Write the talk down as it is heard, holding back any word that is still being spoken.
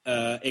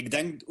Ik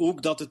denk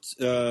ook dat het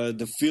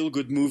de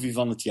feel-good movie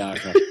van het jaar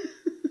gaat.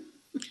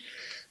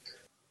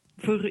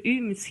 Voor u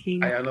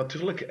misschien. Ah ja,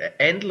 natuurlijk.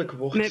 Eindelijk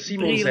wordt Met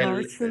Simon Brie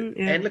Larson,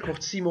 ja. eindelijk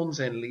wordt Simon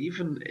zijn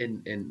leven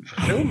in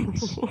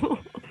verfilmd.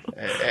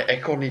 Hij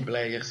kon niet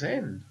blijer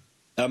zijn.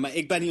 Maar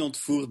ik ben niet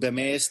ontvoerd. Bij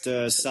mij is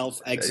het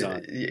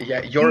self-exile.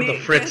 Ja, you're the Nee,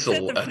 Fritzl, jij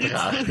bent de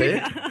uiteraard. Fritzl, Hè?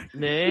 ja.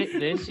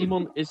 Nee,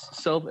 Simon is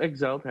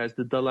self-exiled. Hij is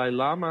de Dalai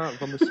Lama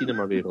van de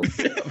cinemawereld.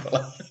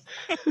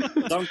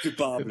 Dank u,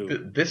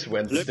 Pablo. This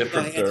went Gelukkig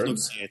dat different hij er nog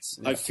turns. steeds.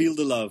 I feel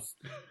the love.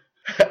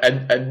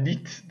 En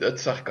niet het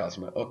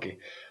sarcasme. Oké.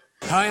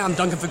 Hi, I'm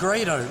Duncan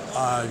Fegredo.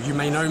 You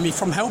may know me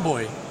from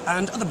Hellboy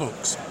and other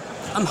books.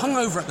 I'm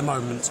hungover at the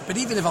moment, but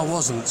even if I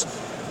wasn't,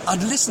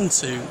 I'd listen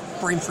to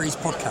Brain Freeze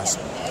podcast.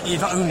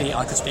 If only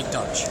I could speak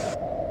Dutch.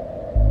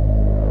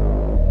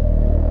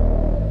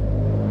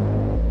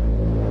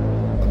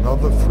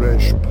 Another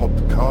fresh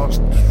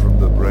podcast from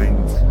the Brain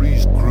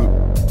Freeze group.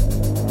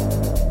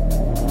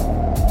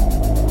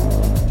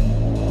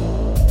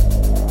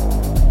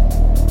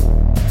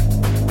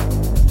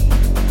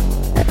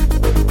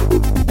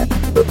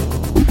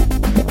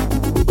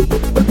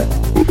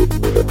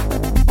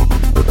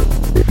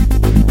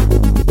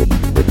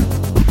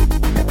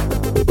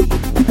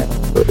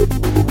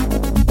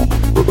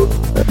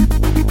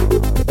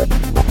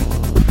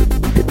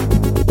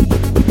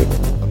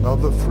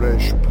 Another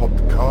fresh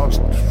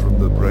podcast from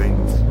the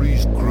Brain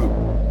Freeze group.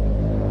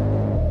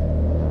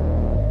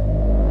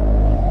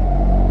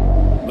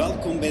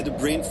 Welkom bij de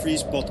Brain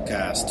Freeze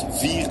podcast.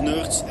 4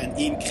 nerds en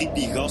 1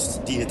 creepy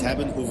gast die het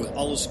hebben over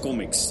alles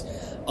comics.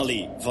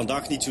 Allee,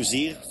 vandaag niet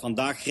zozeer.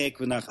 Vandaag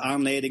reiken we naar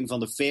aanleiding van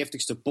de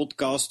 50ste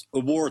podcast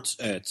Awards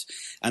uit.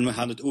 En we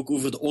gaan het ook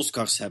over de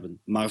Oscars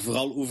hebben, maar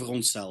vooral over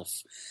onszelf.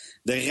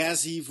 De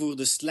razzie voor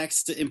de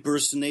slechtste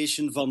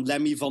impersonation van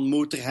Lemmy van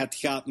Motorhead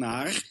gaat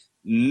naar...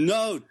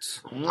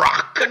 Nood!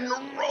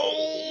 Rock'n'roll!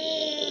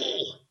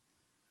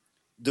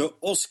 De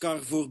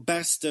Oscar voor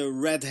beste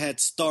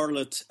redhead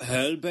starlet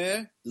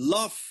huilbui,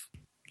 Love.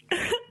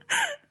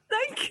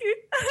 Dank u.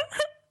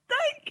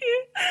 Dank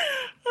u.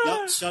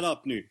 Ja, shut up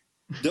nu.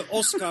 De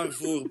Oscar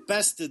voor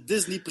beste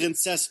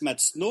Disney-prinses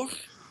met snor.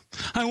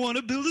 I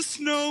wanna build a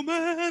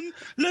snowman.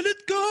 Let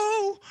it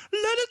go.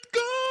 Let it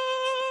go.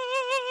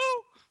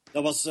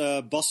 Dat was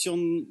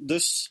Bastion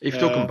dus.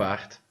 Heeft ook een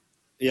baard.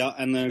 Ja,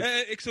 en...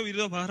 Ik zou hier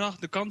wel graag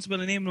de kans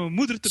willen nemen om mijn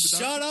moeder te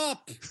bedanken. Shut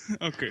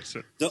up! Oké,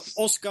 sorry. De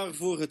Oscar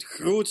voor het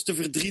grootste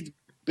verdriet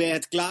bij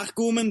het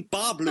klaarkomen,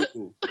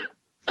 Pablo.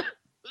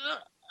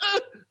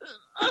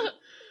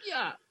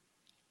 Ja.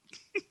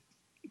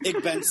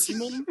 Ik ben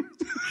Simon.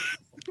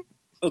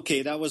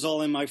 Oké, that was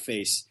all in my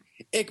face.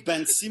 Ik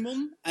ben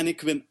Simon en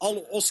ik win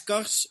alle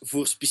Oscars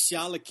voor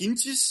speciale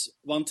kindjes,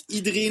 want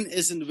iedereen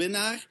is een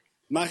winnaar,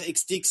 maar ik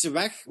steek ze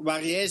weg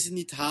waar jij ze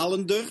niet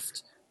halen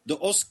durft. De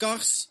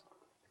Oscars,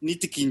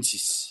 niet de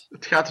kindjes.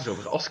 Het gaat dus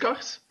over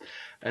Oscars.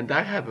 En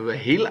daar hebben we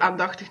heel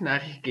aandachtig naar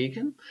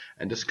gekeken.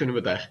 En dus kunnen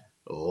we daar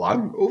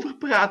lang over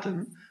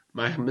praten.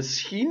 Maar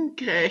misschien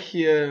krijg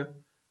je...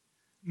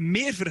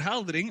 Meer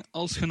verheldering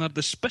als je naar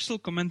de special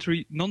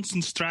commentary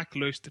Nonsense Track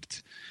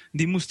luistert.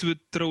 Die moesten we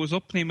trouwens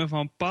opnemen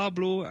van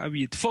Pablo. En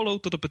wie het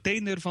followt tot op het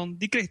einde ervan,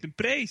 die krijgt een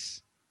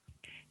prijs.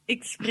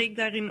 Ik spreek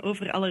daarin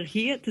over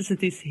allergieën, dus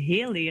het is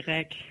heel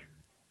leerrijk.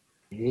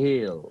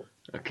 Heel.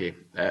 Oké,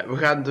 we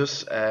gaan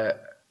dus...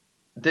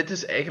 dit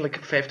is eigenlijk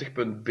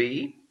 50.b.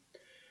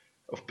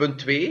 Of punt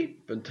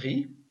 2, punt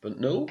 3, punt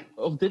 0.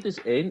 Of dit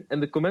is 1 en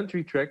de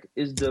commentary track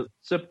is de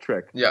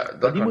subtrack. Ja, dat Maar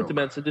die kan moeten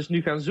ook. mensen dus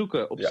nu gaan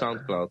zoeken op Ja.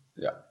 Soundcloud.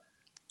 Ja.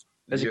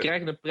 En ze Die-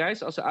 krijgen een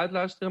prijs als ze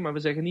uitluisteren, maar we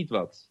zeggen niet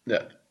wat.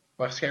 Ja.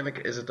 Waarschijnlijk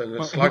is het een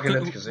Maar slag in hoe-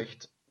 het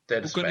gezicht Hoe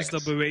tijdens kunnen ze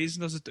dat facts. bewijzen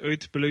dat ze het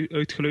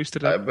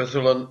uitgeluisterd hebben? We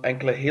zullen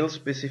enkele heel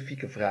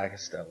specifieke vragen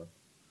stellen.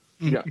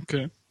 Ja.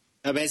 Oké.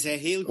 En wij zijn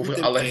heel goed Over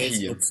in allergieën.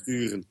 prijzen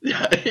opsturen.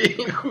 Ja,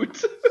 heel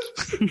goed.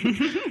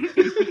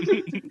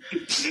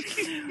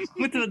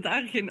 Moeten we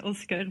daar geen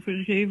Oscar voor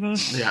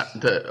geven? Ja,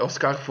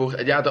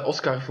 de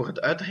Oscar voor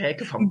het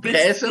uitreiken van Best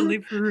prijzen.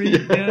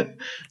 delivery, ja.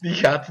 Die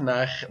gaat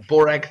naar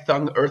Borag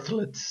Thang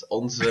Earthlet,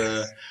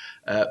 onze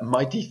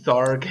Mighty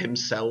Tharg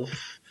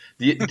himself.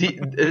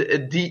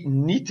 Die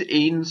niet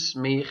eens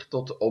meer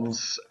tot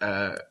ons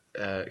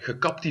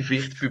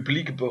gecaptiveerd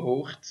publiek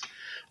behoort.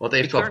 Want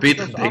hij heeft wat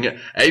betere dingen.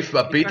 Hij heeft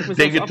wat betere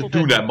dingen te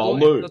doen, hè, man.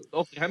 Dat het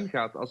over hem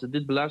gaat. Als hij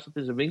dit beluistert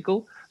in zijn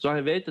winkel, zou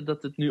hij weten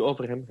dat het nu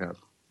over hem gaat.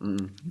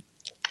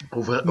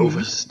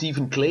 Over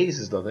Stephen Clays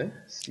is dat, hè?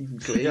 Stephen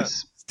Clays. Ja.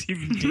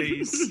 Steven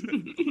Clays.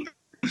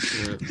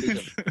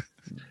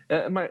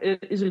 Maar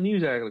is er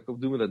nieuws eigenlijk, of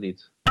doen we dat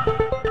niet?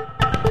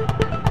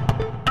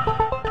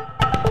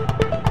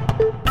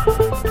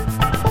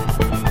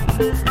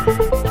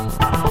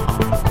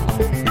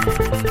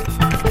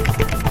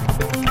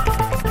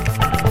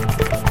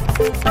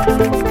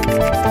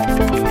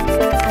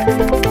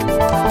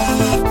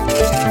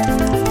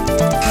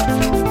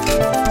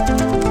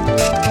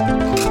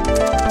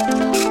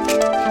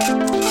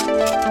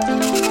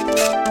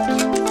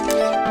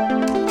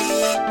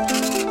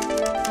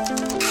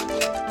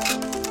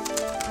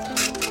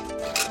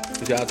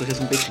 Ja, er is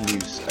een beetje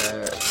nieuws.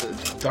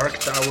 Dark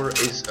Tower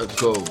is a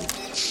go.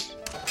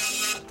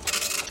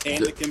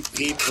 Eindelijk in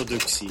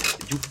pre-productie.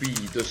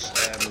 Joepie. Dus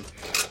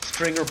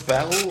Stringer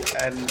Bell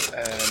en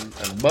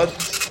Mud,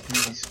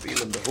 die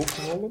spelen de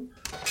hoofdrollen.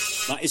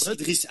 Maar is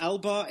Idris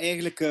Elba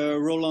eigenlijk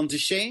Roland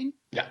Duchesne?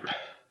 Ja.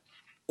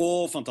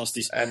 Oh,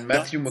 fantastisch. En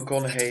Matthew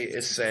McConaughey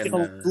is zijn...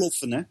 al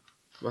ploffen, hè?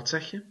 Wat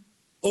zeg je?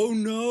 Oh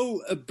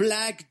no, a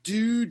black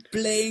dude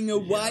playing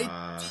a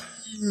white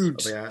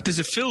dude. Ja. Het is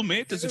een film, hè?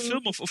 Het is een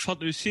film of gaat het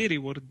nu een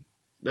serie worden?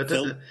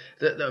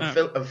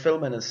 Een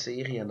film en een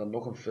serie, en dan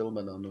nog een film,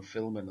 en dan een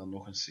film, en dan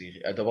nog een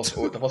serie.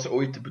 Dat was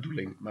ooit de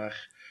bedoeling,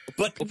 maar...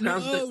 But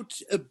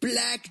not a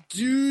black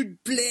dude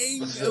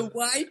playing a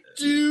white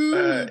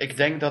dude. Ik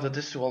denk dat het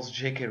is zoals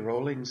J.K.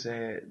 Rowling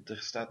zei,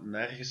 er staat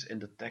nergens in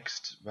de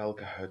tekst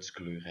welke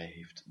huidskleur hij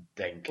heeft,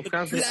 denk ik. Of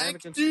gaan ze er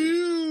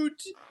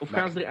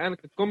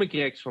eigenlijk een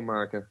comicreeks van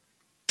maken?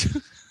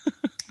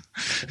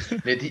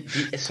 Nee, die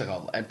is er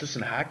al. En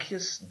tussen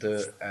haakjes,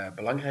 de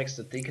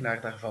belangrijkste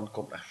tekenaar daarvan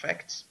komt naar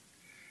Facts.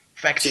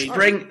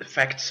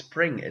 Fact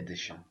Spring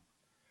Edition.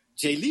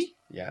 Jay Lee?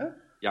 Ja?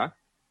 Ja.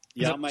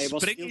 Ja, maar je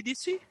was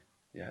Spring-editie?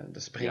 Ja, de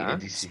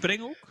Spring-editie.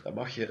 Spring ook?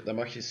 Dan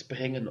mag je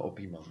springen op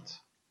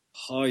iemand.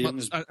 Oh,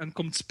 jongens. En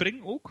komt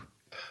Spring ook?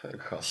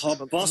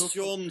 Gast.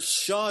 Bastion,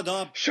 shut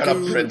up. Shut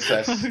up,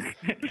 princess.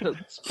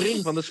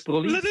 Spring van de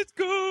Sprolly. Let it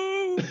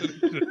go!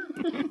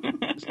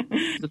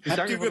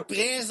 Heb je uw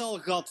prijs al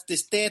gehad? Het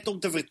is tijd om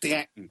te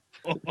vertrekken.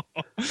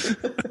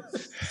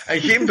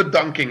 En geen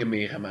bedankingen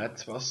meer,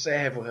 maat. Wat zei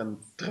hij voor een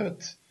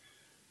trut?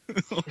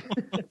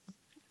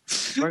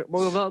 Maar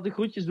mogen we wel de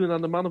groetjes doen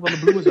aan de mannen van de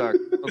bloemenzaak?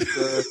 Want,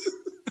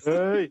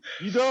 hey,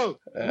 Guido!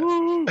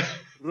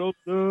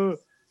 Rote!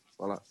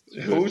 Voilà.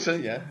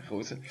 Rozen, ja,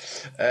 rozen.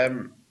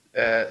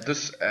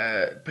 Dus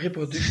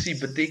preproductie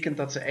betekent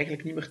dat ze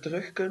eigenlijk niet meer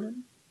terug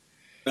kunnen?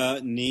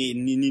 Nee,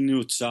 niet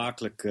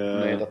noodzakelijk.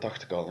 Nee, dat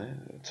dacht ik al. Hè.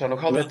 Het zou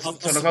nog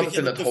altijd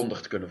in het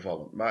 100 kunnen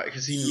vallen. Maar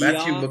gezien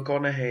Matthew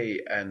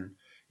McConaughey en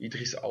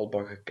Idris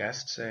Elba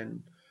gecast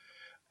zijn...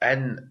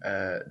 En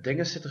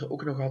dingen zit er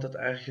ook nog altijd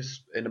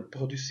ergens in een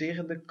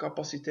producerende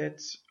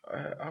capaciteit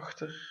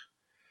achter.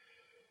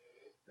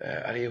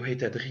 Hoe heet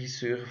hij? De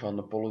regisseur van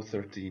Apollo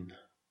 13?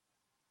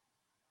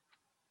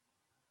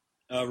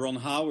 Ron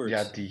Howard.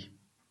 Ja, die.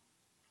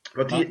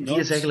 Want die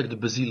is eigenlijk de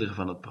bezieler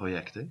van het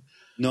project, hè?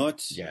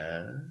 Not.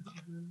 Ja.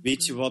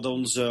 Weet je wat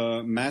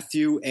onze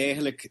Matthew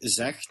eigenlijk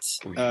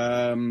zegt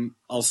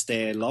als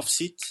hij Love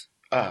ziet?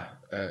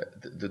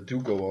 De Do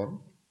Go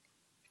On.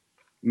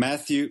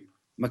 Matthew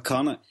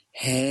McConaughey.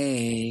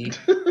 Hey.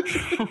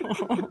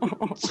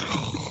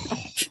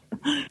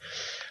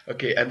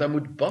 Oké, en dan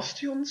moet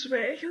Bastion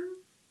zwijgen?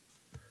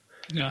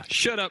 Ja,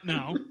 shut up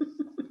now.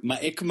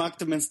 Maar ik maak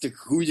tenminste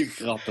goede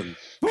grappen.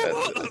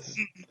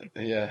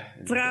 Ja,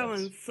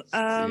 Trouwens,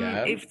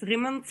 heeft er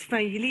iemand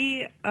van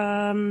jullie...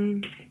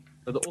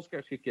 Naar de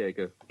Oscars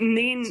gekeken?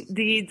 Nee,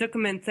 die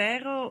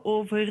documentaire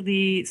over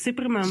die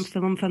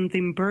Superman-film van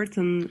Tim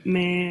Burton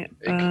met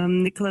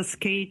Nicolas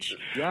Cage.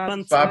 Ja,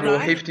 want Pablo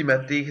heeft die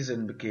met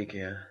tegenzin bekeken,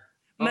 ja.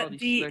 Maar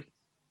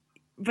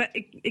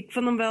ik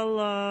vond hem wel...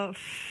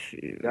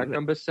 Ja,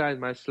 kan best zijn,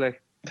 maar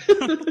slecht.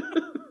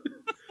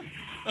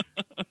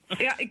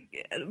 Ja,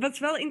 het was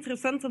wel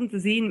interessant om te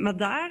zien, maar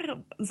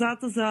daar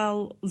zaten ze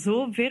al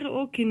zo ver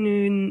ook in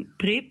hun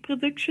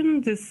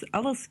pre-production, dus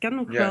alles kan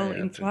nog wel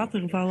in het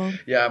water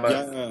vallen. Ja,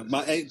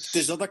 maar het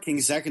is dat ik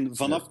ging zeggen.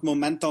 Vanaf het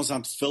moment dat ze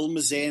aan het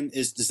filmen zijn,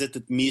 zit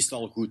het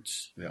meestal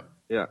goed.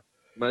 Ja.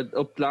 Maar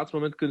op het laatste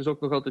moment kunnen ze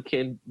ook nog altijd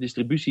geen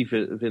distributie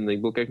vinden.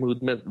 Ik wil kijken hoe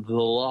het met The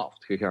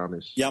Loft gegaan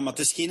is. Ja, maar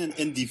het is geen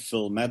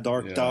indie-film, hè,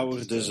 Dark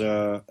Tower, dus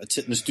het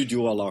zit een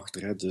studio al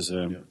achter, hè, dus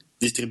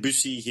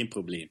distributie geen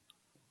probleem.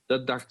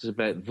 Dat dachten ze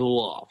bij The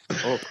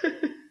Loft ook.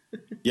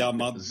 Ja,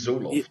 maar...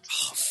 Zo Loft.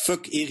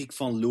 Fuck Erik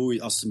van Looy,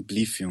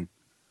 alsjeblieft, jong.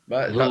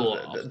 Maar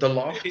de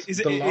Loft...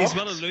 Is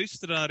wel een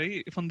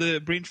luisteraar van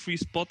de Brain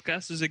Freeze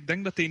podcast, dus ik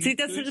denk dat hij niet... Zit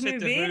dat er nu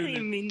weer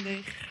in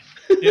minder?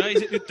 Ja, je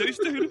zit nu thuis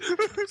te huilen.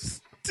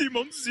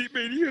 Simon ziet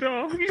mij niet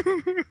graag.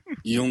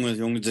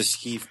 Jongen, de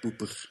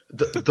scheefpoeper.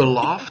 De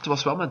Loft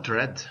was wel met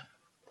Dread.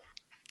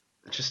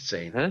 Just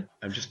saying. Huh?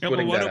 I'm just Ja,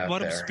 putting maar that out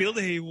waarom there.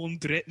 speelde hij gewoon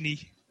Dread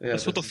niet? Ja,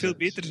 dat zou toch veel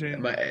beter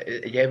zijn? Maar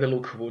jij wil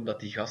ook gewoon dat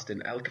die gast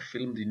in elke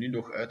film die nu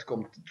nog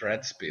uitkomt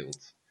Dread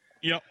speelt.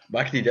 Ja.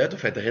 Maakt niet uit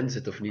of hij erin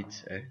zit of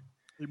niet. Hè?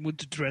 Je moet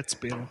de Dread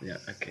spelen. Ja,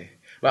 oké.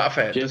 Maar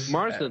enfin, James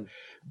Marsden.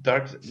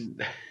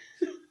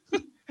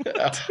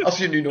 Als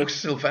je nu nog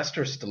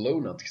Sylvester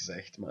Stallone had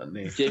gezegd, maar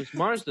nee. James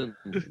Marsden.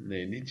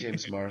 Nee, niet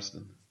James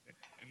Marsden.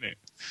 Nee.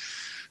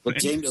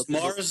 But James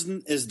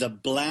Marsden is the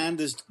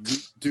blandest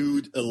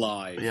dude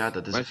alive. Ja,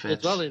 dat is Maar een hij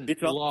speelt feit. wel in Weet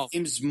je wel, Loft.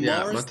 James Ja,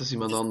 Marsden maar het is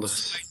iemand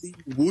anders.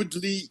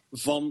 Woodley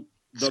van...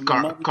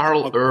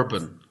 Carl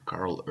Urban.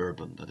 Carl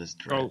Urban, dat is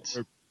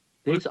Dread.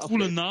 Deze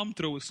Coole naam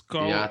trouwens,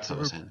 Carl. Ja, het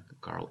zou zijn.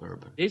 Carl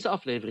Urban. Deze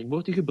aflevering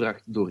wordt u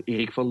gebracht door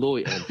Erik van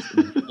Looy en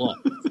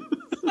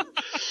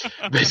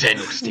Wij zijn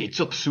nog steeds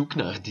op zoek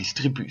naar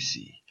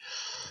distributie.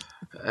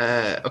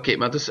 Oké,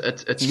 maar dus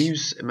het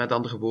nieuws, met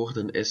andere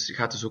woorden,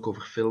 gaat dus ook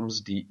over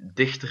films die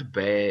dichter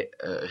bij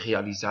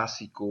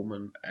realisatie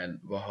komen. En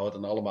we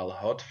houden allemaal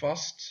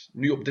houvast,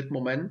 nu op dit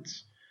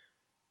moment.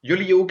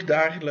 Jullie ook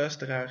daar,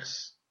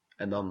 luisteraars.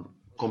 En dan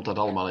komt dat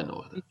allemaal in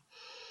orde.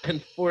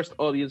 Enforced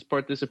audience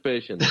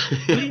participation.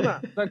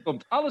 Prima, dan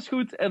komt alles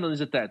goed en dan is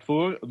het tijd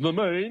voor The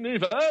Main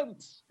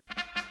Event.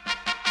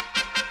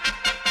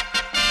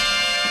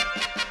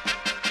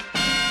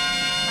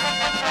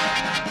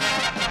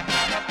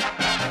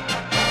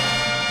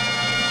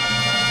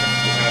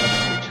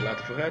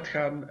 Laten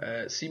vooruitgaan.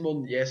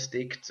 Simon, jij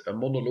steekt een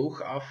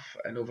monoloog af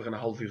en over een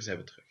half uur zijn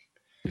we terug.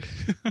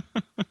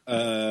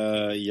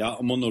 Ja,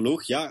 een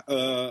monoloog. Ja,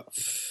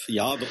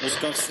 de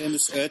Oscars zijn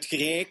dus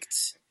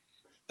uitgereikt.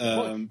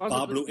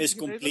 Pablo is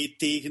compleet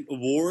tegen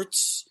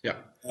awards.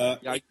 Ja,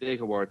 ik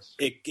tegen awards.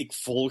 Ik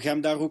volg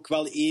hem daar ook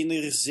wel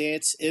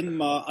enerzijds in,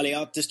 maar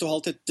het is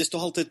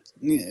toch altijd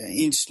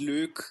eens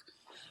leuk.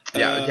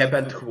 Jij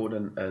bent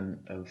gewoon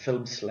een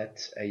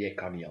filmslet en jij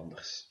kan niet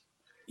anders.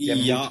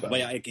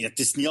 Maar het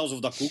is niet alsof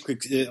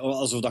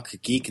dat ik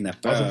gekeken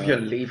heb. Alsof je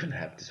een leven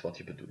hebt, is wat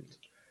je bedoelt.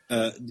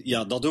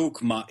 Ja, dat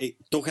ook, maar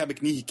toch heb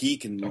ik niet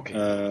gekeken.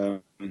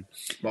 Okay.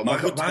 Maar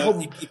goed,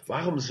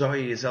 waarom zou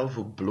je jezelf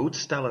ook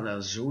blootstellen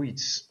aan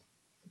zoiets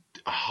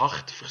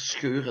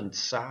hartverscheurend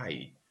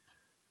saai?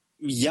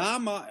 Ja,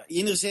 maar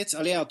enerzijds,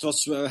 je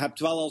hebt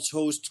wel als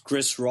host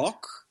Chris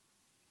Rock.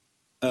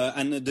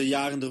 En de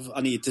jaren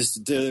ervan...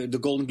 de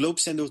Golden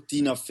Globes zijn door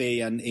Tina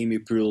Fey en Amy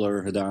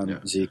Poehler gedaan,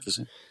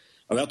 zeker.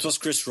 Het was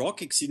Chris Rock,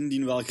 ik zie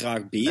die wel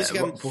graag bezig.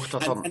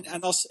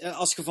 En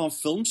als je van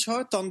films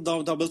houdt, dan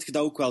wil je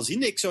dat ook wel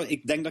zien.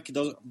 Ik denk dat je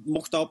dat,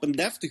 mocht dat op een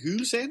 30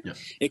 uur zijn,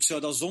 ik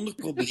zou dat zonder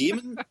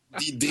problemen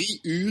die 3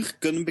 uur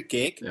kunnen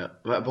bekijken. Ja.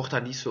 Maar wordt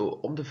dat niet zo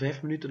om de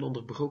 5 minuten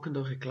onderbroken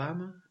door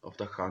reclame? Of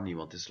dat gaat niet,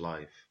 want het is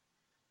live?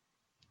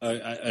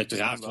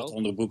 Uiteraard wordt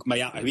onderbroken. Maar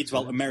ja, je weet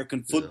wel,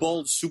 American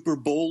Football,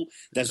 Super Bowl,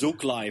 dat is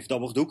ook live. Dat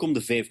wordt ook om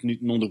de 5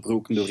 minuten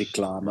onderbroken door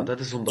reclame. Maar dat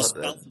is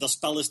omdat... Dat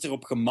spel is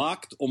erop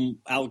gemaakt om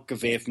elke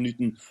 5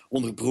 minuten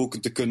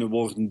onderbroken te kunnen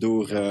worden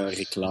door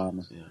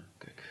reclame. Ja,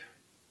 kijk.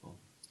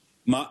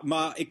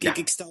 Maar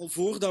ik stel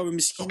voor dat we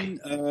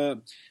misschien...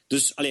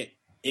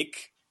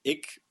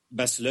 ik,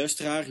 beste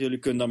luisteraar, jullie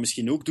kunnen dat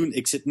misschien ook doen.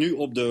 Ik zit nu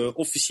op de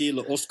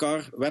officiële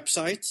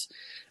Oscar-website...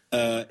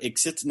 ik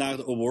zit naar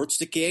de awards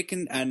te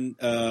kijken en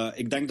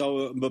ik denk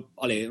dat we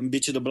een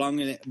beetje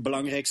de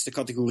belangrijkste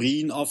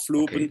categorieën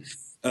aflopen.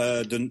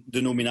 Okay.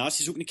 De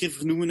nominaties ook een keer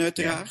vernoemen,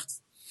 uiteraard.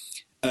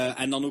 Ja.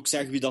 En dan ook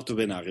zeggen wie dat de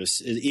winnaar is.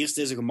 De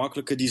eerste is een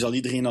gemakkelijke, die zal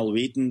iedereen al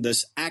weten.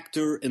 Dus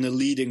actor in a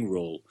leading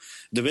role.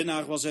 De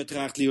winnaar was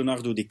uiteraard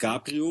Leonardo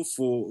DiCaprio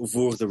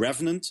voor The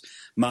Revenant.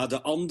 Maar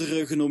de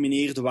andere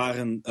genomineerden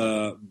waren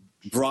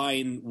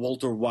Brian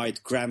Walter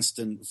White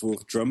Cranston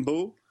voor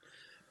Trumbo.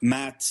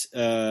 Matt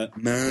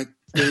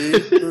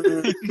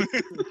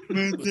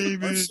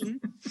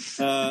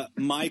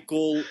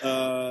Michael,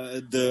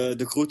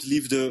 de grote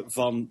liefde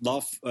van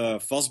Love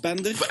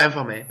Fassbender. En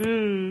van mij.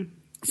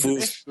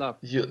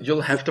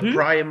 You'll have the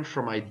prime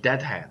from my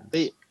dead hand.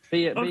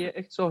 Ben je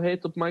echt zo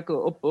heet op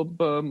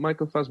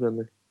Michael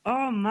Fassbender?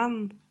 Oh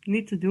man,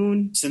 niet te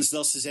doen. Sinds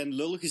dat ze zijn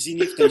lul gezien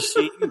heeft en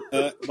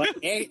Shane, maar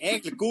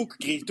eigenlijk ook,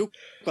 kreeg het ook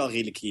wel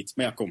redelijk heet.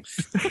 Maar ja, kom.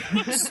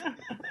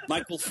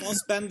 Michael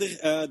Fassbender,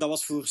 dat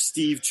was voor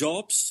Steve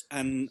Jobs.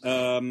 En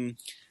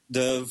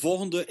de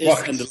volgende is...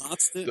 Wacht, en de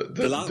laatste...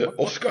 De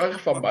Oscar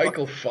van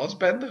Michael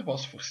Fassbender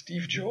was voor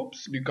Steve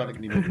Jobs? Nu kan ik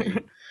niet meer mee.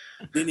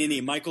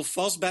 Nee. Michael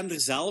Fassbender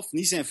zelf,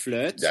 niet zijn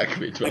fluit. Ja, ik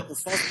weet wel. Michael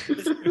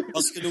Fassbender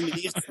was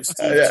genomineerd voor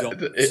Steve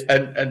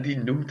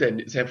Jobs.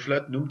 En zijn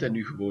fluit noemt hij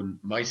nu gewoon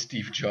My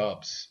Steve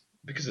Jobs.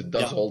 Because it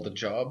does all the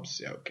jobs.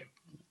 Ja, oké.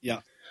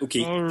 Ja, oké.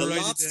 De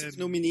laatste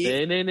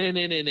genomineerde...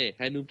 Nee.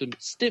 Hij noemt hem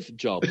Stiff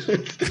Jobs.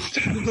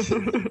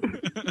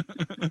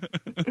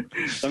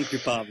 Dank je,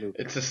 Pablo.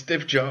 It's a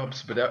stiff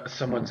jobs, but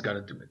someone's gotta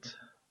do it.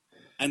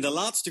 En de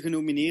laatste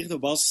genomineerde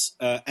was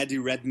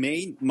Eddie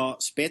Redmayne, maar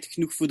spijtig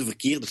genoeg voor de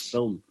verkeerde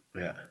film.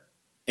 Ja.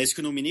 Hij is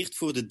genomineerd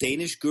voor The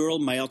Danish Girl,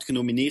 maar hij had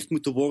genomineerd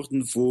moeten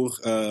worden voor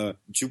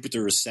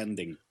Jupiter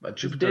Ascending.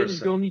 Maar Is Danish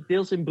Girl niet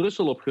deels in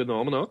Brussel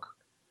opgenomen ook?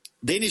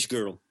 Danish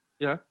Girl?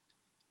 Ja.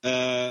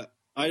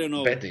 I don't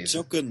know.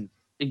 Zou kunnen.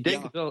 Ik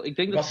denk het wel. Ik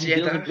denk dat ze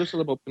deels in Brussel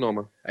hebben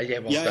opgedwaze En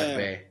jij was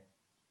daarbij.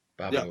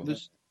 Ja,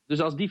 dus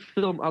als die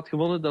film had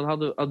gewonnen,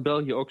 dan had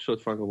België ook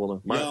soort van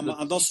gewonnen. Maar maar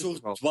aan dat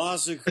soort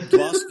dwaze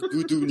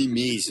gedoe doen we niet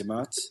mee, ze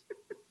maat.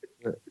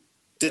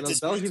 Dit is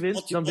België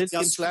wint, dan wint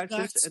Kim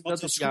Kluijsers en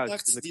dat is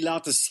juist. Die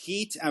laten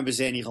scheet en we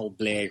zijn hier al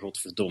blij,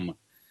 godverdomme.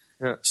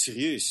 Ja.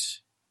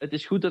 Serieus. Het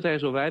is goed dat hij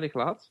zo weinig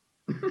laat.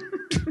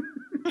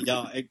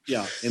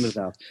 Ja,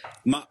 inderdaad.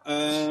 Maar,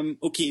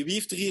 oké, wie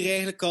heeft er hier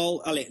eigenlijk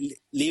al...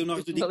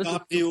 Leonardo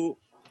DiCaprio...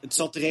 Het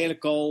zat er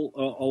eigenlijk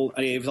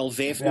hij heeft al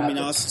 5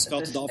 nominaties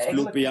gehad de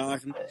afgelopen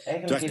jaren.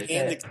 Het werd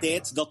eindelijk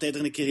tijd dat hij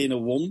er een keer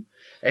een won.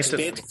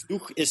 Spijtig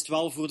genoeg is het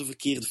wel voor de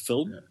verkeerde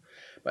film. Ja.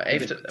 Maar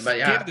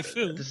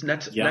het is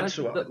net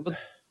zo...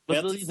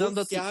 Wat wil je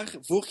dan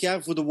vorig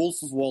jaar voor The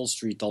Wolf of Wall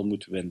Street al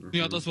moeten winnen.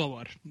 Ja, dat is wel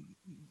waar.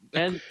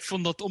 Ik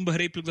vond dat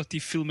onbegrijpelijk dat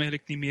die film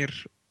eigenlijk niet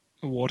meer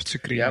awards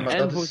gekregen Ja, maar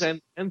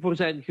heeft. En voor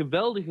zijn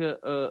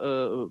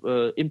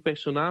geweldige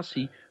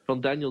impersonatie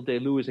van Daniel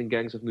Day-Lewis in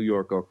Gangs of New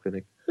York ook, vind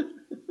ik.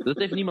 Dat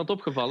heeft niemand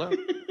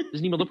opgevallen.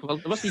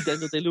 Dat was niet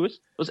Daniel Day-Lewis.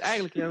 Dat was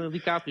eigenlijk Leonardo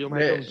DiCaprio, maar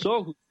hij kan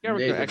zo goed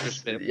character actor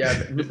spelen. Ja,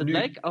 het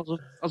lijkt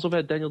alsof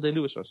hij Daniel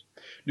Day-Lewis was.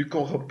 Nu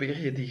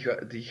corrompeer je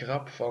die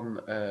grap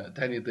van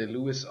Daniel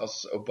Day-Lewis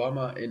als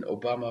Obama in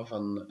Obama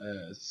van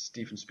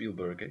Steven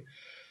Spielberg.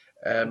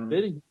 Hè. Dat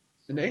weet ik niet.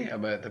 Nee, ja,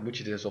 maar dan moet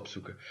je dit eens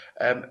opzoeken.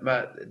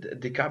 Maar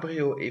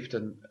DiCaprio heeft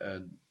een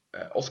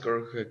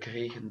Oscar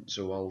gekregen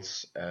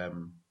zoals...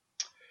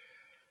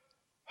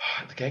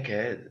 kijk,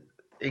 hè.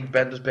 Ik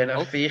ben dus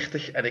bijna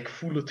 40 en ik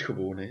voel het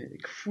gewoon. Hè.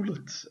 Ik voel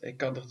het. Ik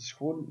kan er dus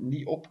gewoon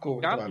niet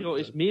opkomen. DiCaprio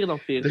is meer dan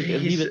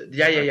 40.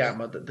 Ja,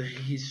 maar de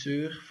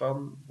regisseur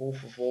van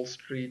Wolf of Wall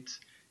Street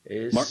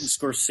is... Martin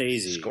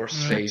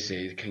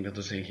Scorsese. Ik ging er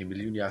dus in geen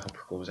miljoen jaar op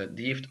gekomen zijn.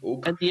 Die heeft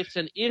ook... En die heeft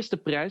zijn eerste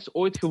prijs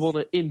ooit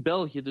gewonnen in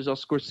België. Dus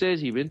als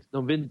Scorsese wint,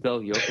 dan wint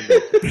België ook een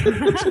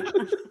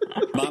beetje.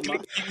 Maar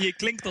je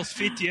klinkt als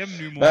VTM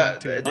nu, man.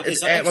 Maar is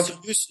dat echt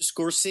serieus?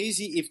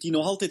 Scorsese heeft die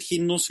nog altijd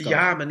geen Oscar?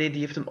 Ja, maar nee, die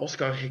heeft een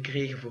Oscar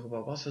gekregen voor,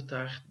 wat was het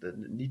daar?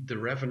 Niet The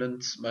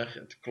Revenant, maar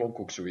het klonk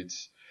ook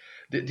zoiets.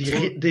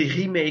 De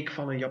remake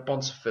van een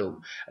Japanse film.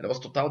 En dat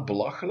was totaal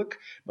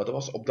belachelijk, maar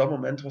op dat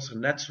moment was er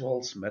net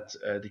zoals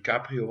met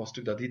DiCaprio, was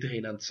natuurlijk dat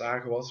iedereen aan het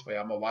zagen was, van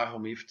ja, maar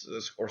waarom heeft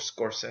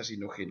Scorsese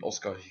nog geen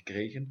Oscar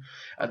gekregen?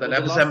 En dan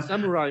hebben ze hem...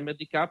 Samurai met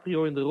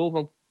DiCaprio in de rol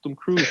van Tom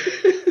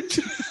Cruise.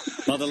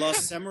 Maar The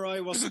Last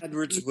Samurai was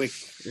Edward Zwick.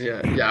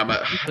 Ja,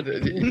 maar...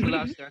 De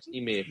luisteraars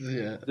niet meer.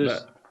 Ja,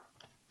 dus...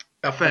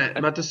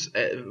 maar dus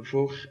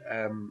voor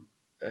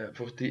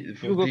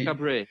Hugo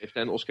Cabret heeft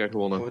hij een Oscar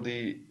gewonnen. Voor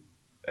die...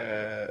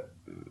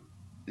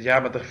 ja,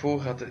 maar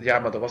daarvoor had... Ja,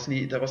 maar dat was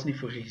niet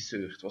voor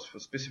regisseur. Het was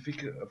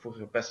specifiek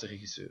voor beste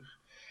regisseur.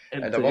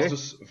 En dat was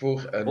dus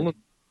voor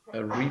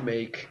een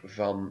remake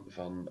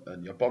van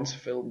een Japanse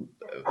film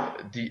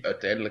die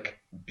uiteindelijk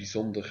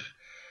bijzonder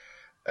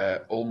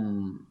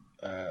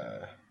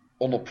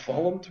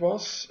onopvallend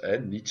was.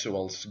 Niet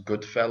zoals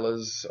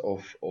Goodfellas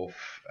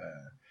of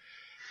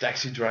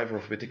Taxi Driver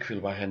of weet ik veel,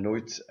 waar hij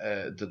nooit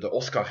de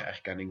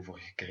Oscar-erkenning voor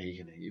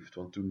gekregen heeft.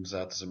 Want toen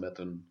zaten ze met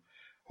een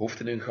hoofd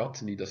in een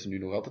gat. Niet dat ze nu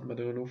nog altijd met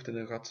hun hoofd in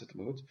een gat zitten,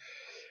 maar goed.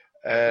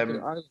 Shutter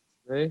Island,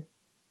 nee.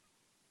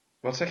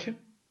 Wat zeg je?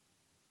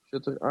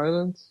 Shutter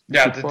Island?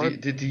 Ja,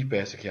 die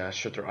bezig, ja.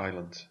 Shutter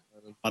Island.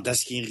 Maar dat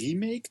is geen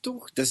remake,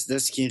 toch? Dat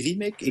is geen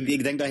remake?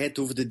 Ik denk dat hij het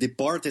over The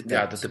Departed ja,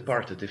 hebt. The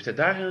Departed. Heeft hij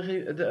daar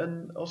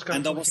een Oscar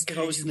en dat was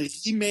trouwens een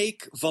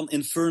remake van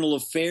Infernal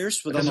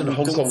Affairs. Dat is een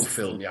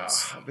Hongkong-film, ja.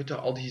 Weet je,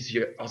 al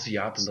die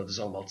Aziaten, dat is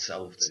allemaal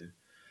hetzelfde.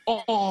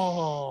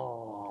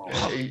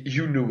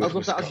 You knew it.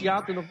 Alsof de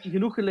Aziaten nog niet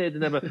genoeg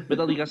geleden hebben met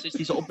al die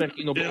racistische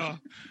opmerkingen op ons.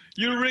 Ja,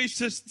 you're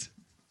racist.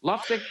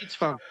 Laf zegt iets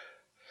van.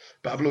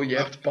 Pablo,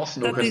 jij hebt pas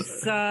nog dat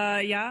is,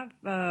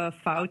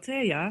 fout, hè,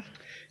 ja.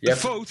 De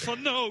fout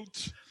van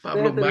nood.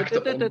 Pablo maakte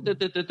Oké, maar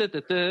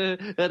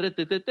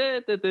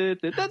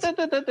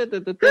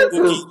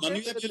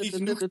nu hebben jullie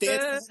genoeg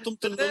tijd gehad om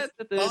te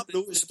lopen.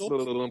 Pablo,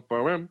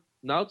 stop.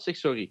 Nou, zeg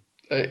sorry.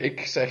 Ik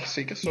zeg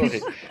zeker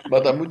sorry.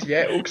 Maar dan moet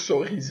jij ook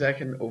sorry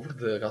zeggen over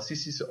de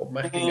racistische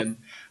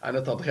opmerkingen aan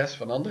het adres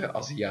van andere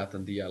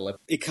Aziaten die je al hebt.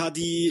 Ik ga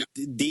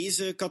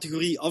deze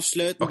categorie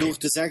afsluiten door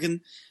te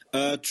zeggen...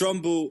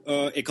 Trumbo,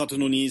 ik had er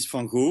nog niet eens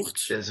van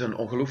gehoord. Het is een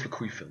ongelooflijk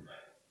goede film.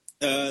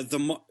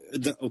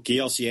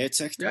 Oké, als jij het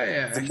zegt.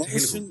 Ja,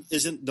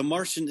 The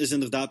Martian is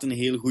inderdaad een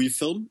heel goede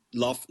film.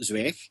 Love,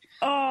 zwijg.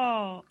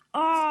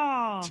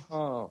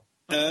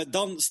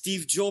 Dan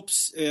Steve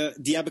Jobs,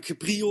 die heb ik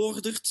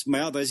gepreorderd. Maar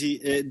ja,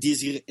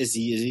 die is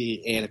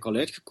hier eigenlijk al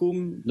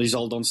uitgekomen. Die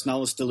zal dan snel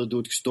een stille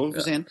dood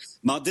gestorven zijn.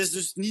 Maar dit is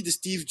dus niet de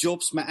Steve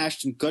Jobs met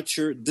Ashton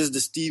Kutcher. Dit is de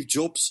Steve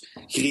Jobs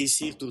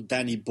geregisseerd door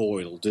Danny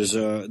Boyle. Dus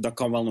dat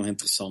kan wel nog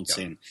interessant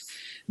zijn.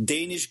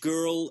 Danish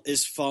Girl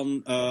is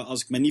van,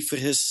 als ik me niet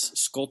vergis,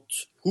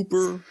 Scott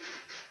Hooper.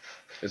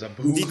 Is dat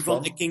die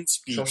van The King's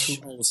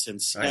Speech,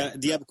 alleszins.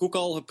 Die heb ik ook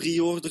al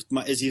gepreorderd,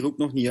 maar is hier ook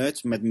nog niet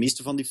uit. Met de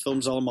meeste van die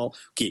films allemaal.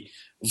 Oké,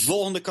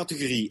 volgende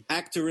categorie.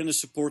 Actor in a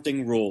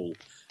Supporting Role.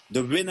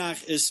 De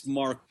winnaar is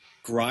Mark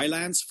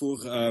Rylance voor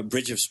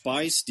Bridge of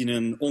Spies, die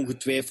een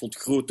ongetwijfeld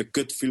grote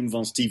kutfilm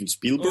van Steven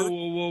Spielberg.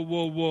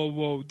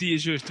 Wow. Die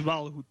is juist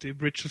wel goed, hè,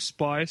 Bridge of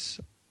Spies.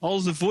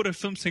 Al de vorige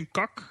films zijn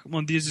kak,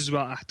 want die is dus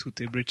wel echt goed,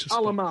 hè, Bridge of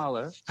Spies. Allemaal,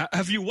 hè?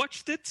 Have you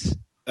watched it?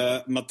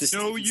 Maar het is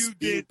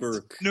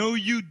Spielberg. No,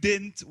 you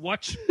didn't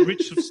watch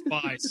Bridge of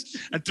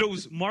Spies. En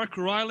trouwens, Mark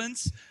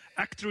Rylance,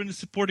 actor in a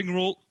supporting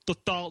role,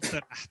 totaal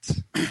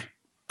terecht.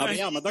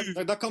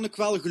 Maar dat kan ik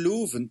wel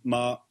geloven.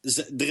 Maar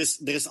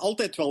er is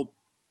altijd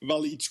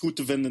wel iets goed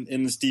te vinden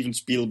in een Steven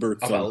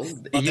Spielberg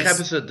film. Hier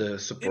hebben ze de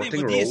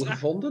supporting role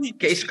gevonden.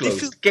 Case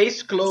closed.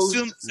 Case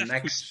closed.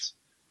 Next.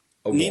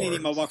 Nee,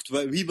 maar wacht.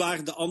 Wie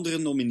waren de andere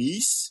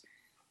nominees?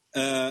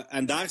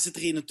 En daar zit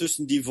er een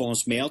tussen die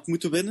volgens mij had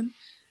moeten winnen.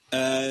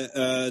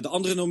 De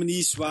andere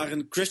nominees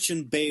waren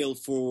Christian Bale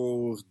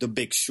voor The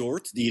Big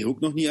Short, die er ook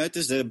nog niet uit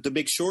is. The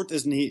Big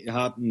Short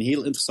gaat een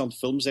heel interessante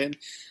film zijn.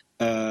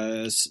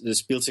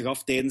 Speelt zich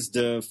af tijdens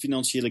de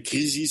financiële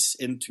crisis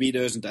in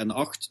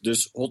 2008.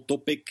 Dus hot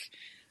topic.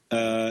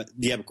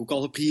 Die heb ik ook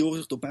al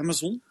gepreorderd op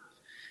Amazon.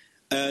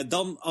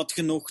 Dan had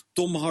je nog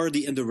Tom Hardy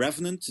in The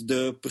Revenant.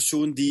 De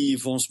persoon die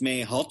volgens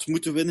mij had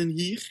moeten winnen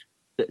hier.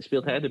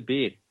 Speelt hij de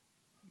beer?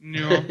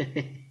 Ja.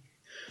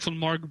 Van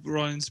Mark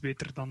Rylance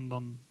beter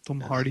dan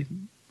Tom Hardy.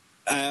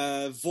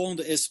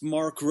 Volgende is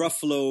Mark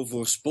Ruffalo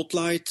voor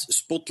Spotlight.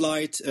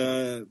 Spotlight,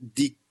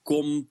 die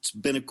komt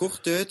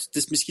binnenkort uit. Het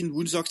is misschien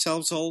woensdag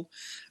zelfs al.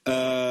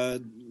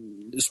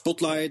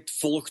 Spotlight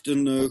volgt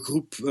een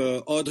groep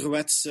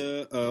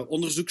ouderwetse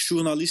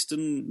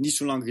onderzoeksjournalisten, niet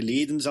zo lang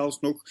geleden zelfs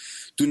nog,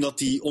 toen dat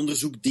die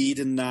onderzoek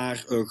deden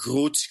naar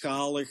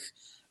grootschalige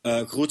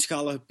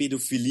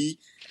pedofilie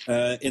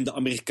in de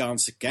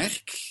Amerikaanse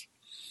kerk.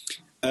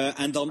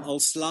 En dan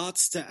als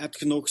laatste heb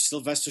je nog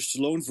Sylvester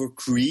Stallone voor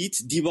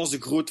Creed. Die was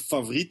de grote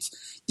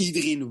favoriet.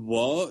 Iedereen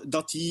wou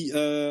dat hij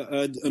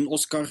een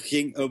Oscar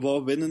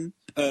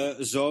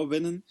zou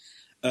winnen.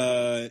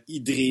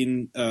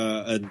 Iedereen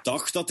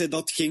dacht dat hij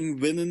dat ging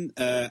winnen.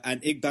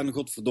 En ik ben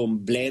godverdomme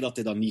blij dat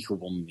hij dat niet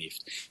gewonnen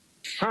heeft.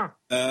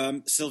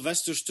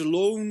 Sylvester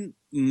Stallone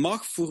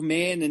mag voor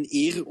mij een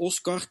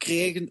ere-Oscar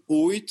krijgen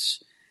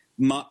ooit.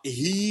 Maar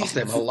hier... Als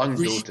hij al lang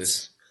dood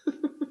is.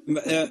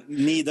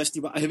 Nee, dat is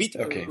niet waar. Je weet,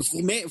 Okay.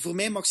 voor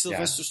mij mag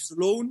Sylvester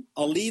Stallone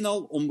alleen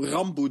al om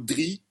Rambo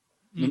 3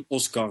 een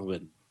Oscar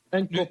winnen.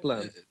 En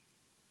Copland.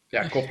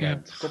 Ja,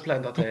 Copland.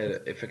 Copland had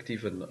hij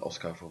effectief een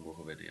Oscar voor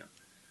mogen winnen, ja.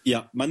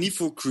 Ja, maar niet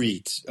voor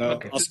Creed.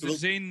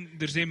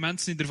 Er zijn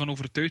mensen die ervan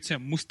overtuigd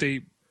zijn, moest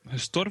hij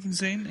gestorven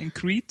zijn in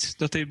Creed,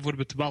 dat hij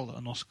bijvoorbeeld wel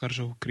een Oscar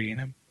zou gekregen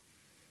hebben.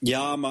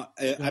 Ja, maar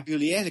hebben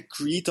jullie eigenlijk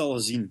Creed al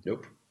gezien?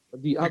 Nope.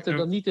 Die had hij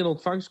dan niet in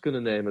ontvangst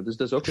kunnen nemen, dus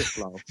dat is ook weer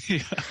flauw.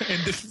 Ja,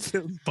 in de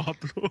film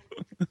Pablo.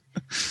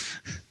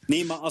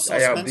 Nee, maar als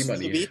mensen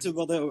willen weten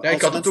wat...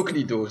 ik had het ook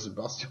niet door,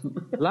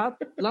 Sebastian.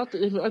 Laat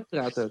even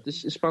uitpraten, het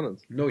is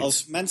spannend. Nooit.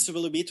 Als mensen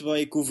willen weten wat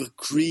ik over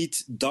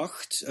Creed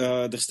dacht,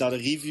 er staat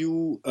een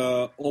review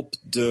op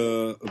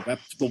de web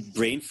op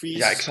Brain Freeze.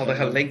 Ja, ik zal er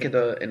gaan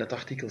linken in het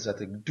artikel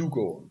zetten. Doe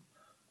gewoon.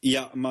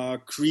 Ja,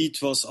 maar Creed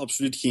was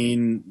absoluut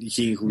geen goede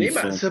film. Nee,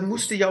 maar ze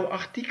moesten jouw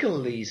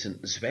artikel lezen.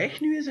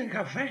 Zwijg nu eens en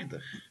ga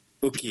verder.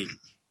 Oké.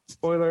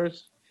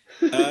 Spoilers.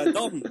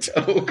 Dan...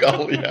 Ook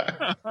al,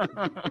 ja.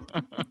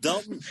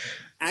 Dan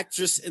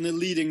Actress in a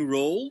Leading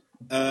Role.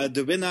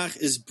 De winnaar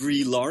is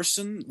Brie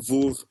Larson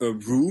voor A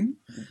Room.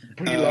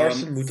 Brie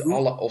Larson moet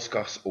alle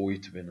Oscars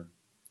ooit winnen.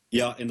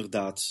 Ja,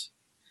 inderdaad.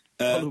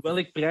 Alhoewel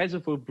ik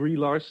prijzen voor Brie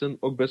Larson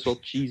ook best wel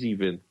cheesy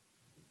vind.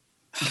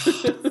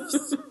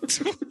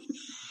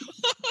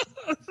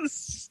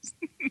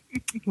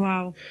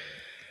 Wauw.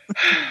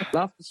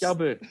 Laat het jouw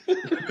beurt.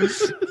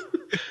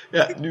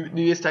 Ja,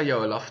 nu is dat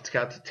jouw laf.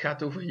 Het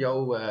gaat over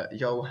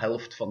jouw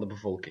helft van de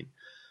bevolking.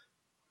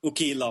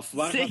 Oké, Laf,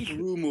 waar gaat The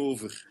Room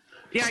over?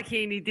 Ja,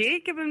 geen idee.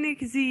 Ik heb hem niet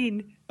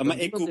gezien. Maar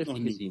ik ook nog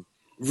niet. Gezien.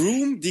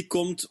 Room, die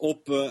komt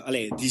op...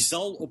 die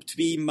zal op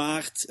 2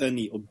 maart...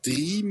 op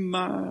 3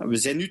 maart... We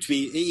zijn nu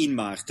 1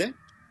 maart, hè?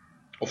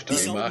 Of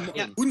 2 maart.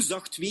 Ja,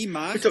 woensdag 2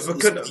 maart...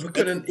 We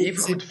kunnen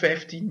evengoed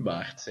 15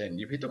 maart zijn.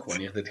 Je weet toch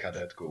wanneer dit gaat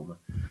uitkomen?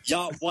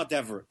 Ja,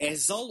 whatever. Hij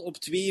zal op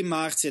 2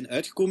 maart zijn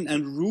uitgekomen.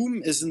 En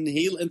Room is een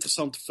heel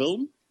interessante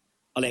film.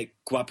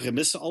 Qua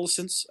premisse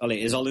alleszins.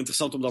 Is al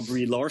interessant omdat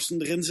Brie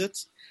Larson erin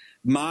zit.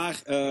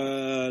 Maar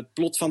het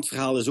plot van het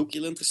verhaal is ook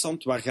heel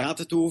interessant. Waar gaat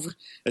het over?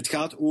 Het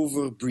gaat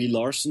over Brie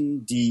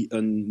Larson, die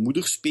een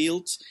moeder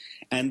speelt.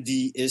 En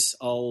die is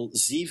al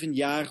 7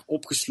 jaar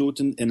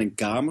opgesloten in een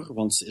kamer,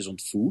 want ze is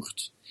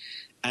ontvoerd.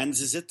 En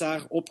ze zit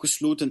daar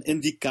opgesloten in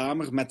die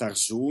kamer met haar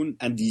zoon.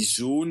 En die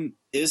zoon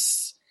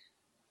is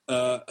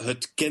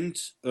het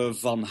kind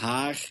van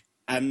haar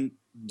en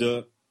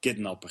de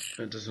kidnapper.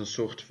 Het is een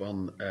soort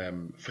van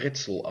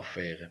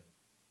Fritsel-affaire.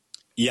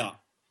 Ja.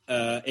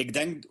 Ik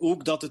denk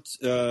ook dat het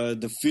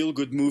de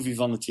feel-good movie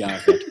van het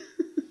jaar wordt.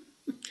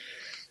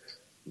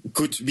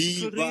 Goed,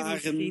 wie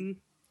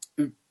waren...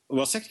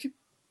 Wat zeg je?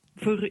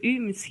 Voor u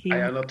misschien. Ah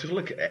ja,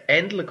 natuurlijk.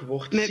 Eindelijk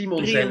wordt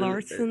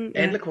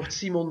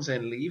Simon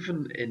zijn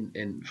leven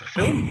in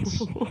verfilmd.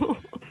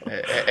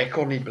 Hij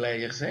kon niet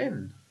blijer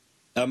zijn.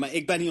 Maar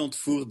ik ben niet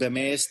ontvoerd. Bij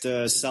mij is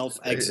het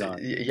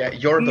self-exile.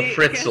 You're the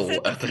Fritzl,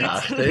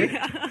 uiteraard. Hè?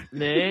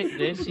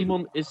 Nee,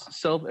 Simon is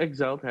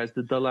self-exiled. Hij is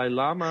de Dalai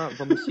Lama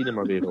van de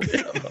cinemawereld.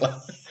 Ja,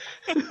 voilà.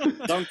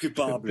 Dank u,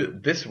 Pablo.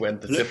 This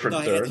went a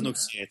different turn. Nog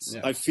steeds.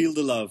 Ja. I feel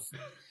the love.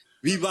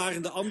 Wie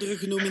waren de andere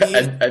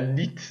genomineerden? En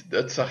niet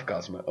het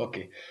sarcasme,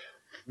 oké.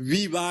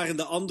 Wie waren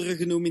de andere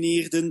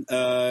genomineerden?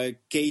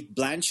 Kate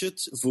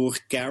Blanchett voor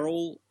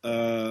Carol.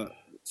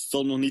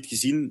 Film nog niet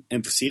gezien,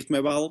 interesseert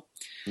mij wel.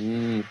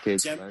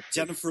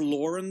 Jennifer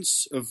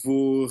Lawrence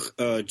voor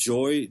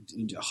Joy.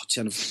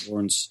 Jennifer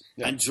Lawrence.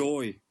 Ja. En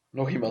Joy.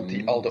 Nog iemand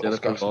die al de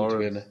Oscars moet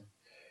winnen.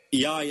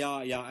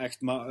 Ja,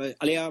 echt. Maar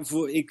het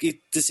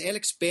is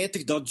eigenlijk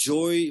spijtig dat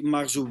Joy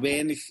maar zo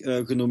weinig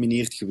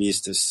genomineerd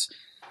geweest is.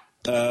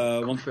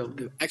 Want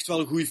echt wel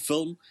een goede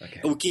film.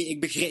 Oké,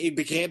 ik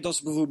begrijp dat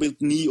ze bijvoorbeeld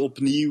niet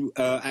opnieuw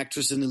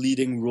Actress in a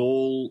Leading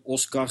Role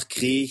Oscar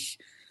kreeg.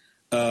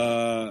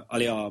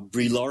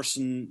 Brie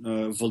Larson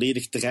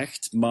volledig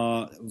terecht,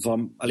 maar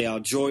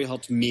Joy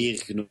had meer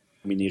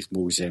genomineerd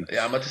mogen zijn.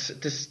 Ja, maar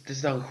het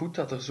is dan goed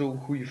dat er zo'n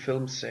goede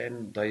films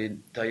zijn dat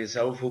je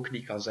zelf ook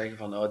niet kan zeggen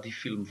van die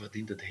film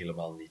verdient het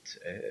helemaal niet.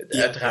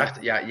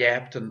 Uiteraard, jij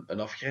hebt een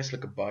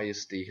afgrijselijke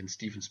bias tegen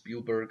Steven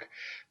Spielberg,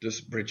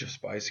 dus Bridge of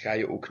Spies ga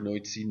je ook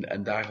nooit zien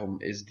en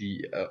daarom is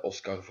die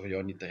Oscar voor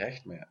jou niet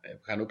terecht. Maar we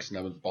gaan ook eens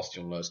naar het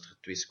Bastion luisteren.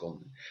 2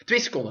 seconden. 2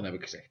 seconden heb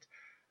ik gezegd.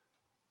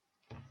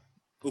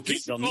 Oké,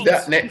 dan niet.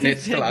 Ja, nee, het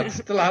is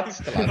te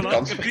laat.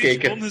 Kans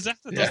verkeken.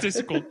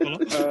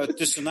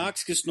 Tussen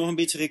haakjes nog een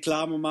beetje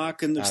reclame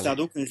maken. Er staat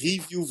ook een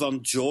review van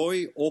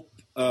Joy op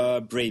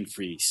Brain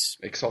Freeze.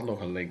 Ik zal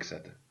nog een link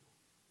zetten.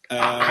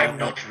 I'm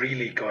not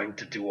really going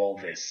to do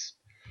all this.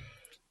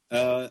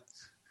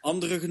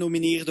 Andere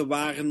genomineerden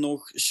waren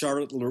nog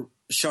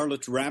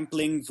Charlotte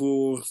Rampling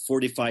voor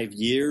 45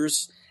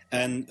 Years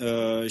en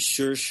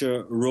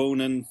Saoirse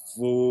Ronan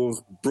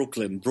voor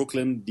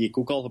Brooklyn, die ik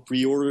ook al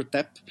gepreorderd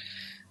heb.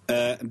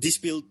 Die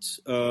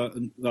speelt,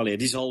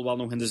 die zal wel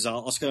nog in de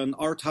zaal. Als je een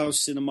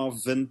arthouse cinema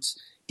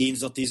vindt, eens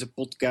dat deze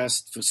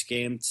podcast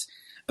verschijnt,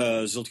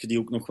 zult je die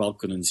ook nog wel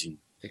kunnen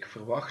zien. Ik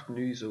verwacht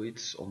nu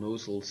zoiets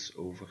onnozels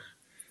over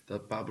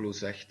dat Pablo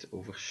zegt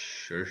over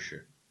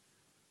Saoirse.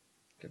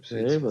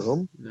 Nee,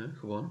 waarom? Nee,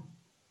 gewoon.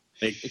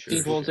 Ik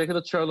ging gewoon zeggen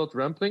dat Charlotte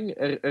Rampling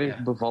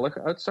er bevallig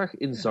uitzag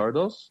in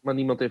Zardos, maar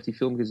niemand heeft die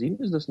film gezien,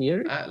 dus dat is niet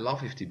erg.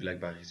 Love heeft hij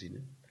blijkbaar gezien, hè?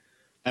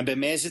 En bij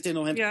mij zit hij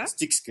nog in het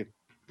plastiekske.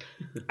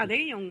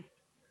 Allee, jong.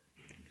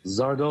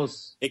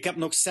 Zardos. Ik heb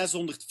nog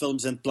 600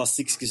 films in het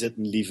plastiekske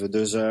zitten, lieve,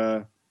 dus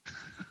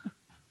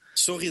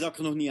sorry dat ik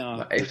er nog niet aan.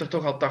 Maar hij heeft er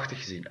toch al 80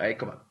 gezien.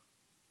 Kom maar.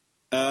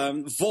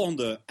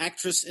 Volgende,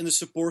 Actress in a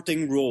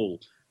Supporting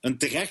Role. Een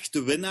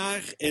terechte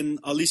winnaar in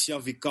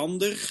Alicia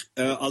Vikander.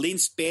 Alleen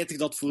spijtig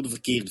dat het voor de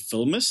verkeerde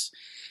film is.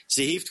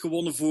 Ze heeft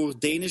gewonnen voor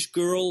Danish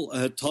Girl.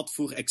 Het had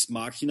voor Ex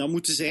Machina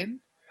moeten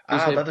zijn.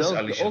 Dus dat is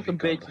Alicia ook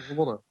Vikander. een beetje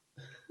gewonnen.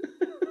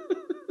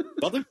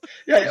 Wat?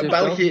 Ja,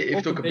 België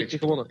heeft ook een beetje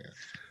gewonnen.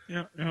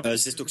 Ze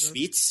is toch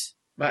Zweeds?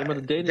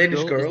 Maar de Danish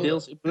Girl is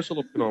deels in Brussel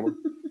opgenomen.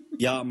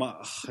 Ja,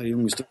 maar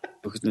jongens...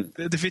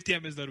 De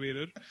VTM is daar weer,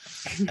 hoor.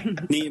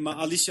 Nee, maar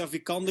Alicia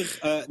Vikander,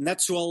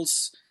 net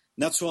zoals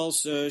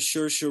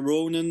Saoirse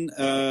Ronan,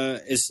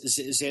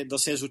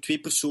 dat zijn zo 2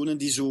 personen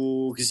die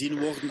zo gezien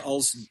worden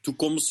als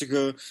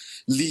toekomstige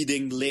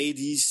leading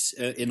ladies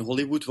in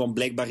Hollywood, want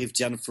blijkbaar heeft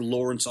Jennifer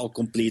Lawrence al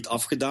compleet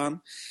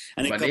afgedaan.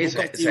 En maar ik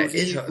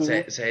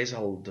zij is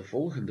al de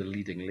volgende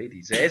leading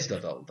lady. Zij is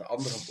dat al. De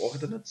anderen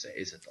worden het, zij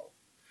is het al.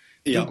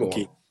 Ja,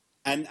 oké.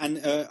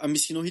 En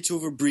misschien nog iets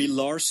over Brie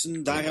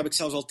Larson. Daar heb ik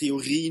zelfs al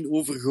theorieën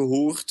over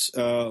gehoord.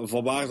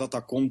 Van waar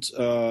dat komt,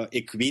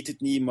 ik weet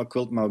het niet, maar ik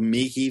wil het maar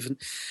meegeven.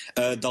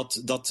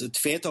 Dat het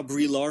feit dat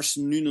Brie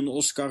Larson nu een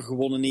Oscar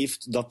gewonnen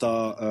heeft, dat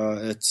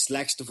het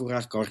slechtste voor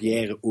haar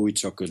carrière ooit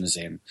zou kunnen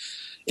zijn.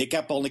 Ik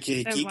heb al een keer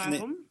gekeken...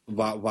 En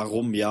waarom?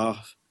 Waarom,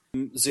 ja.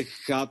 Ze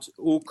gaat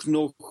ook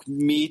nog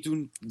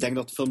meedoen. Ik denk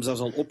dat de film zelfs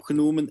al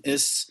opgenomen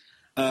is...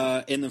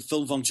 in een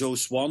film van Joe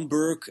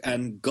Swanberg.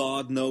 En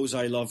God knows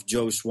I love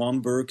Joe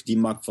Swanberg. Die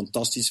maakt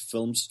fantastische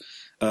films.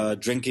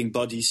 Drinking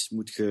Buddies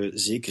moet je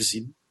zeker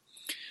zien.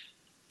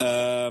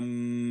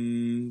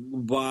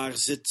 Waar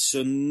zit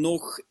ze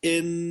nog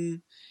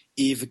in?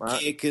 Even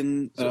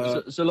kijken.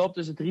 Ze loopt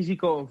dus het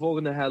risico een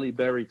volgende Halle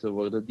Berry te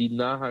worden. Die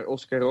na haar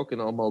Oscar ook in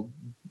allemaal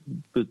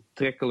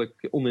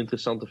betrekkelijk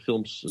oninteressante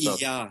films zat.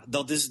 Ja,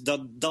 dat is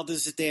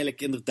het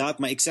eigenlijk inderdaad.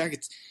 Maar ik zeg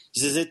het,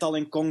 ze zit al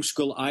in Kong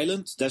Skull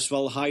Island. Dat is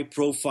wel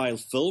high-profile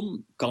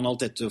film. Kan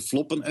altijd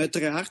floppen,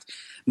 uiteraard.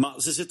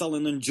 Maar ze zit al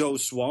in een Joe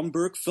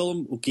Swanberg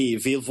film. Oké,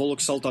 veel volk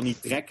zal dat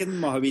niet trekken,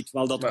 maar je weet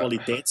wel dat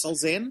kwaliteit zal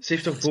zijn. Ze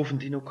heeft toch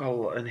bovendien ook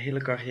al een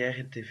hele carrière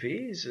in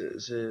tv?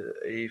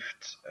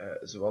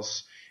 Ze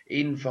was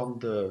een van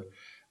de...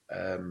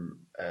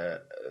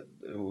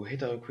 hoe heet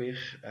dat ook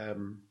weer?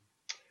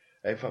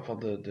 Van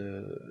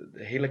de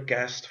hele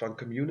cast van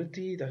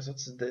Community, daar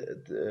zat ze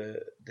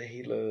de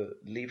hele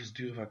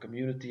levensduur van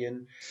Community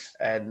in.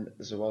 En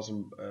ze was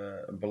een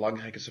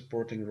belangrijke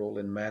supporting role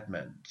in Mad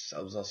Men.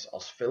 Zelfs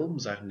als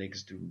films daar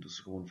niks doen, dus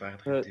gewoon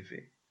verder in tv.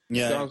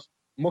 Ja. Trouwens,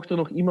 mocht er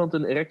nog iemand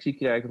een erectie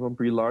krijgen van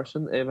Brie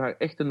Larson, even haar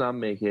echte naam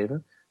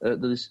meegeven.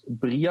 Dat is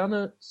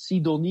Brianne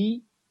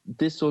Sidonie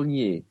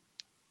Dessaulnier.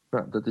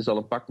 Nou, dat is al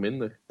een pak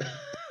minder.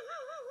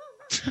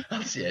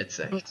 Als jij het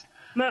zegt.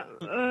 Maar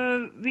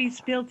wie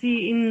speelt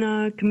die in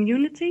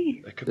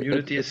Community?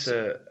 Community is...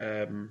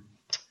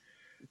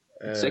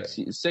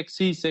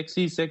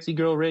 sexy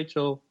girl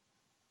Rachel.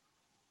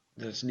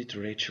 Dat is niet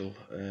Rachel.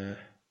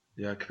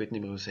 Ja, ik weet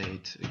niet meer hoe zij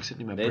heet. Ik zit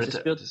niet met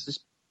Brit. Ja,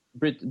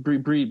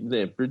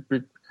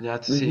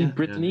 het is niet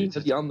Brittany,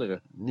 maar die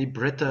andere. Niet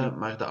Britta,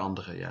 maar de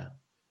andere, ja.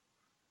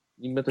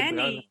 Niet met de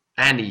Annie.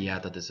 Annie, ja,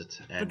 dat is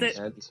het. Dat Annie is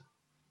Addison.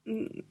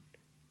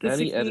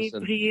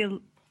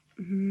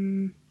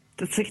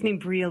 Dat zegt niet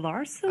Brie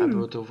Larson. Heb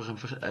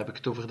ik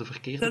het over de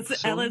verkeerde Dat is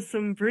persoon?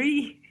 Alison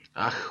Brie.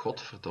 Ach,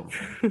 godverdomme.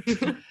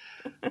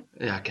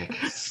 Ja, kijk.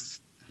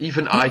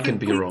 Even I can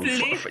be wrong.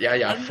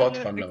 Ja, fout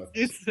van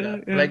notes. Ja,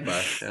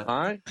 blijkbaar. Ja.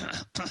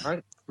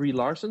 Maar Brie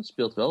Larson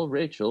speelt wel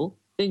Rachel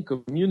in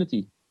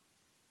Community.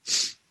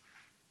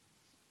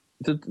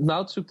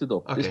 Nout zoekt het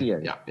op. Oké, is niet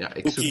erg. ja,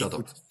 ik zoek dat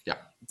op.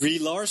 Ja.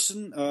 Brie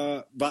Larson,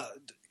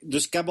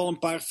 dus ik heb al een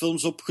paar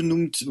films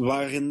opgenoemd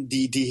waarin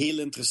die heel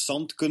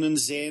interessant kunnen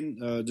zijn,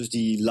 dus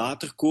die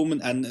later komen.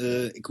 En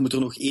ik moet er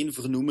nog één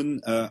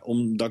vernoemen,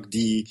 omdat ik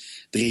de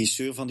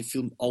regisseur van die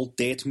film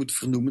altijd moet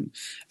vernoemen.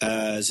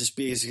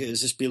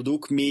 Ze speelt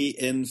ook mee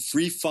in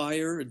Free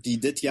Fire, die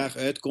dit jaar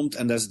uitkomt.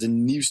 En dat is de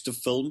nieuwste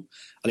film.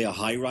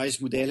 High Rise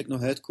moet eigenlijk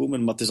nog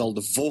uitkomen, maar het is al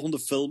de volgende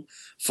film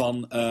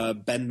van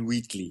Ben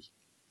Wheatley.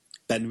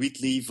 Ben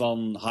Wheatley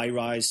van High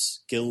Rise,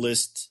 Kill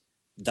List,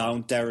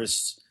 Down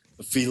Terrace,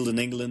 A Field in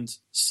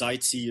England,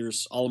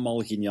 Sightseers, allemaal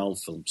geniale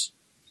films.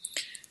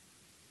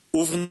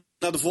 Over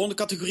naar de volgende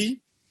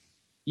categorie?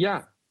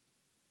 Ja.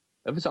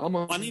 Hebben ze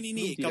allemaal...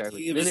 Nee.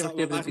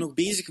 We waren nog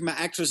bezig met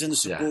actress in the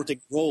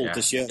supporting role. Ja.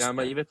 Dus juist. Ja,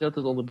 maar je werd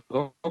altijd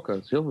onderbroken.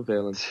 Dat is heel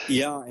vervelend.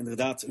 Ja,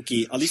 inderdaad.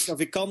 Oké. Alicia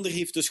Vikander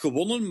heeft dus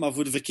gewonnen, maar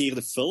voor de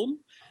verkeerde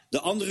film. De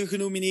andere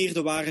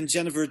genomineerden waren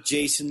Jennifer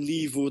Jason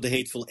Leigh voor The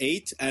Hateful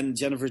Eight. En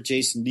Jennifer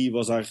Jason Leigh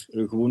was daar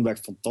gewoonweg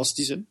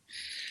fantastisch in.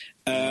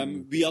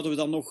 Wie hadden we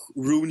dan nog?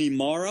 Rooney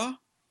Mara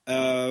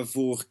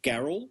voor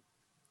Carol.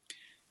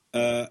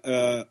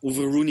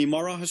 Over Rooney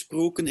Mara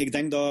gesproken. Ik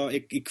denk dat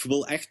ik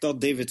wil echt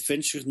dat David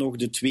Fincher nog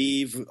de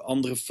 2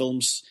 andere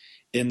films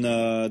in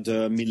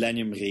de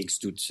Millennium-reeks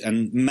doet.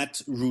 En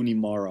met Rooney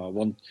Mara.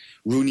 Want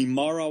Rooney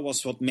Mara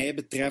was wat mij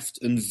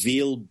betreft een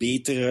veel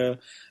betere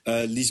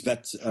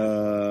Lisbeth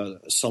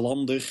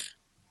Salander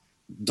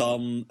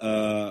dan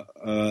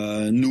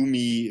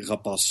Noomi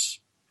Rapace.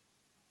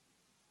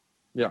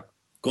 Ja.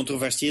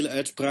 Controversiële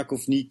uitspraak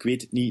of niet, ik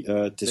weet het niet.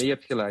 Nee, je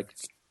hebt gelijk.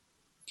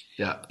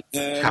 Ja,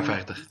 ga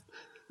verder.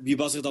 Wie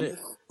was er dan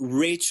nog?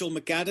 Rachel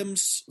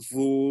McAdams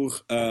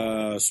voor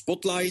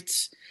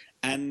Spotlight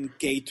en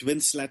Kate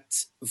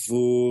Winslet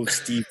voor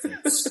Steve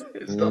Jobs.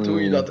 Is dat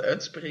hoe je dat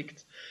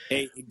uitspreekt?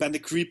 Hey, ik ben de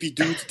creepy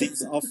dude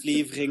deze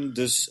aflevering,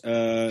 dus...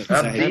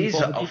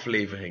 deze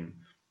aflevering?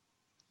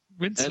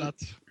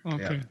 Winslet.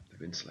 Okay. Ja, de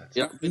Winslet.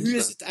 Ja, nu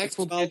is het echt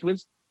wel...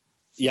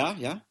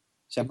 Ja.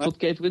 Zeg maar. Ik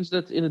vond Kate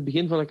Winslet in het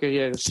begin van haar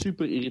carrière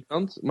super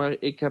irritant, maar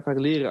ik heb haar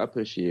leren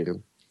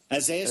appreciëren.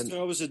 En zij is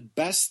trouwens het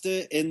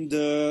beste in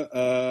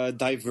de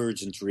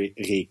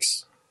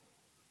Divergent-reeks.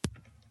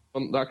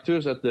 Van de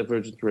acteurs uit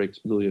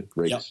Divergent-reeks, bedoel je?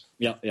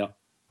 Ja.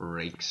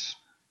 Reeks.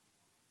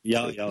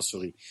 Ja,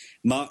 sorry.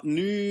 Maar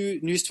nu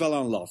is het wel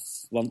aan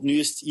Love, want nu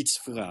is het iets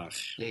voor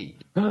haar. Yay.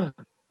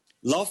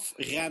 Love,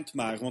 rent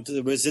maar, want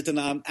we zitten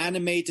aan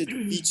animated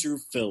feature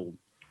film.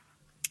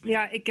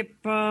 Ja, ik heb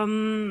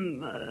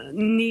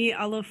niet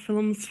alle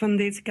films van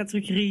deze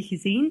categorie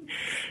gezien.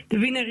 De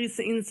winnaar is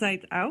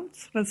Inside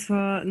Out. Dat is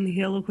een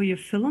hele goede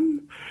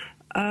film.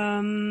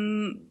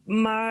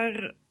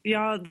 Maar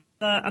ja,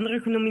 de andere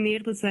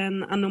genomineerden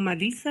zijn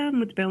Anomalisa,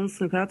 moet bij ons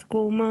nog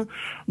uitkomen.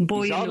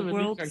 Boy in the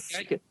World.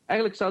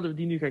 Eigenlijk zouden we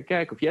die nu gaan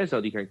kijken, of jij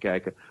zou die gaan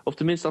kijken. Of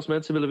tenminste, als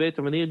mensen willen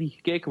weten wanneer die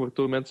gekeken wordt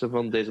door mensen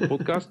van deze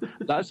podcast,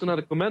 luister naar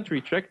de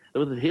commentary track,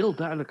 dan wordt het heel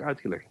duidelijk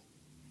uitgelegd.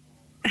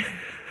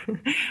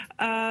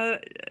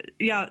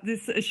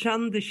 Dus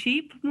Shaun the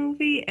Sheep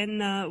movie en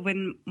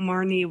When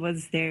Marnie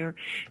Was There.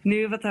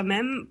 Nu, wat aan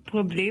mijn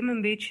probleem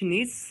een beetje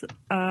is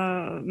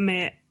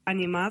met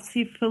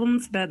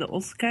animatiefilms bij de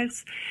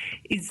Oscars,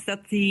 is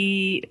dat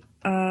die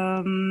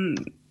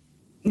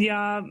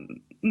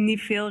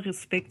niet veel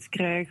respect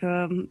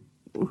krijgen.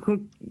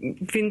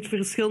 Ik vind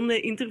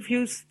verschillende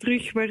interviews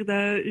terug waar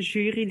de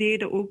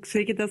juryleden ook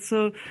zeggen dat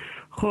ze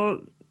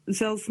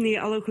zelfs niet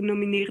alle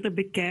genomineerden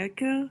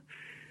bekijken.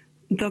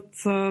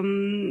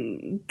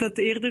 Dat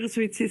eerder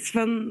zoiets is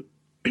van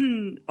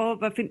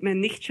wat vindt mijn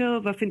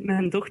nichtje, wat vindt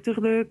mijn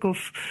dochter leuk,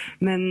 of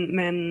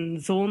mijn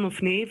zoon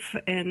of neef.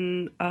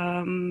 En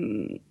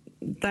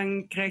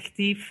dan krijgt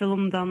die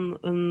film dan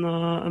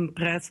een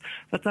prijs.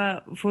 Wat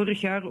dat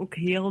vorig jaar ook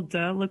heel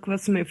duidelijk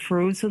was met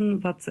Frozen,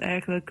 wat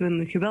eigenlijk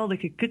een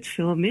geweldige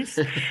kutfilm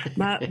is.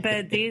 Maar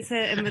bij deze...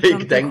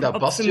 Ik denk dat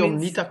Bastion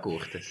niet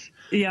akkoord is.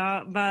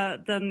 Ja,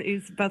 maar dan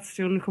is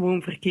Bastion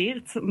gewoon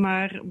verkeerd.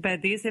 Maar bij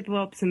deze hebben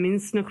we op zijn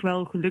minst nog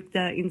wel geluk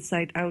dat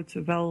Inside Out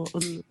wel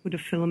een goede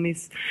film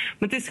is.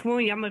 Maar het is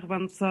gewoon jammer,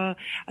 want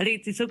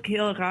het is ook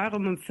heel raar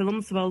om een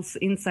film zoals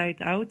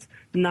Inside Out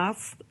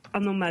naast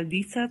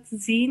Anomalisa te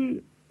zien.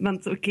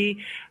 Want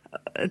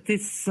het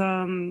is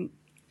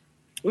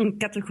een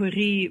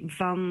categorie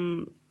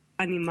van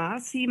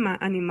animatie, maar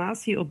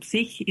animatie op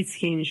zich is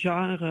geen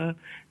genre.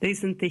 Dat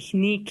is een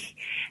techniek.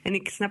 En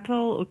ik snap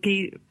wel,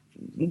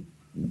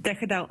 dat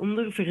je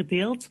daaronder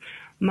verdeelt,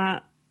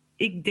 maar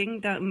ik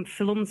denk dat een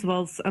film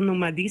zoals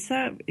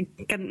Anomalisa, ik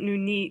kan het nu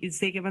niet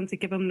zeggen, want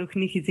ik heb hem nog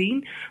niet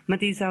gezien, maar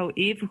die zou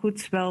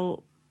evengoed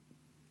wel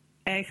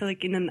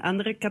eigenlijk in een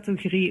andere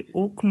categorie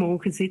ook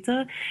mogen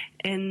zitten.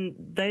 En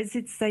dat is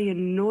iets dat je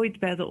nooit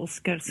bij de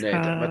Oscars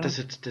gaat maar het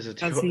is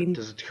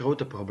het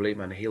grote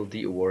probleem aan heel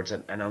die awards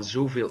en aan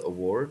zoveel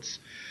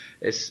awards.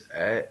 is,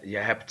 je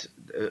hebt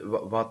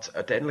wat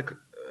uiteindelijk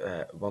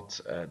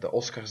de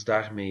Oscars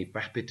daarmee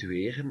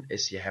perpetueren,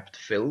 is je hebt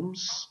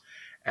films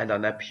en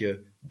dan heb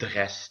je de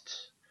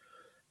rest.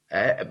 Ze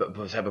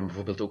hebben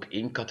bijvoorbeeld ook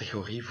 1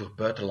 categorie voor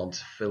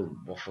buitenlandse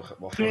film.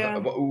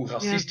 Hoe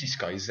racistisch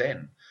kan je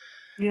zijn?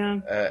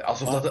 Ja.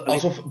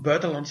 Alsof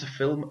buitenlandse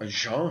film een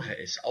genre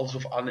is.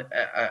 Alsof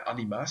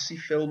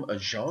animatiefilm een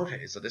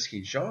genre is. Dat is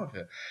geen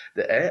genre.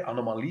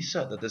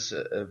 Anomalisa, dat is,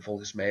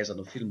 volgens mij is dat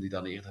een film die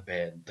dan eerder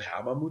bij een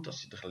drama moet,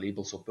 als je er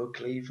labels op wil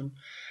kleven.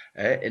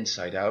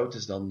 Inside Out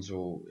is dan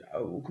zo,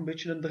 ook een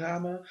beetje een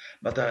drama.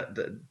 Maar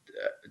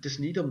het is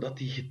niet omdat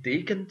die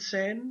getekend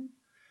zijn,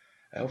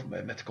 of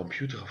met de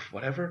computer of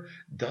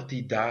whatever, dat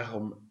die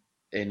daarom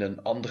in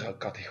een andere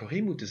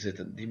categorie moeten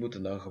zitten. Die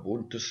moeten dan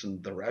gewoon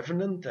tussen The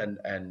Revenant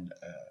en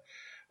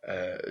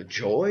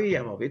Joy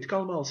en wat weet ik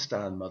allemaal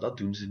staan. Maar dat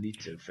doen ze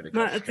niet, vind ik.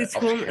 Maar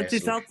het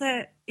is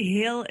altijd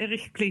heel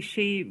erg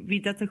cliché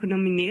wie dat de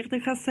genomineerde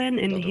gaat zijn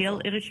en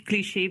heel erg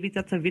cliché wie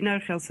dat de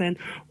winnaar gaat zijn.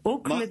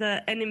 Ook met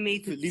de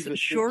animated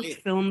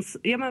shortfilms.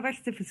 Ja, maar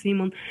wacht even,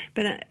 Simon.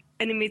 Bij de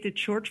animated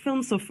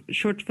shortfilms of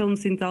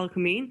shortfilms in het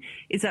algemeen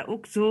is dat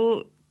ook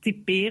zo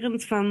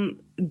typerend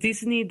van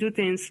Disney doet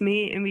eens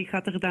mee en wie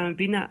gaat er dan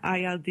winnen? Ah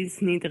ja,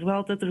 Disney.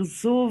 Terwijl dat er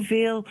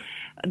zoveel...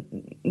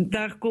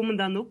 Daar komen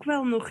dan ook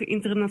wel nog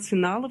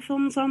internationale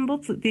films aan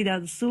bod die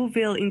dat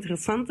zoveel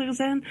interessanter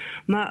zijn.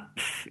 Maar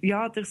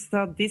er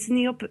staat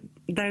Disney op.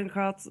 Dan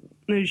gaat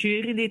een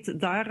jurylid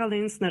daar al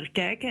eens naar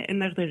kijken en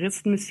naar de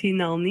rest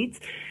misschien al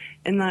niet.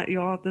 En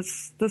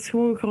dat is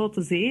gewoon een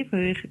grote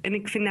zever. En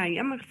ik vind dat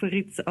jammer voor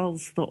iets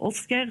als de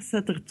Oscars,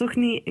 dat er toch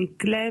niet een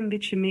klein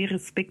beetje meer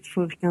respect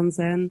voor kan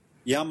zijn.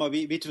 Ja, maar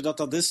weten we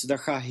dat is? Dat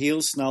gaat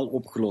heel snel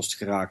opgelost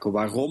geraken.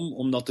 Waarom?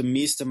 Omdat de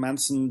meeste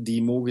mensen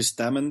die mogen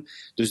stemmen,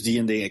 dus die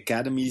in de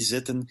Academy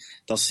zitten,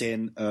 dat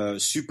zijn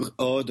super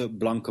oude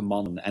blanke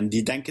mannen. En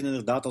die denken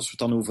inderdaad, als we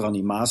het dan over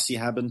animatie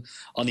hebben,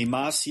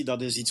 animatie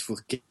dat is iets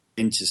voor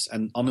kindjes.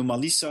 En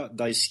Anomalisa,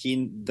 dat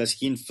is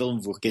geen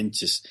film voor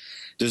kindjes.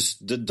 Dus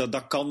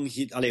dat kan...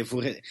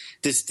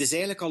 Het is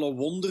eigenlijk al een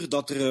wonder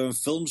dat er een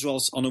film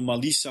zoals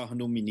Anomalisa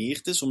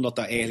genomineerd is, omdat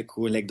dat eigenlijk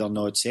gewoon, like dat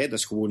nooit zei, dat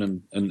is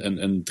gewoon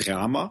een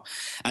drama.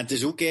 En het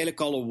is ook eigenlijk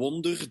al een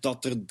wonder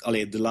dat er...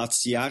 de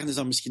laatste jaren is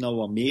dat misschien al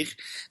wat meer,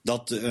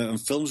 dat een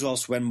film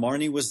zoals When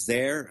Marnie Was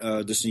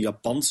There, dus een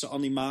Japanse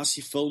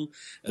animatiefilm,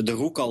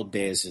 er ook al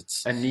bij zit.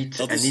 En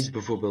niet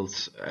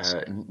bijvoorbeeld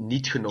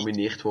niet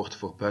genomineerd wordt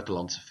voor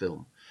buitenlandse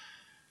film.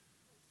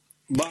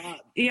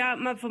 Ja,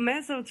 maar voor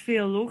mij zou het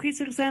veel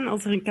logischer zijn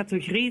als er een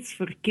categorie is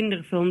voor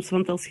kinderfilms.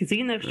 Want als je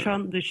ziet naar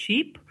Shaun the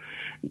Sheep,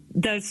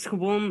 dat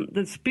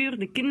is puur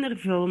de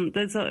kinderfilm.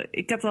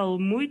 Ik had al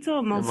moeite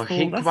om als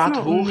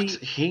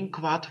geen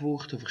kwaad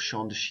woord over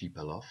Shaun the Sheep,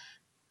 Elaf.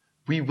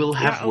 We will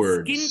have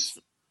words.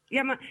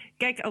 Maar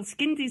kijk, als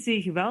kind is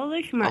hij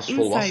geweldig, maar als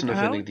volwassene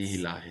vind ik die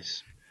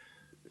hilarisch.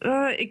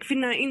 Ik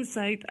vind dat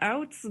Inside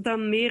Out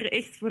dan meer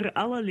echt voor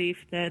alle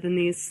leeftijden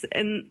is.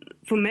 En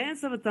voor mij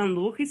zou het dan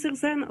logischer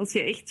zijn als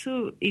je echt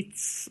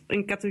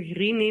een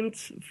categorie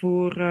neemt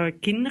voor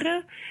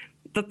kinderen,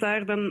 dat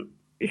daar dan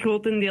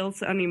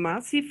grotendeels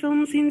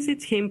animatiefilms in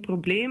zit, geen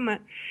probleem.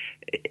 Maar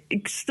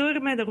ik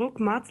stoor mij er ook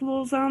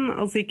mateloos aan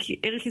als ik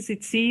ergens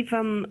iets zie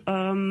van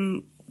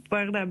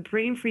waar dat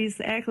Brain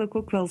Freeze eigenlijk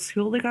ook wel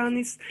schuldig aan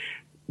is,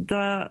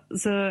 dat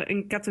ze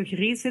een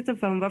categorie zetten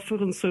van wat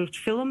voor een soort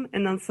film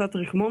en dan staat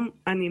er gewoon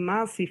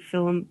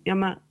animatiefilm. Ja,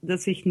 maar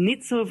dat zegt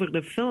niets over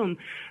de film.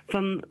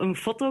 Van een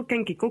foto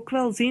kan ik ook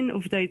wel zien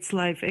of dat iets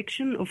live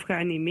action of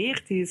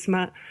geanimeerd is,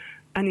 maar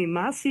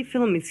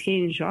animatiefilm is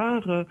geen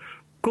genre.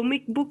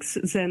 Comicbooks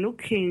zijn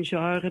ook geen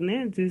genre,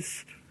 hè?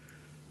 Dus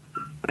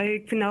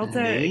ik vind dat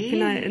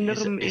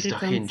enorm irritant. Is dat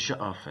geen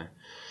genre?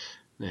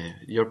 Nee,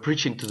 you're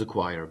preaching to the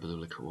choir,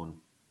 bedoel ik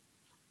gewoon.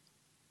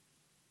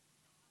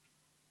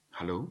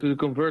 Hallo? To the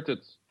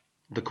converted.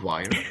 The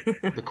choir.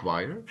 The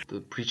choir.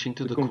 The preaching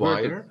to the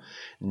choir.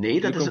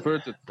 Nee,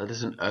 dat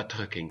is een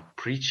uitdrukking.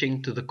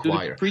 Preaching to the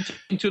choir.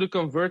 Preaching to the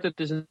converted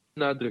is een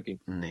uitdrukking.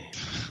 Nee,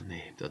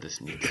 dat is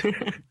niet.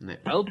 Nee.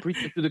 Wel,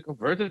 preaching to the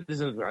converted is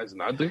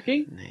een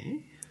uitdrukking.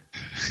 Nee.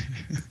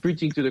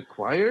 Preaching to the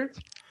choir.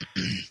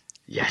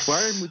 Yes. The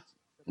choir moet...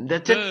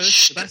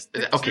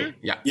 Oké,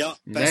 ja. Ja,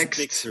 Best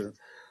Picture.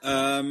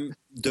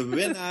 De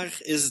winnaar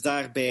is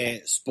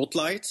daarbij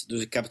Spotlight.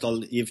 Dus ik heb het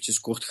al eventjes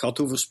kort gehad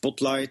over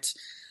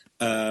Spotlight.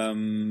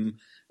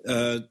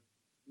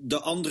 De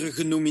andere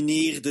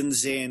genomineerden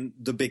zijn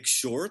The Big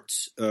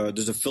Short.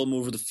 Dus een film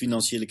over de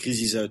financiële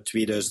crisis uit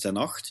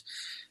 2008.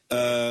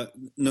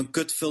 Een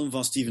kutfilm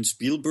van Steven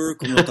Spielberg,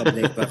 omdat dat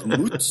blijkbaar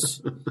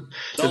moet.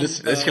 Dat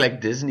is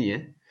gelijk Disney,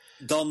 hè?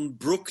 Dan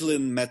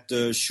Brooklyn met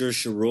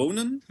Saoirse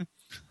Ronan.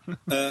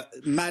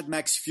 Mad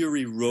Max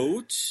Fury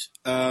Road.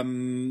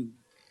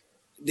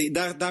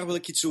 Daar wil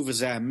ik iets over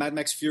zeggen. Mad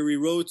Max Fury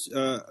Road,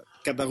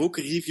 ik heb daar ook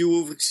een review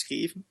over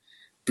geschreven.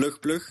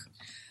 Plug.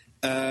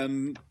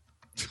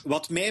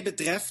 Wat mij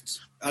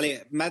betreft,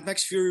 Mad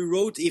Max Fury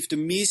Road heeft de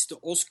meeste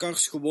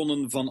Oscars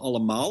gewonnen van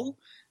allemaal.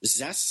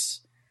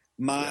 6.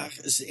 Maar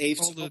ze heeft...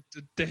 Al de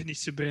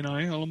technische bijna,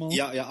 hè, allemaal.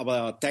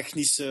 Ja,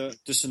 technische,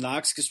 tussen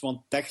haakjes,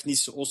 want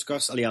technische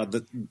Oscars,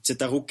 het zit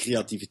daar ook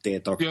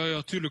creativiteit achter.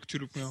 Ja, tuurlijk.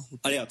 Ja, goed.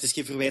 Het is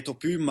geen verwijt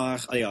op u,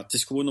 maar het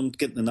is gewoon om het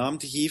kind een naam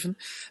te geven.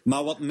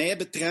 Maar wat mij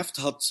betreft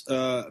had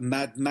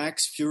Mad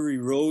Max Fury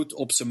Road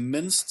op zijn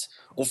minst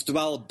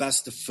oftewel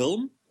beste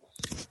film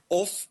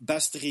of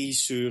beste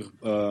regisseur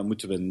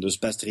moeten winnen. Dus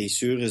beste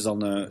regisseur is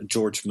dan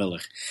George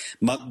Miller.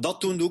 Maar dat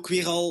toont ook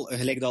weer al,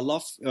 gelijk dat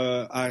Laf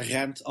haar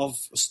rent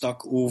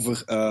afstak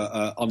over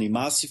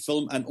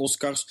animatiefilm en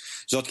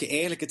Oscars, zou je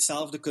eigenlijk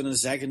hetzelfde kunnen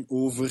zeggen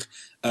over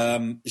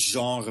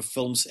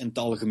genrefilms in het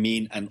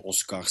algemeen en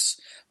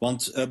Oscars.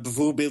 Want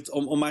bijvoorbeeld,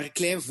 om maar een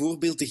klein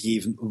voorbeeld te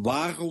geven,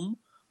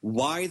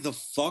 why the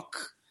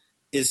fuck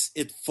is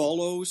It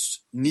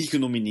Follows niet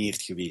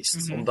genomineerd geweest?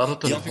 Mhm. Omdat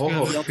het een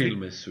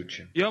horrorfilm is,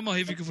 Soetje. Ja, maar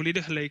geef ik je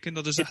volledig gelijk in.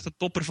 Dat is echt de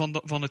topper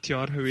van het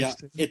jaar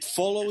geweest. Ja, It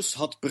Follows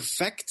had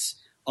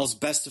perfect als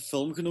beste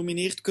film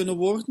genomineerd kunnen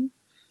worden.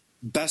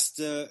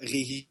 Beste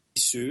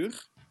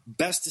regisseur.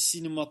 Beste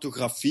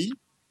cinematografie.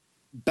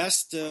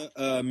 Beste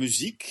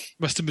muziek.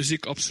 Beste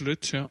muziek,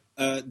 absoluut, ja.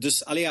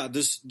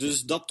 Dus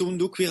dat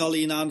toont ook weer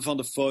alleen aan van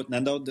de fouten.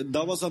 En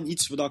dat was dan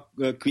iets wat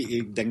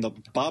ik denk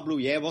dat Pablo,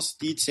 jij was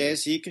die het zei,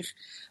 zeker?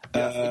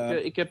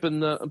 Ik heb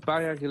een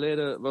paar jaar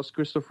geleden was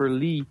Christopher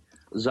Lee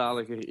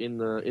zaliger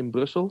in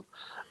Brussel.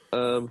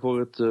 Voor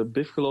het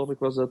BIF, geloof ik,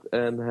 was dat.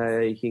 En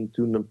hij ging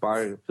toen een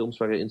paar films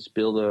waar hij in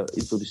speelde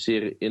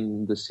introduceren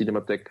in de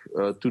Cinematheek,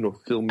 toen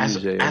nog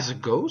Filmmuseum. As a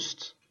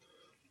Ghost?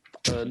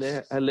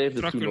 Nee, hij leefde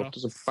Dracula. toen nog,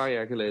 dus een paar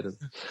jaar geleden.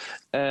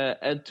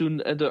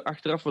 En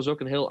achteraf was ook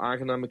een heel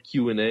aangename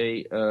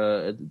Q&A.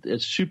 Een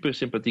super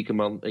sympathieke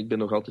man. Ik ben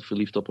nog altijd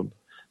verliefd op hem,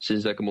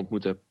 sinds dat ik hem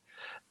ontmoet heb.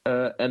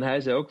 En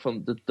hij zei ook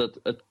van dat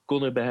het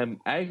kon er bij hem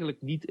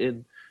eigenlijk niet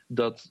in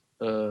dat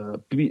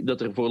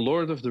er voor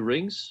Lord of the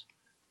Rings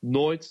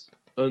nooit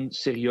een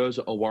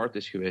serieuze award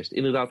is geweest.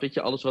 Inderdaad, weet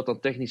je, alles wat dan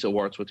technische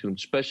awards wordt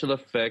genoemd. Special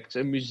effects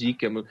en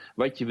muziek en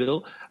wat je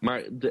wil.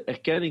 Maar de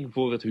erkenning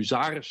voor het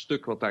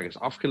huzarenstuk wat daar is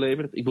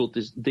afgeleverd. Ik bedoel, het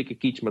is dikke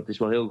kitsch, maar het is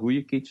wel heel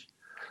goede kitsch.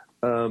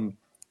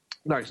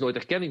 Daar is nooit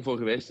erkenning voor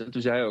geweest. En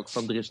toen zei hij ook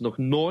van, er is nog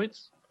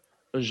nooit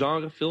een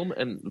genrefilm.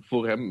 En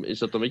voor hem is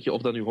dat dan, weet je,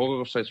 of dat nu horror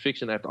of science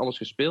fiction, hij heeft alles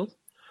gespeeld.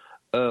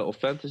 Of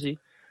fantasy.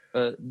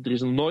 Er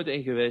is nog nooit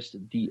één geweest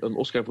die een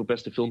Oscar voor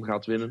beste film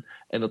gaat winnen.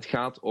 En dat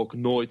gaat ook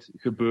nooit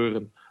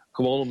gebeuren.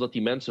 Gewoon omdat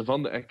die mensen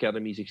van de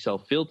Academy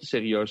zichzelf veel te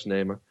serieus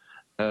nemen.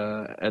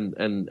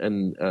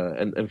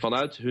 En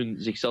vanuit hun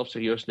zichzelf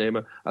serieus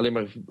nemen, alleen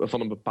maar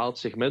van een bepaald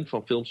segment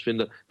van films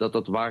vinden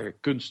dat ware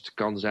kunst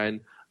kan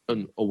zijn,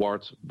 een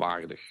award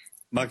waardig.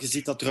 Maar je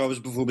ziet dat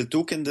trouwens bijvoorbeeld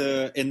ook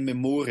in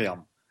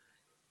Memoriam.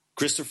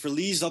 Christopher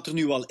Lee zat er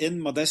nu al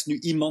in, maar dat is nu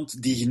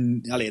iemand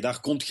daar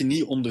komt je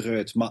niet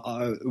onderuit.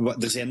 Maar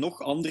er zijn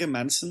nog andere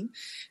mensen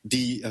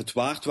die het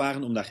waard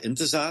waren om daarin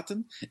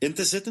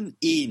te zitten.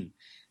 1.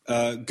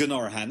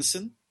 Gunnar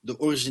Hansen, de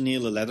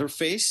originele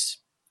Leatherface.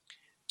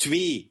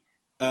 2.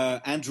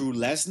 Andrew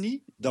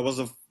Lesnie, dat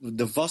was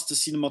de vaste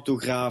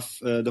cinematograaf,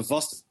 de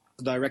vaste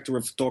director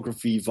of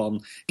photography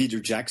van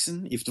Peter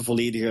Jackson. Heeft de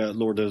volledige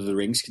Lord of the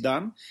Rings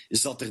gedaan.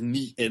 Zat er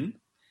niet in.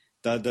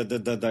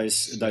 Dat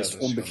is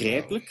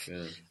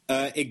onbegrijpelijk.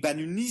 Ja. Ik ben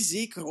nu niet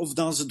zeker of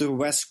dan ze er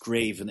Wes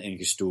Craven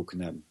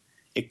ingestoken hebben.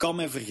 Ik kan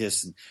me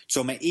vergissen. Het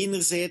zou mij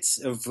enerzijds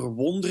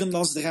verwonderen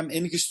als ze er hem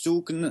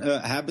ingestoken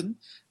hebben.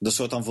 Dat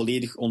zou dan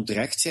volledig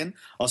onterecht zijn.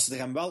 Als ze er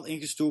hem wel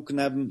ingestoken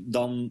hebben,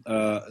 dan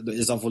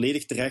is dat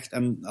volledig terecht.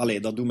 En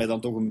dat doet mij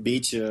dan toch een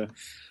beetje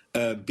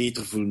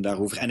beter voelen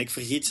daarover. En ik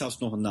vergeet zelfs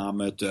nog een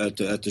naam uit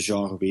de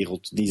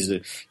genrewereld,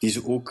 die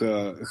ze ook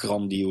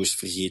grandioos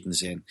vergeten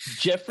zijn.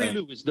 Jeffrey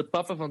Lewis, de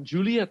papa van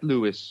Juliette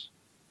Lewis.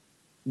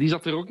 Die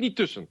zat er ook niet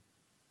tussen.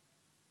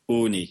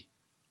 Oh nee.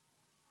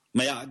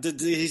 Maar ja,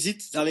 je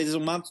ziet, het is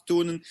om aan te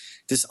tonen,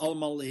 het is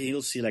allemaal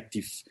heel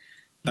selectief.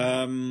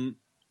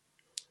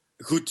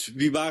 Goed,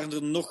 wie waren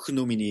er nog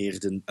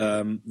genomineerden?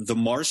 The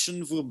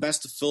Martian voor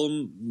beste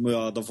film.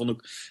 Ja, dat vond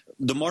ik...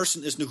 The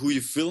Martian is een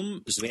goede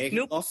film,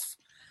 zwijgen af.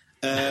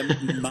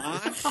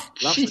 Maar...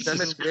 Laf, we zijn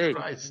met 2.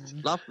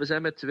 Laf, we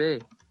zijn met 2.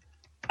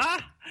 Ah,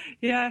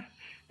 ja.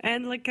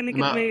 Eindelijk kan ik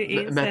het mee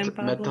eens zijn,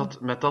 Pablo.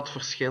 Met dat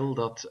verschil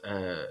dat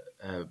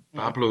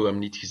Pablo hem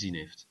niet gezien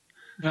heeft.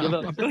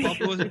 Ja,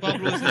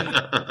 Pablo is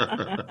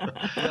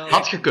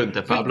Had gekund,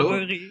 hè,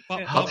 Pablo?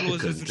 Pablo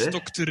is een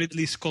verstokte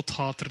Ridley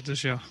Scott-hater,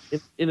 dus ja.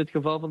 In het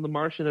geval van The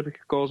Martian heb ik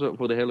gekozen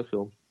voor de hele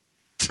film.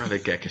 Allee,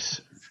 kijk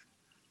eens.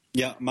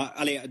 Ja,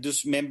 maar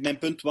dus mijn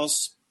punt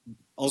was...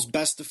 Als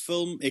beste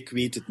film, ik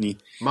weet het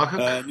niet.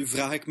 Mag ik? Nu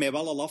vraag ik mij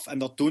wel al af, en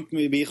dat toont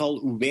me weer al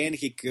hoe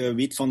weinig ik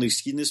weet van de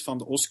geschiedenis van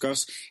de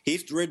Oscars.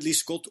 Heeft Ridley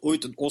Scott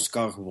ooit een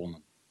Oscar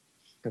gewonnen?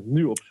 Ik heb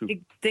nu opzoeken.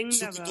 Ik denk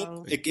dat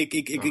wel.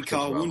 Ik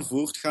ga gewoon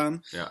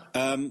voortgaan. Ja.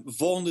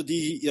 Volgende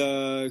die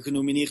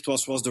genomineerd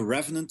was The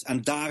Revenant.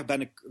 En daar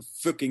ben ik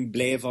fucking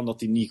blij van dat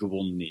hij niet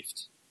gewonnen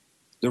heeft.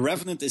 The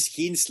Revenant is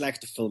geen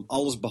slechte film,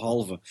 alles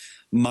behalve.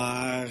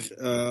 Maar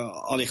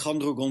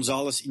Alejandro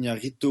González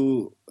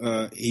Iñárritu,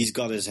 he's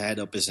got his head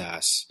up his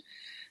ass.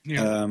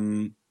 Ja.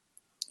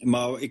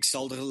 Maar ik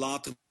zal er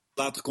later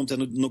later komt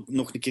hij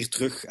nog een keer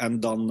terug en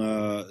dan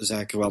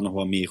zeg ik er wel nog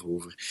wat meer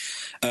over.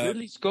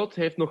 Ridley Scott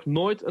heeft nog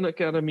nooit een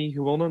Academy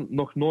gewonnen,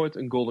 nog nooit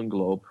een Golden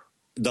Globe.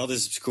 Dat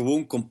is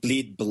gewoon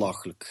compleet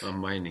belachelijk.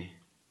 Amai niet.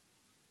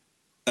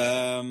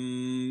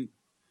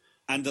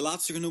 En de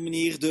laatste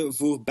genomineerde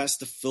voor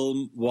beste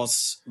film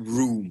was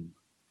Room.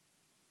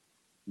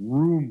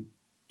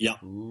 Ja,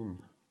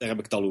 daar heb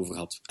ik het al over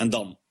gehad. En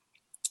dan,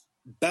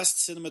 Best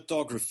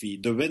Cinematography,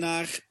 de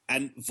winnaar,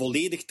 en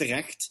volledig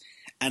terecht,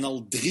 en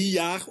al 3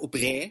 jaar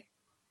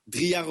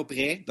op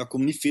rij, dat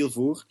komt niet veel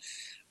voor,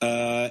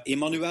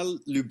 Emmanuel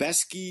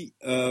Lubezki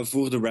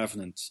voor The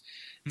Revenant.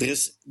 Er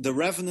is The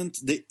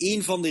Revenant,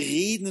 een van de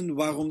redenen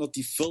waarom dat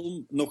die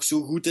film nog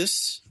zo goed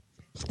is.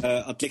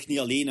 Het ligt niet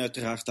alleen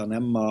uiteraard aan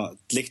hem, maar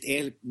het ligt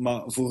eigenlijk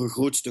maar voor een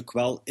groot stuk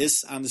wel,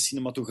 is aan de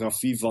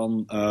cinematografie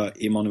van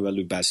Emmanuel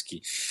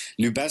Lubezki.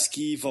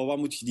 Lubezki, van wat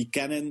moet je die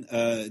kennen?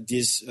 Die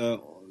is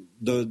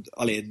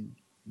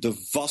de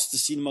vaste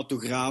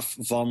cinematograaf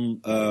van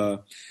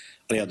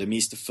de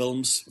meeste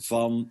films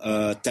van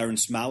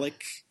Terrence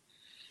Malick.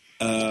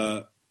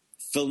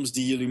 Films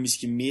die jullie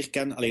misschien meer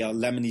kennen.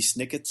 Lemony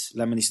Snicket.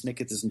 Lemony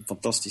Snicket is een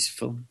fantastische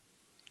film.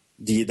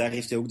 Daar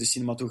heeft hij ook de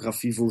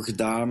cinematografie voor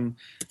gedaan.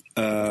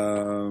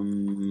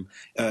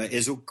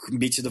 Is ook een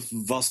beetje de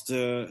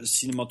vaste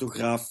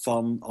cinematograaf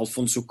van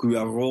Alfonso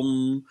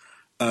Cuarón.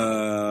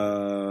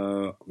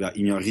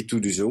 Iñárritu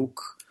dus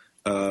ook.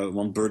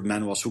 Want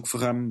Birdman was ook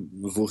voor hem.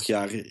 Vorig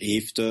jaar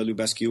heeft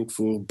Lubezki ook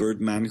voor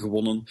Birdman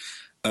gewonnen.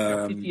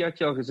 Graffiti had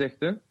je al gezegd,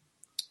 hè?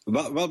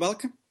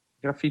 Welke?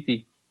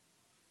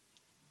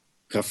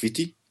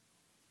 Graffiti.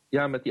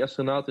 Ja, met die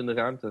astronaut in de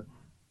ruimte.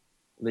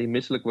 Dat je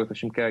misselijk wordt als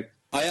je hem kijkt.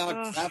 Ah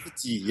ja,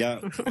 Gravity, ja.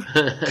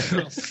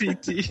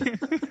 Graffiti.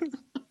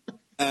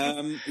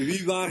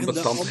 Wie waren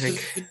de andere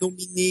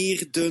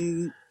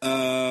genomineerden?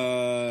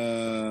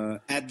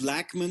 Ed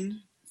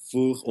Lachman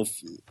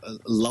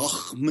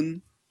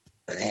Lachman,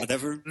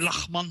 whatever.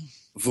 Lachman.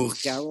 Voor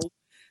Carol.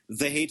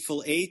 The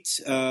Hateful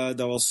Eight,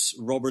 dat was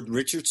Robert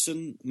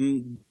Richardson.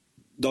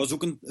 Dat is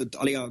ook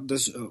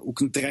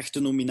een terechte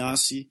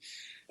nominatie.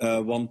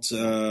 Want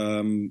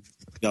The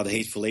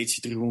Hateful Eight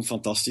ziet er gewoon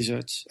fantastisch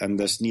uit. En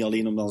dat is niet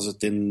alleen omdat ze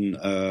het in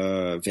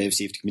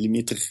 75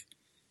 mm,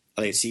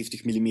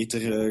 70 mm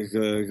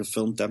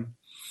gefilmd hebben.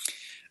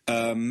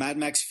 Mad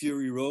Max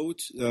Fury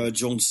Road,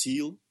 John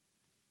Seal.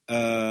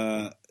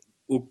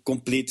 Ook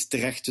compleet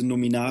terechte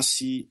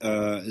nominatie.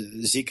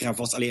 Zeker en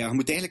vast. Je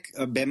moet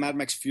eigenlijk bij Mad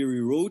Max Fury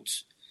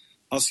Road,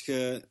 als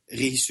je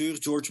regisseur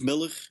George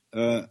Miller,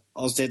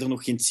 als hij er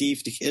nog geen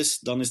 70 is,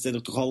 dan is hij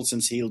er toch al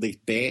sinds heel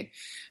dichtbij.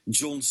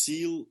 John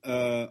Seal,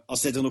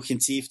 als hij er nog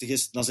geen 70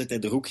 is, dan zit hij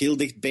er ook heel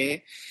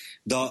dichtbij.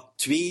 Dat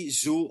 2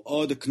 zo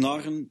oude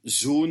knarren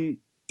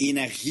zo'n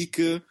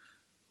energieke,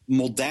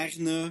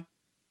 moderne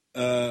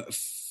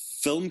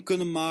film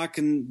kunnen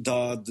maken,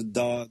 dat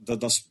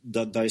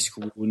is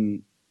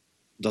gewoon...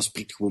 Dat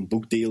spreekt gewoon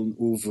boekdelen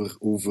over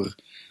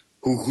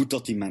hoe goed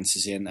dat die mensen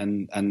zijn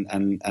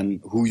en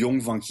hoe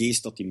jong van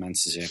geest dat die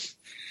mensen zijn.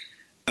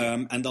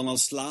 En dan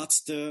als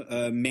laatste,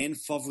 mijn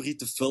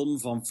favoriete film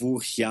van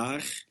vorig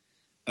jaar,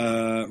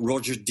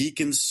 Roger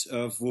Deakins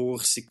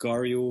voor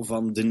Sicario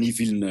van Denis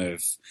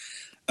Villeneuve.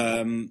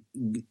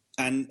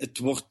 En het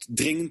wordt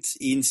dringend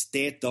eens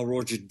tijd dat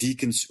Roger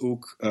Deakins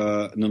ook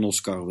een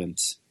Oscar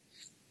wint.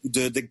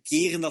 De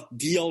keren dat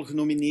die al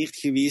genomineerd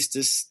geweest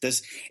is...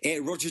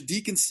 Roger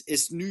Deakins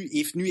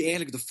heeft nu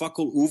eigenlijk de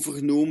fakkel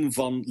overgenomen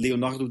van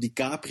Leonardo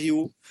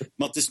DiCaprio,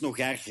 maar het is nog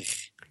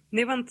erger.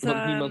 Nee, want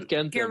niemand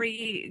kent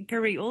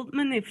Gary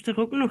Oldman heeft er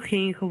ook nog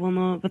geen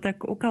gewonnen, wat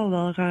ik ook al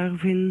wel raar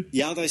vind.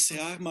 Ja, dat is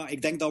raar, maar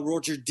ik denk dat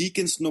Roger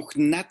Deakins nog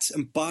net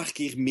een paar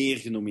keer meer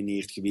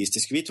genomineerd geweest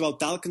is. Je weet wel,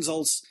 telkens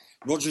als...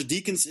 Roger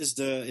Deakins is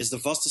de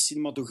vaste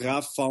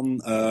cinematograaf van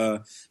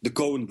de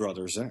Coen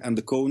Brothers. Hè? En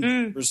de Coen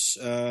Brothers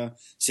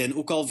zijn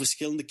ook al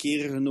verschillende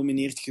keren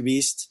genomineerd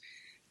geweest.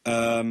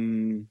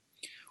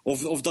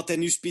 Of dat hij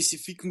nu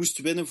specifiek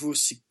moest winnen voor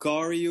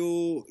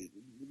Sicario...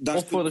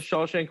 Of voor The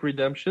Shawshank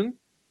Redemption.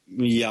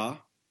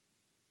 Ja.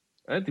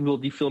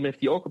 Die film heeft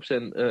hij ook op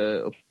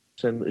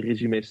zijn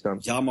resume staan.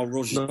 Ja, maar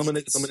Roger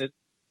Deakins...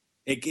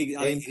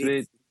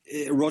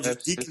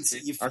 Roger Deakins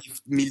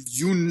heeft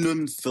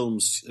miljoenen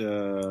films.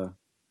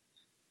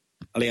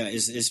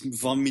 Is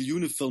van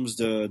miljoenen films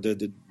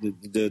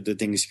de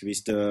ding is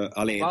geweest.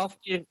 12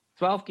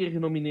 keer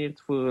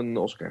genomineerd voor een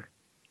Oscar.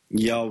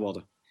 Ja,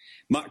 wat.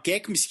 Maar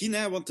kijk, misschien,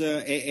 hè, want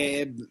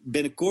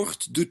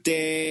binnenkort doet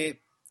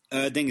hij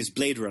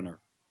Blade Runner.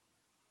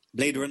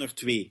 Blade Runner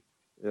 2.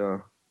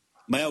 Ja.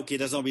 Maar ja, oké,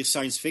 dat is dan weer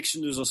science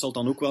fiction, dus dat zal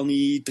dan ook wel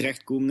niet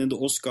terechtkomen in de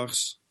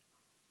Oscars.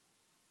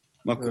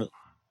 Maar cool.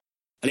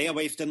 Wat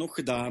heeft hij nog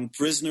gedaan?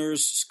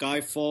 Prisoners,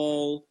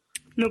 Skyfall...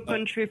 No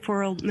Country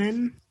for Old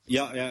Men.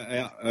 Ja.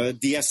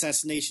 The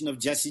Assassination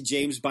of Jesse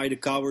James by the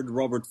Coward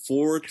Robert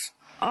Ford.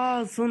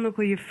 Zo'n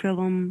goede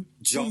film.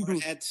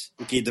 Jarhead.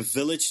 Oké, The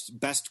Village,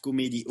 best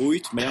comedie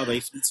ooit. Maar ja, dat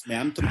heeft niets met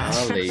hem te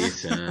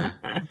maken.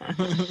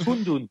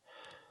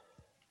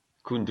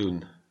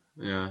 Kundun.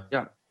 Ja.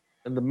 Ja.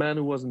 And The Man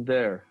Who Wasn't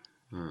There.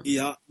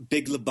 Ja,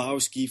 Big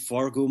Lebowski,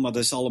 Fargo, maar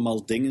dat is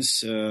allemaal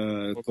dinges.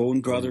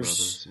 Coen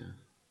Brothers.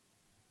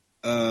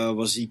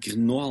 Was ik er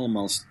nog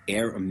allemaal?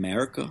 Air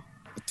America?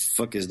 What the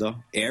fuck is dat?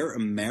 Air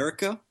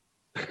America?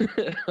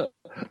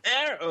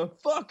 Air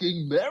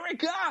fucking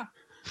America!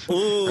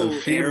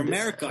 Oh, Air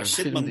America.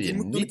 Shit, man, die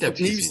moet ik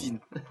opnieuw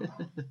zien.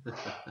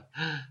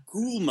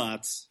 Cool,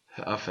 maat.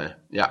 Enfin,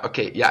 ja,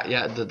 oké.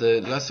 Ja,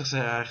 de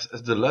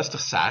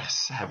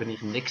luisteraars hebben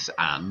hier niks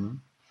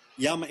aan.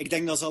 Ja, maar ik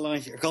denk dat ze al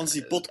een gans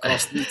die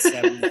podcast niet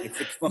hebben.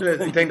 Nee,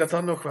 ik denk dat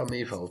dat nog wel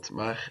meevalt.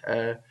 Maar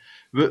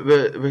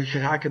we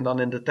geraken dan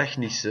in de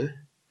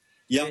technische.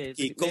 Ja, Nee,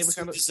 oké, nee,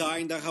 costume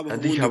design, daar gaan we En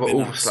gewoon die gaan de we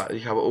winnaars.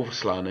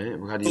 overslaan, hè.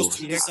 We gaan die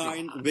Costume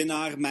design,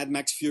 winnaar, Mad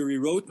Max Fury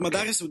Road. Maar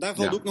daar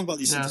valt ook nog wel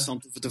iets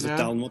interessants over te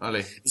vertellen. Want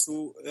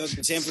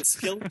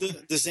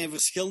er zijn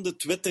verschillende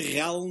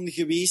Twitter-rellen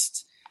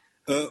geweest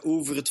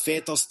over het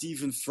feit dat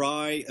Stephen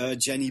Fry,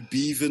 Jenny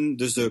Beavan,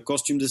 dus de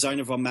costume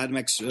designer van Mad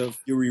Max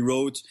Fury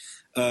Road,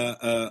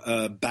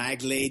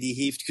 Bag Lady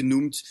heeft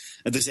genoemd.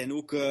 En er zijn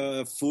ook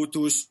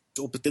foto's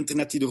op het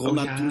internet die de ronde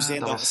aan het doen zijn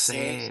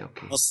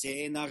dat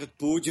zij naar het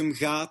podium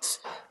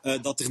gaat,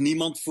 dat er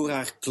niemand voor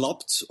haar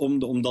klapt,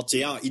 omdat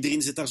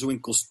iedereen zit daar zo in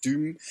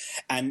kostuum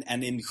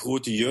en in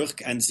grote jurk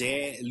en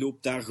zij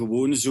loopt daar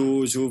gewoon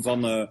zo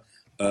van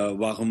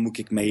waarom moet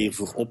ik mij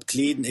hiervoor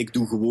opkleden? Ik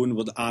doe gewoon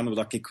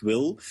wat ik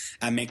wil.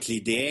 En met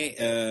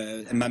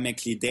mijn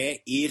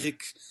kledij eer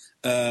ik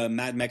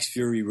Mad Max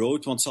Fury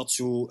Road, want ze had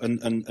zo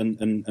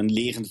een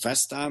leren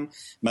vest aan,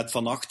 met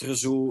van achteren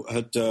zo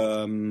het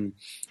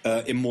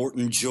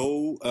Immortan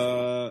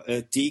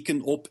Joe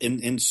teken op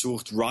in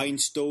soort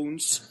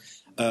rhinestones.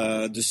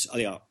 Dus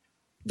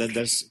dat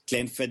is een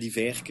klein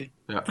fediverke.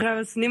 Ja.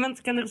 Trouwens,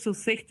 niemand kan er zo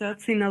slecht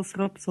uitzien als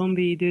Rob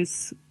Zombie,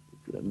 dus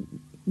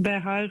bij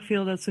haar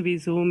viel dat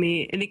sowieso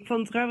mee. En ik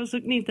vond trouwens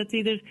ook niet dat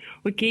hij er...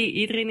 Oké,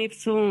 iedereen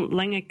heeft zo'n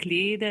lange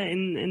kleden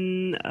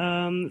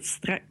en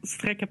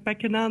strakke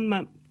pakken aan,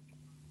 maar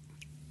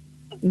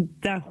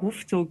dat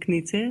hoeft ook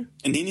niet, hè?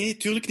 Nee,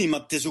 tuurlijk niet.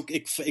 Maar het is ook,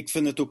 ik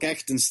vind het ook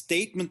echt een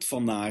statement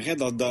van haar. Hè,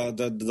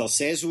 dat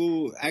zij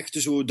zo echt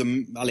zo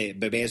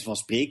bij wijze van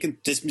spreken,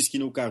 het is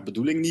misschien ook haar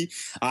bedoeling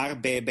niet.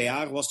 Bij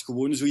haar was het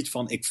gewoon zoiets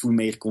van, ik voel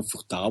me hier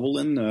comfortabel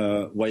in.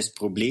 Wat is het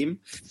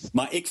probleem?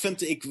 Maar ik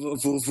vind,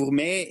 voor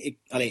mij,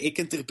 ik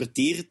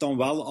interpreteer het dan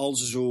wel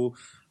als zo...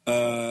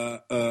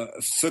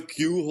 fuck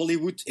you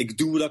Hollywood, ik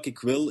doe wat ik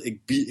wil,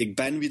 ik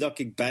ben wie dat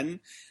ik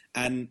ben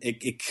en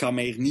ik ga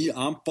mij hier niet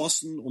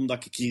aanpassen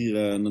omdat ik hier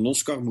een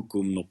Oscar moet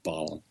komen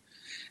ophalen.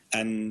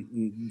 En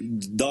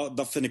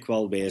dat vind ik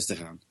wel wijs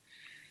eraan.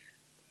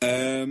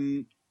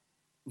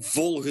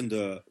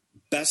 Volgende,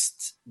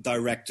 Best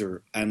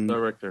Director.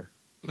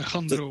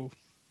 Alejandro.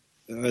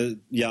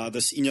 Dat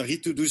is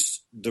Iñárritu,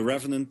 dus The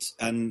Revenant,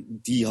 en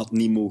die had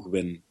niet mogen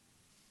winnen.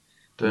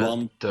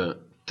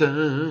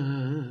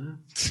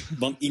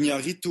 Want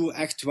Iñárritu,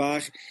 echt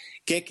waar...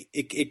 Kijk,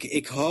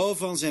 ik hou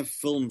van zijn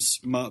films,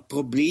 maar het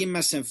probleem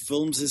met zijn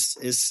films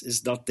is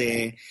dat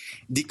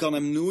die kan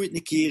hem nooit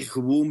een keer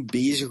gewoon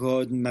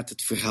bezighouden met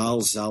het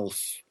verhaal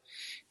zelf.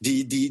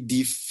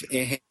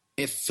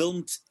 Hij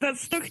filmt... Dat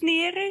is toch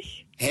niet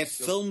erg? Hij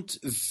filmt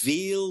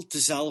veel te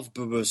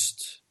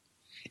zelfbewust.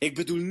 Ik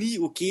bedoel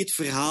niet, het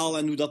verhaal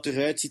en hoe dat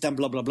eruit ziet en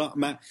blablabla, bla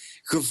bla, maar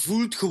je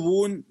voelt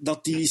gewoon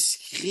dat hij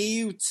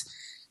schreeuwt...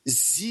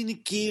 Zie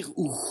een keer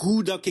hoe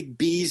goed dat ik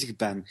bezig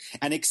ben.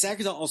 En ik zeg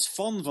dat als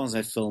fan van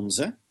zijn films,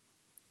 hè.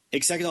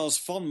 Ik zeg dat als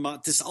fan, maar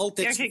het is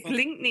altijd... Ja, je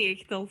klinkt niet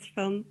echt als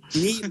fan.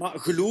 Nee, maar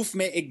geloof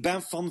mij, ik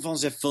ben fan van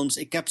zijn films.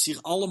 Ik heb ze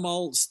hier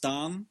allemaal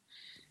staan.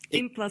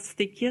 In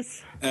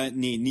plastiekjes?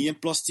 Nee, niet in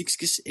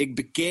plastiekjes. Ik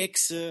bekijk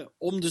ze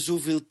om de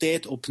zoveel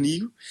tijd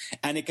opnieuw.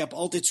 En ik heb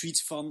altijd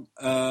zoiets van...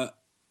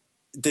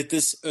 dit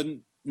is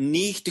een 90%,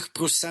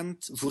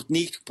 voor 90%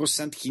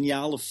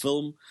 geniale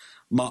film...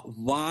 Maar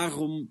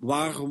waarom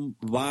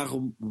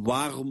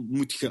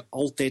moet je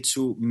altijd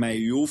zo met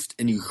je hoofd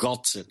in je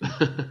gat zitten?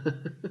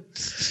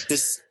 Het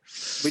is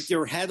with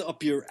your head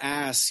up your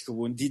ass,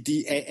 gewoon.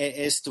 Hij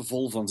is te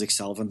vol van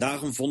zichzelf. En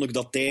daarom vond ik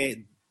dat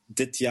hij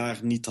dit jaar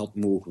niet had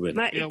mogen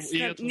winnen. Maar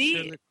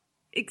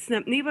ik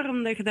snap niet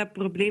waarom dat je dat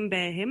probleem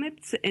bij hem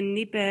hebt en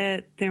niet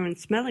bij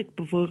Terrence Malick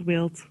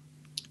bijvoorbeeld.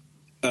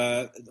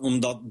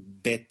 Omdat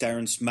bij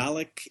Terrence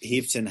Malick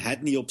heeft zijn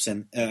head niet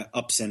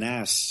op zijn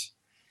ass.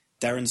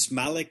 Terrence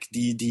Malick,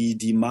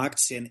 die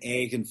maakt zijn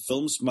eigen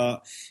films,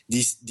 maar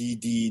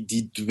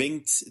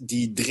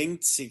die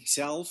dringt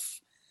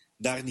zichzelf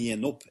daar niet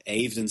in op. Hij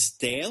heeft een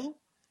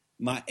stijl,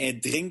 maar hij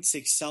dringt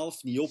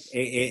zichzelf niet op.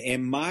 Hij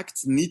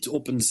maakt niet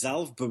op een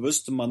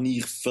zelfbewuste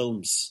manier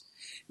films.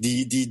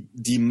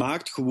 Die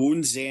maakt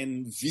gewoon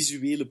zijn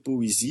visuele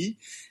poëzie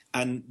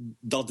en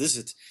dat is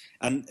het.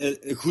 En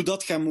goed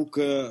dat je hem ook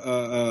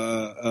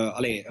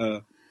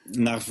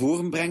naar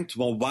voren brengt,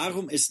 want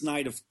waarom is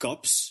Night of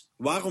Cups...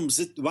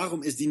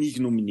 Waarom is die niet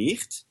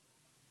genomineerd?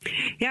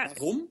 Ja,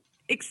 waarom?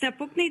 Ik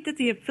snap ook niet dat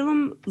die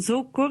film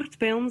zo kort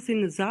bij ons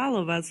in de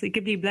zalen was. Ik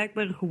heb die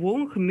blijkbaar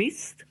gewoon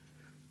gemist.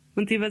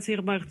 Want die was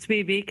hier maar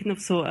 2 weken of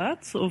zo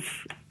uit.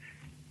 Of...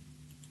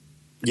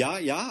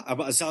 Ja,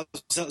 maar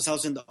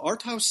zelfs in de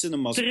arthouse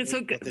cinemas... Er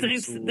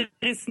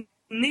is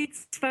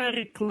niets van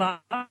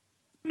reclame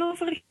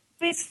over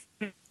geweest. Ik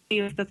weet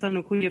niet of dat dan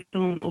een goede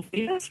film of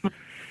niet is, maar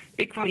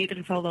ik kwam in ieder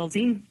geval wel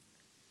zien.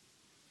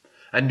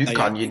 En nu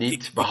kan je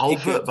niet,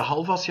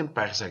 behalve als je een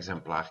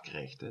persexemplaar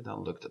krijgt, hè,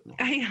 dan lukt het nog.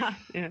 Ja.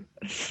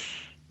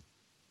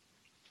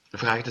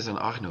 Vraag het eens aan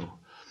Arno.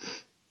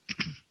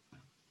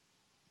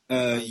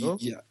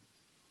 Ja.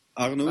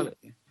 Arno?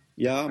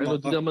 Ja, Arno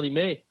doet helemaal niet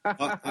mee.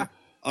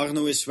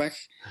 Arno is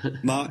weg.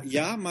 Maar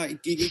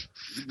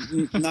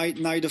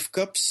Night of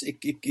Cups,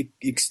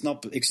 ik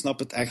snap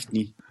het echt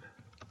niet.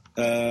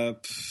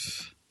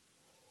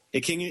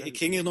 Ik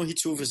ging er nog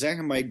iets over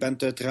zeggen, maar ik ben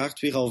het uiteraard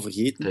weer al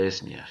vergeten. Dat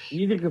is niet erg. In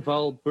ieder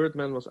geval,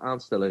 Birdman was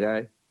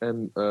aanstellerij.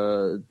 En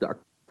de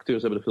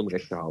acteurs hebben de film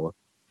recht gehouden.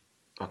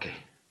 Oké.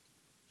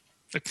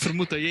 Ik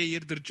vermoed dat jij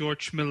eerder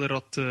George Miller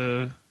had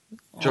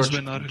als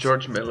winnaar.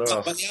 George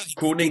Miller als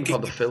koning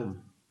van de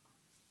film.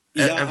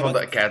 En van de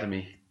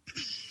Academy.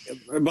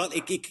 Maar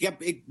ik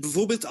heb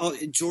bijvoorbeeld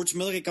George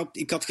Miller,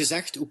 ik had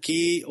gezegd,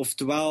 oké,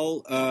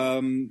 oftewel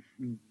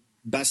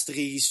beste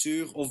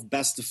regisseur of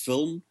beste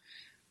film.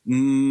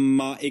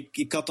 Maar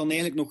ik had dan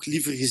eigenlijk nog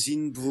liever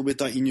gezien bijvoorbeeld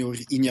dat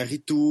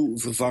Iñárritu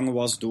vervangen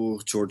was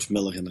door George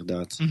Miller,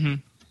 inderdaad.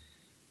 Mm-hmm.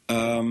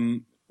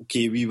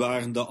 Oké, wie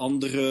waren de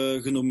andere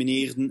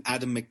genomineerden?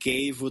 Adam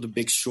McKay voor The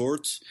Big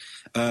Short.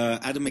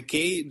 Adam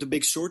McKay, The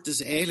Big Short,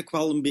 is eigenlijk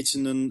wel een beetje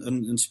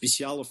een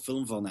speciale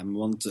film van hem.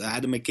 Want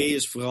Adam McKay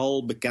is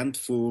vooral bekend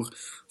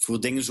voor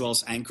dingen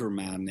zoals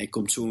Anchorman. Hij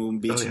komt zo een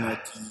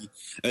beetje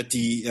uit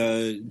die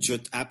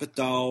Judd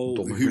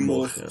Apatow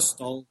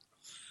humorstal.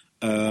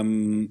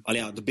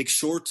 The Big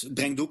Short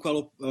brengt ook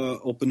wel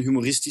op een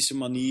humoristische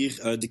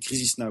manier de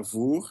crisis naar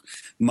voren.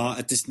 Maar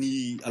het is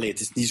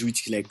niet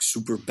zoiets gelijk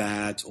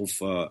Superbad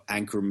of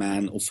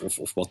Anchorman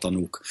of wat dan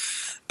ook.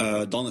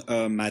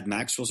 Mad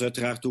Max was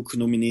uiteraard ook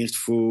genomineerd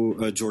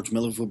voor George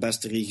Miller voor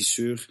beste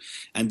regisseur.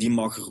 En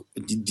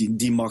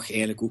die mag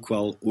eigenlijk ook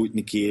wel ooit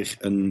een keer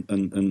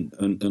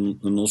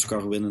een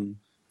Oscar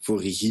winnen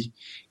voor regie.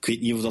 Ik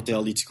weet niet of dat hij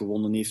al iets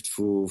gewonnen heeft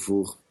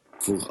voor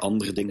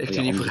andere dingen. Heeft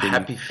hij niet voor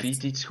Happy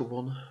Feet iets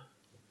gewonnen?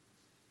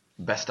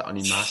 Beste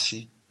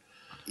animatie?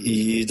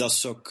 Ja, dat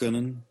zou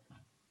kunnen.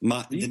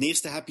 Maar de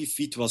eerste Happy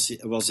Feet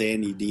was hij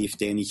niet. Die heeft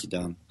hij niet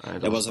gedaan.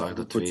 Hij was daar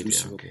de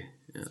producer op.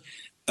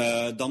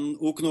 Ja. Dan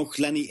ook nog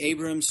Lenny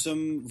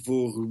Abrahamson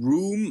voor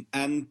Room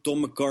en Tom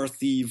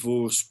McCarthy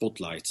voor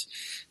Spotlight.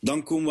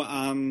 Dan komen we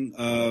aan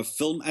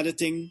film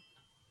editing.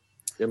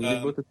 Ja, maar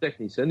dit wordt te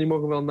technisch, hè? Die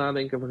mogen wel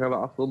nadenken van gaan we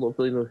afronden of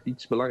wil je nog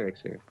iets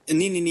belangrijks zeggen?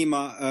 Nee,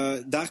 maar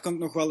daar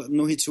kan ik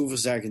nog iets over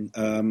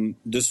zeggen.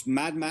 Dus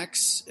Mad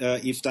Max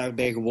heeft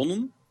daarbij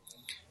gewonnen.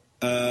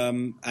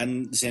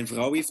 En zijn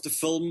vrouw heeft de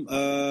film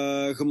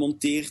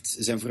gemonteerd.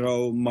 Zijn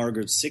vrouw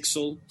Margaret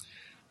Sixel.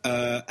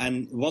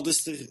 En wat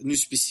is er nu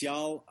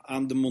speciaal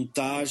aan de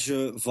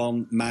montage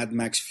van Mad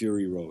Max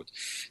Fury Road?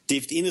 Het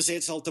heeft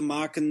enerzijds al te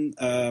maken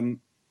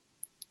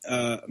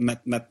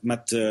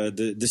met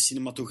de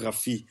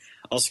cinematografie.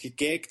 Als je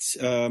kijkt,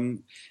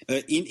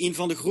 een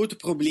van de grote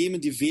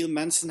problemen die veel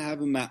mensen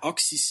hebben met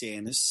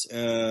actiescènes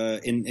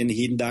in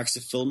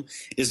hedendaagse film,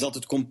 is dat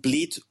het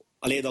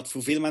dat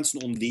voor veel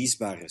mensen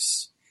onleesbaar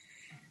is.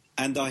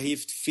 En dat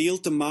heeft veel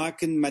te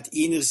maken met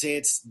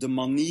enerzijds de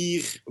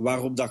manier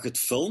waarop dat je het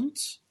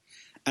filmt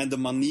en de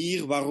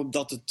manier waarop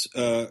dat het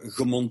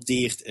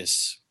gemonteerd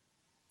is.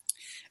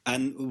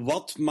 En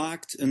wat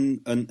maakt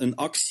een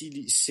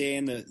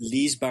actiescène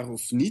leesbaar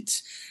of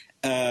niet?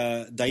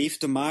 Dat heeft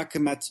te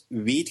maken met,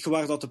 weet je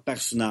waar dat de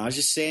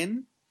personages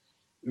zijn?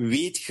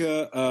 Weet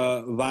je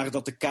waar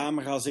dat de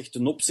camera zich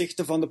ten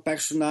opzichte van de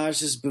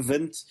personages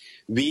bevindt?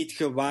 Weet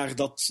je waar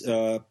dat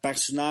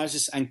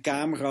personages en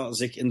camera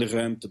zich in de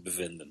ruimte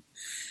bevinden?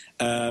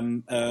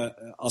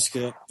 Als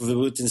je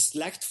bijvoorbeeld een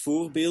slecht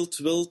voorbeeld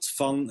wilt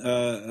van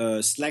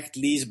slecht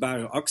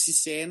leesbare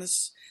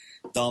actiescènes,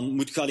 dan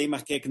moet je alleen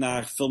maar kijken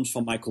naar films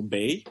van Michael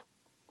Bay.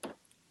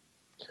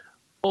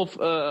 Of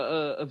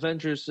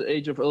Avengers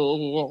Age of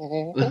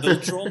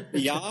Ultron,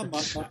 ja,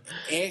 maar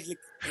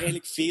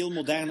eigenlijk veel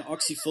moderne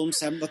actiefilms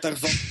hebben dat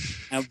daarvan.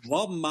 En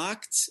wat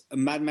maakt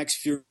Mad Max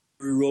Fury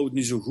Road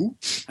nu zo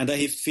goed? En dat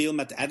heeft veel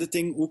met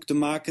editing ook te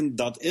maken.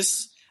 Dat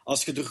is,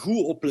 als je er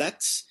goed op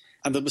let,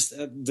 en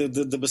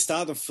er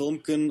bestaat een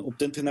filmpje op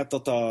het internet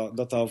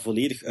dat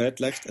volledig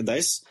uitlegt, en dat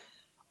is,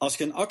 als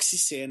je een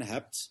actiescène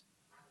hebt,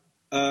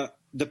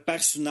 de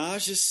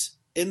personages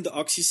in de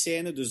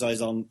actiescène, dus dat is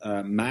dan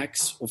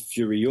Max of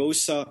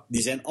Furiosa,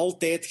 die zijn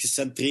altijd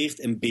gecentreerd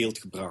in beeld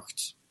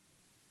gebracht.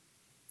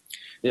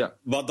 Ja.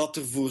 Wat dat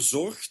ervoor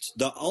zorgt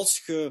dat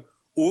als je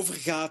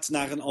overgaat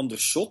naar een ander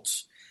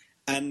shot,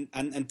 en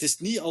het is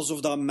niet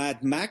alsof dat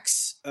Mad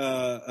Max,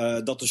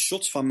 dat de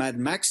shots van Mad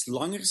Max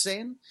langer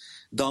zijn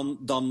dan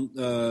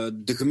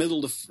de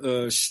gemiddelde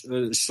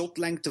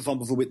shotlengte van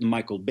bijvoorbeeld een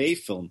Michael Bay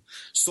film.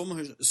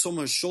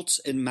 Sommige shots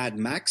in Mad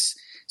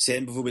Max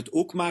zijn bijvoorbeeld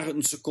ook maar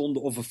een seconde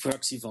of een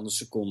fractie van een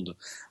seconde.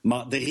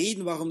 Maar de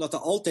reden waarom dat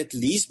altijd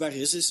leesbaar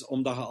is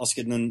omdat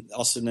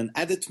als ze een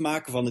edit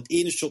maken van het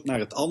ene shot naar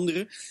het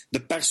andere,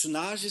 de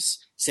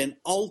personages zijn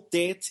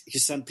altijd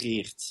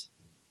gecentreerd.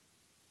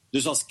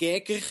 Dus als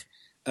kijker,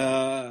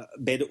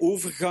 bij de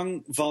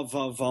overgang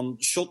van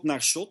shot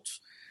naar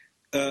shot,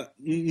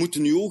 moet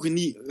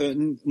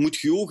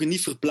je ogen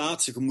niet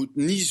verplaatsen. Je moet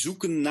niet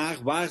zoeken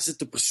naar waar zit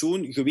de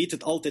persoon. Je weet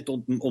het altijd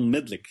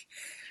onmiddellijk.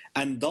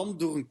 En dan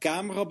door een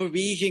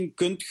camerabeweging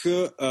kun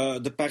je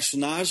de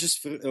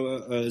personages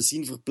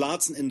zien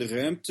verplaatsen in de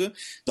ruimte.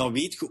 Dan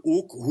weet je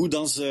ook hoe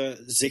dan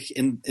ze zich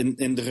in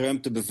de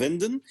ruimte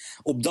bevinden.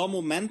 Op dat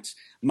moment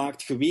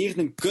maakt je weer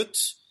een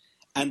cut.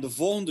 En de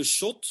volgende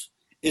shot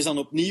is dan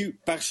opnieuw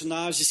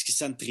personages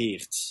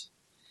gecentreerd.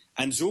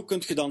 En zo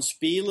kun je dan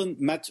spelen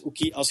met,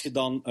 als je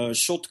dan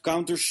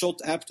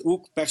shot-counter-shot hebt,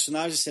 ook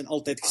personages zijn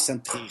altijd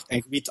gecentreerd. En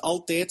je weet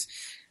altijd,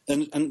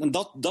 en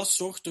dat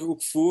zorgt er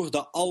ook voor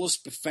dat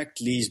alles perfect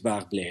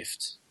leesbaar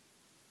blijft.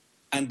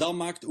 En dat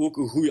maakt ook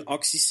een goede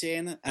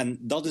actiescène. En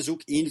dat is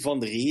ook een van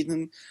de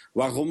redenen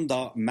waarom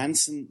dat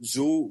mensen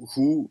zo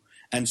goed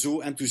en zo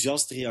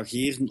enthousiast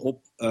reageren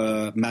op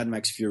Mad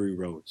Max Fury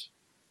Road.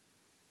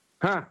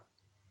 Ha!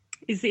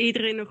 Is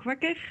iedereen nog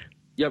wakker?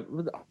 Ja,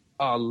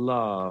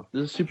 Allah.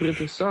 Dat is super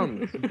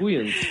interessant.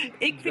 Boeiend.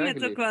 Ik vind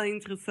het ook wel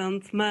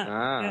interessant, maar...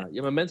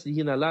 Ja, maar mensen die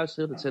hier naar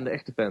luisteren, dat zijn de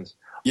echte fans.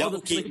 Ja,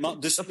 maar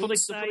dus dat vond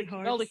ik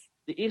geweldig.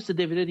 De eerste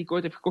DVD die ik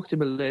ooit heb gekocht in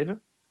mijn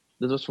leven,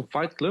 dat was van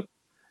Fight Club.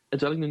 En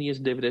toen had ik nog niet eens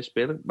een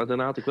DVD-speler, maar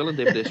daarna had ik wel een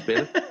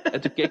DVD-speler.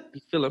 En toen keek ik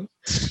die film.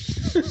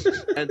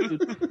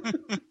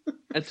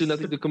 En toen had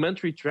ik de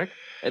commentary track.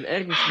 En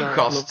ergens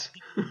na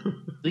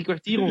 3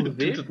 kwartier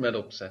ongeveer... doet het met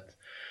opzet.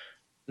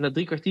 Na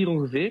 3 kwartier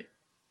ongeveer,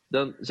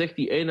 dan zegt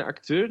die ene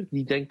acteur,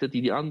 die denkt dat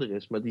hij die andere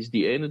is, maar die is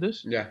die ene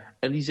dus. Ja.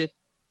 En die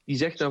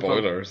zegt dan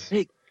Spoilers. van...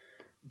 Hey,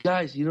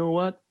 guys, you know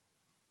what?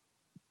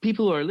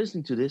 People who are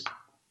listening to this,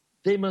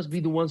 they must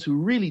be the ones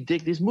who really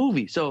dig this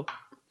movie. So,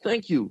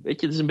 thank you. Weet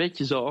je, het is een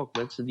beetje zo ook.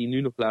 Mensen die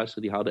nu nog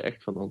luisteren, die houden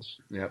echt van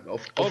ons. Ja,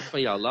 ook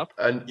van jou, Lap.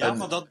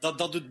 Maar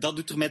dat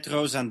doet er mij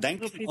trouwens aan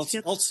denken.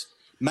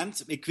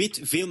 Ik weet,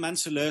 veel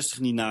mensen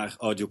luisteren niet naar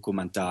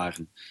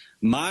audiocommentaren.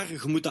 Maar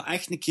je moet dat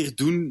echt een keer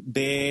doen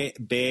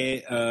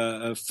bij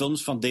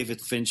films van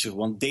David Fincher.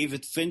 Want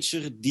David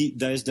Fincher,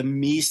 dat is de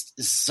meest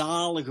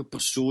zalige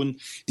persoon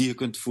die je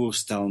kunt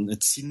voorstellen.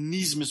 Het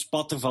cynisme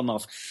spat er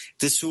vanaf.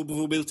 Het is zo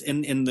bijvoorbeeld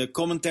in de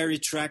commentary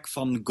track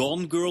van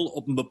Gone Girl,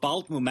 op een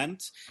bepaald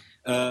moment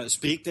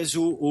spreekt hij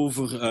zo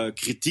over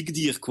kritiek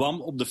die er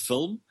kwam op de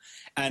film.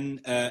 En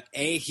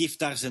hij geeft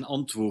daar zijn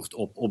antwoord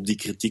op die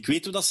kritiek.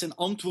 Weet je wat zijn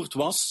antwoord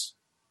was?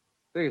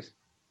 Zeg eens.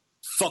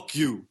 Fuck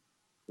you.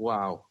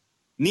 Wauw.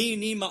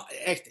 Nee, maar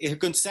echt, je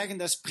kunt zeggen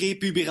dat is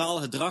prepuberaal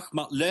gedrag,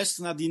 maar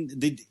luister naar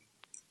die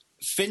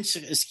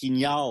Fincher is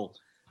geniaal.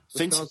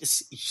 Fincher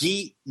is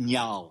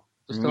geniaal.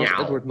 Dat is trouwens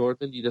Edward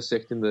Norton die dat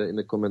zegt in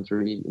de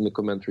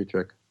commentary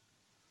track.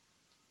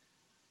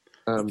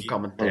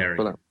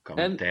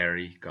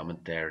 Commentary.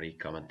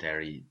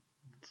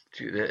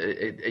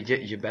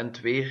 Je bent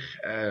weer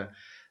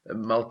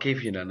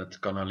Malkavian aan het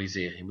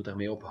kanaliseren. Je moet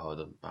daarmee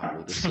ophouden, Pablo.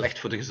 Dat is slecht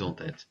voor de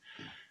gezondheid.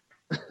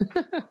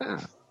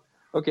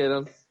 Oké,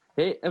 dan.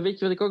 Hey, en weet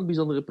je wat ik ook een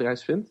bijzondere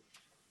prijs vind?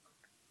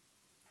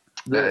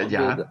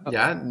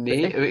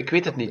 Ik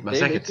weet het niet, maar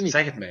zeg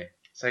het mij.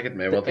 Zeg het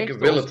mij, want ik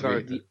wil het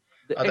weten.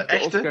 De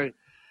echte? Oscar,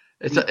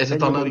 is het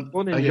dan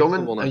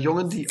een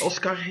jongen die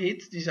Oscar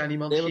heet, die zijn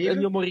iemand geven?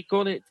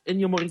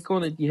 Ennio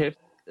Morricone, die heeft,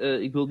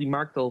 die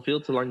maakt al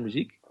veel te lang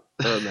muziek.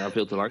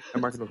 Veel te lang.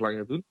 Hij mag het nog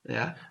langer doen.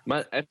 Ja.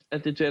 Maar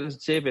in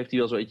 2007 heeft hij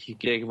wel zo eentje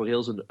gekregen voor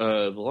heel zijn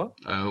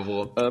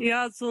oeuvre.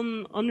 Ja,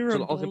 zo'n honorable...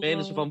 Zo'n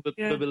algemene van,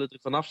 we willen er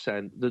vanaf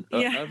zijn. De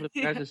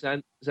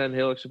oeuvreprijzen zijn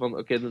heel erg zo van,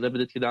 oké, dan hebben we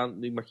dit gedaan,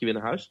 nu mag je weer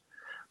naar huis.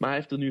 Maar hij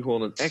heeft er nu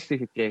gewoon een echte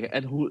gekregen.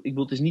 En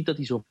het is niet dat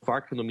hij zo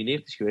vaak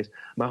genomineerd is geweest,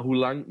 maar hoe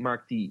lang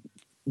maakt die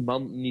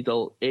man niet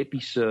al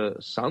epische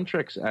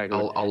soundtracks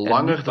eigenlijk? Al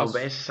langer dan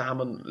wij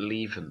samen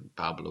leven,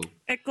 Pablo.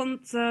 Hij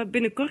komt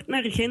binnenkort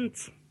naar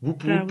Gent.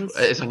 Woep, woep.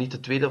 Is dat niet de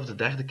tweede of de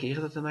derde keer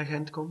dat hij naar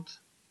Gent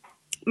komt?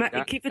 Maar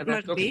ik geef het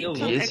maar beter.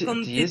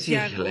 Die is hier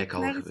gelijk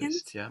al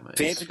geweest. Ja, maar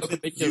is een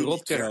beetje een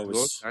rotkerk,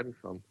 daar niet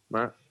van.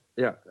 Maar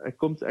ja,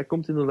 hij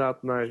komt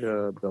inderdaad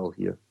naar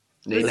België.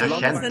 Nee, naar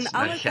Gent. We zijn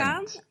alle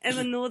gaan en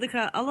we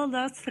nodigen alle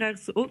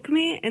luisteraars ook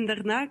mee. En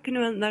daarna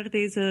kunnen we naar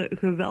deze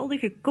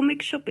geweldige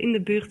comicshop in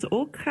de buurt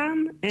ook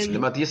gaan. En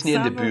maar die is niet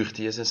in de buurt,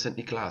 die is in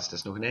Sint-Niklaas. Dat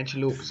is nog een eindje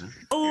lopen, hè.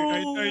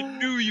 Oh. I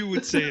knew you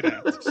would say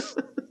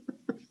that.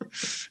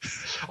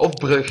 Of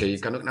Brugge, je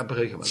kan ook naar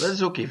Brugge, maar dat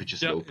is ook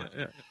eventjes lopen.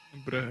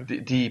 Ja.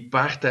 Die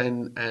paard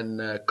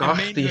en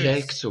kar, die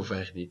reikt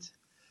zover niet.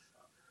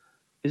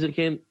 Is er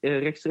geen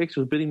rechtstreeks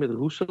verbinding met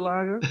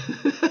Roeselare?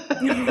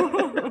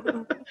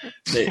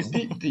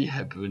 Nee, die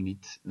hebben we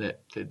niet.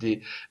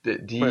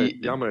 Nee,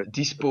 jammer.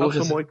 Die sporen, het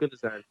had zo mooi kunnen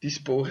zijn. Die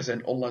sporen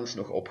zijn onlangs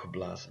nog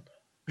opgeblazen.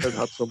 Het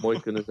had zo mooi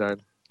kunnen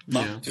zijn.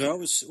 Maar Ja.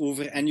 trouwens,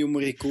 over Ennio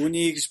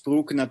Morricone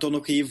gesproken, en toch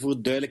nog even voor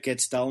de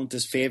duidelijkheid stellen, het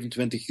is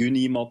 25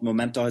 juni, maar op het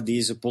moment dat je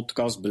deze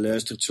podcast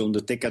beluistert, zullen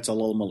de tickets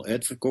al allemaal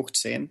uitverkocht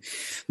zijn.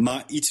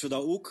 Maar iets wat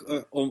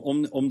ook,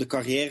 om de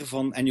carrière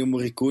van Ennio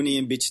Morricone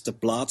een beetje te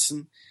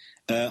plaatsen,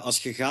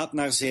 als je gaat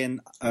naar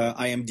zijn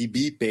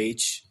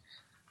IMDb-page,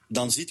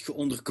 dan zie je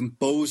onder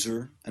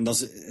composer, en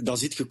dan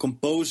zie je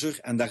composer,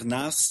 en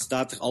daarnaast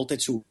staat er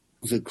altijd zo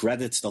hoeveel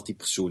credits dat die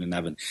personen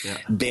hebben. Ja.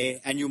 Bij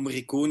Ennio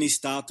Morricone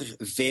staat er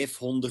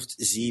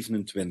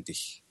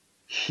 527.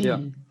 Ja.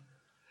 Ik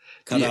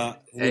ga Ja,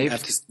 dat gewoon hij even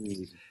heeft-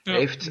 lezen. Ja, Hij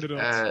heeft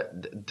inderdaad.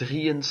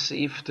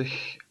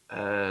 73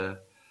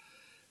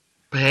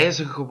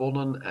 prijzen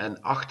gewonnen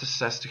en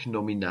 68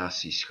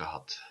 nominaties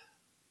gehad.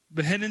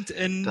 Beginnend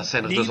in Dat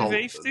zijn er dus al...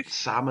 59.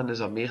 Samen is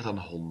dat meer dan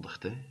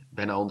 100, hè?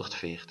 Bijna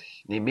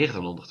 140. Nee, meer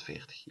dan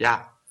 140.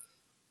 Ja.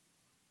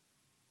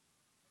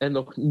 En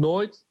nog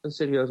nooit een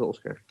serieuze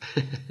Oscar.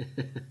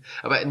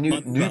 Maar nu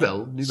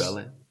wel, hè. Nu wel,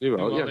 ja.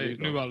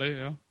 Nu wel, hè,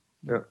 ja.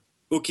 Ja.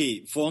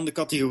 Oké, volgende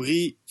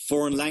categorie.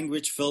 Foreign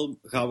language film.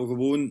 Gaan we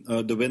gewoon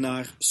de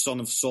winnaar Son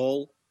of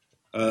Saul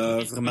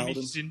vermelden. Niet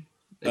gezien.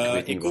 Ik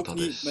weet niet Ik wat ook dat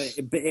niet, is. maar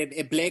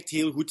hij blijkt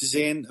heel goed te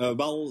zijn.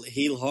 Wel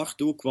heel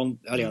hard ook, want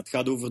het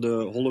gaat over de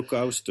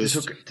Holocaust. Dus...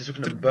 Het is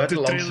ook een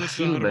buitenlandse trailers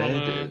film,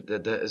 waren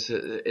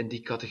hè. In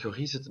die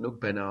categorie zitten ook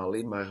bijna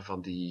alleen maar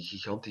van die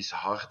gigantisch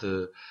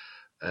harde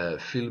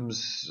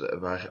films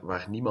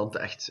waar niemand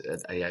echt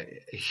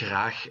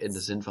graag in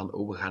de zin van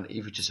we gaan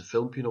eventjes een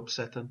filmpje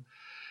opzetten.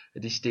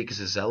 Die steken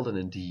ze zelden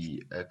in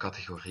die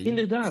categorie.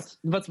 Inderdaad,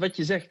 wat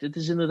je zegt, het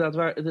is inderdaad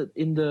waar.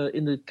 In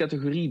de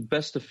categorie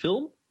beste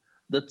film,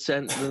 het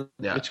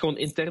is gewoon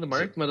interne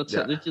markt, maar dat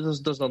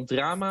is dan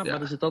drama,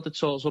 maar er zit altijd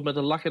zo met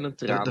een lach en een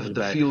traan De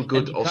erbij. feel-good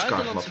En die Oscar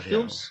buitenlandse materiaal.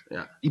 films,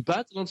 Ja. die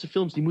buitenlandse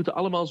films, die moeten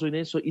allemaal zo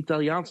ineens zo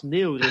Italiaans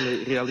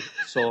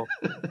neorealistisch zo.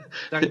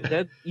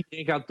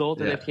 Iedereen gaat dood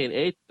en Ja. heeft geen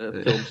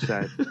eten films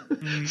zijn.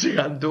 Ze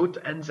gaan dood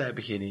en ze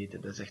hebben geen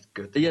eten. Dat is echt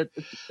kut. Ja,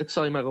 het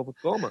zal je maar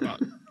overkomen. Ja.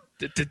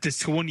 Het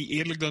is gewoon niet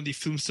eerlijk dat die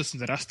films tussen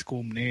de rest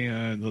komen.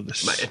 Nee, dat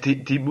is, Maar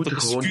die moeten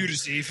dat is gewoon, puur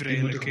zever die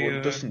moeten eigenlijk. gewoon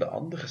hè. tussen de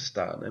anderen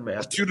staan. Hè. Maar ja,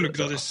 Natuurlijk,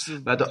 dat is...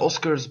 Maar de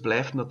Oscars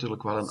blijft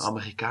natuurlijk wel een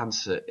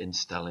Amerikaanse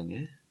instelling.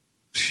 Hè.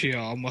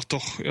 Ja, maar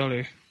toch...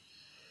 Allee.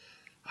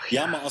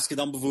 Ja, maar als je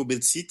dan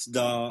bijvoorbeeld ziet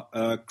dat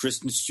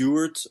Kristen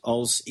Stewart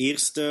als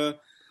eerste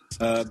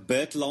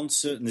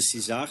buitenlandse een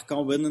César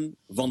kan winnen,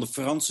 van de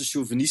Franse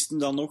chauvinisten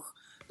dan nog,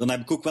 dan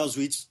heb ik ook wel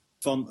zoiets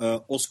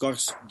van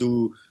Oscars,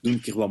 doe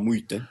een keer wat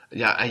moeite.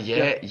 Ja, en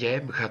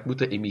jij gaat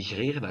moeten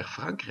emigreren naar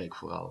Frankrijk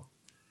vooral.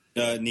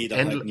 Nee, dat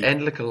ga ik niet.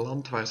 Eindelijk een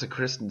land waar ze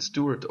Kristen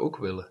Stewart ook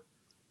willen.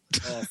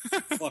 Oh,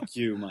 fuck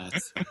you,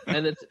 maat.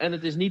 En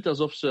het is niet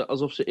alsof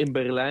ze in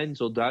Berlijn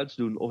zo Duits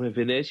doen, of in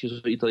Venetië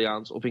zo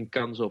Italiaans, of in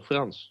Cannes zo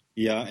Frans.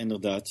 Ja,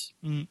 inderdaad.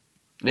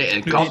 Nee,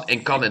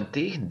 en kan in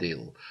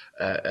tegendeel.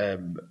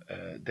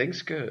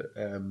 Denkske,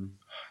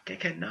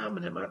 kijk, hij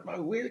namen hem uit, maar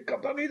hoe heet ik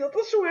dat niet dat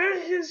dat zo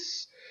erg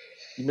is?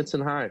 Die met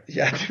zijn haar.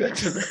 Ja, die met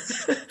zijn...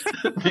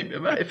 die,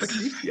 maar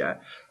effectief, ja.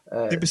 Die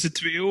hebben ze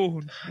 2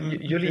 ogen.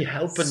 Jullie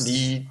helpen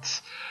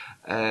niet.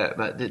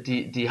 Maar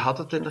die had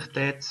het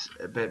indertijd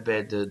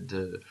bij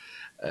de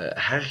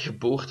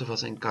hergeboorte van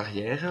zijn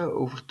carrière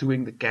over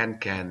Doing the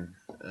Can-Can.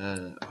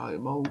 Maar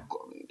hoe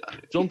kon ik dat nu?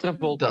 John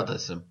Travolta. Dat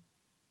is hem.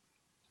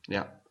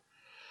 Ja.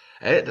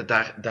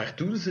 Daar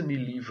doen ze niet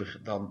liever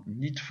dan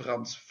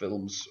niet-Frans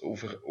films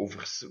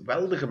over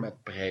zweldigen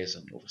met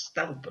prijzen, over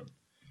stelpen.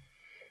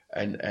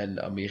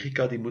 En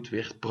Amerika die moet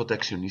weer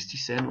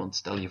protectionistisch zijn, want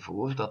stel je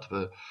voor dat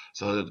we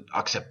zouden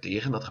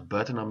accepteren dat er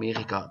buiten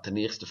Amerika ten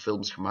eerste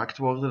films gemaakt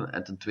worden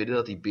en ten tweede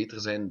dat die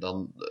beter zijn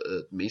dan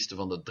het meeste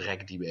van de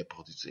drek die wij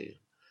produceren.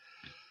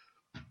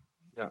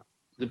 Ja.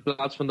 In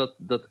plaats van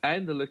dat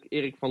eindelijk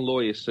Erik van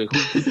Looy is goed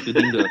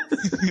verdiende.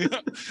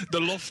 Ja,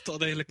 de Loft had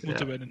eigenlijk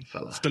moeten winnen.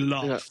 voilà. Of de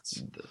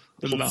Loft.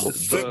 De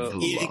Loft. Fuck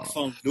de- Erik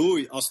van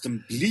Looy,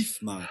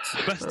 alstublieft,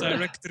 maat. Best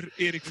director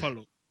Erik van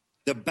Loo.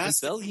 De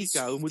beste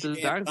Belgica, hoe moeten we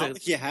die wij daar in verder?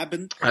 België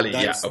hebben. Allee,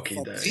 dat ja, is oké,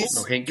 Fabrice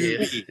nog één keer.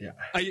 Duruy. Ja.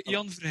 Ah,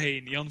 Jan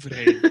Verheyen. Team Jan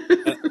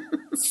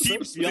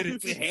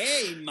Spirit.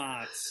 Verheyen,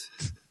 maat.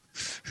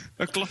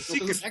 Een Ik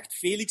klassieker. heb echt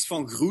Felix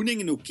van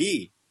Groeningen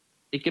oké.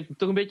 Ik heb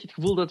toch een beetje het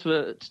gevoel dat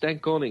we Stijn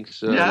Konings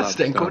Ja, laten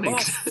Stijn staan.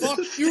 Konings. Oh,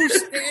 fuck you,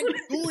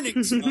 Stijn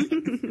Konings, man.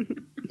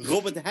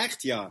 Robert de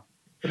Hert, ja.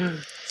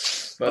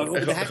 Maar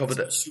Robert de Hert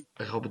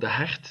Robbe de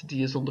Hert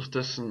die is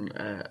ondertussen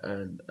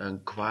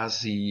een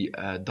quasi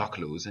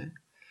dakloos. Hè?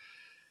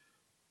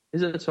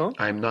 Is dat zo?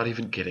 I'm not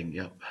even kidding,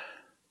 ja.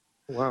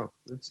 Wauw,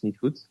 dat is niet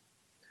goed.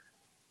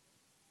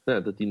 Ja,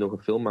 dat hij nog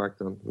een film maakt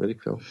dan, weet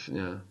ik veel.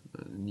 Ja,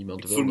 niemand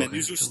Ik wil voel me nog nu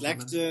een zo film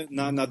slecht van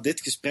hem. na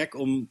dit gesprek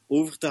om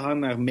over te gaan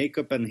naar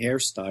make-up en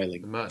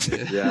hairstyling.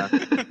 Maar, Ja,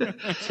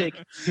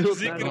 zeker.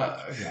 Zeker.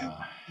 maar,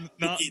 ja.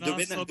 Oké,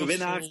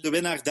 de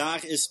winnaar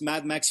daar is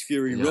Mad Max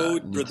Fury Ja,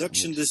 Road. niet-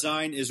 Production niet.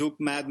 design is ook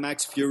Mad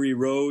Max Fury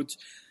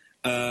Road.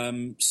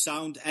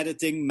 Sound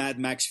editing, Mad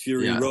Max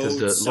Fury Ja, Road. het is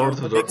de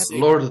Sound mixing,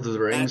 Lord of the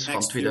Rings Mad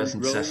Max van Fury Road.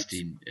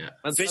 2016. Ja,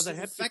 Maar Visual daar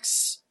heb je...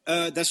 effects,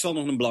 dat is wel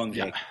nog een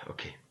belangrijk. ja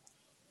oké.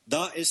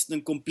 dat is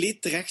een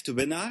compleet terechte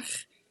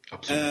winnaar.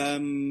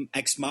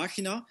 Ex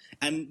Machina.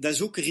 En dat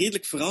is ook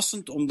redelijk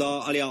verrassend,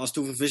 omdat als het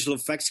over visual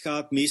effects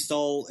gaat,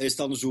 meestal is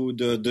dan zo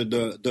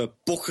de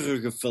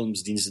pocherige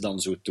films die ze dan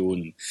zo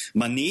tonen.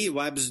 Maar nee,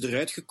 wat hebben ze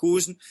eruit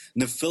gekozen?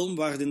 Een film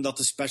waarin dat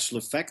de special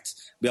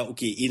effect... Ja,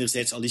 oké,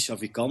 enerzijds Alicia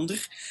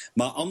Vikander,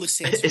 maar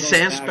anderzijds... Is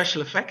zij een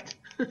special effect?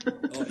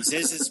 Zij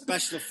is een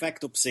special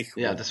effect op zich.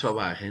 Ja, dat is wel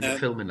waar. In de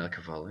film in elk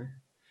geval. Hè?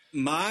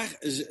 Maar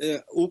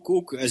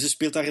ook, ze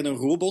speelt daarin een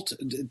robot.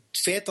 Het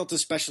feit dat de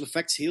special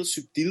effects heel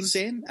subtiel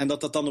zijn en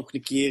dat dan nog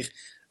een keer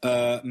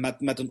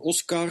met een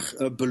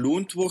Oscar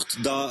beloond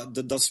wordt,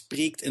 dat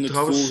spreekt in het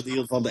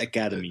voordeel van de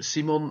Academy.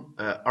 Simon,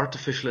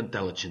 artificial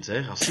intelligence,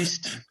 hè?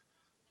 Racist?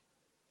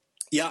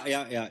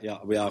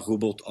 Ja,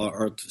 robot,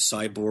 art,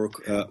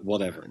 cyborg,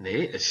 whatever.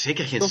 Nee,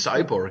 zeker geen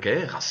cyborg,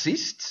 hè?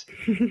 Racist?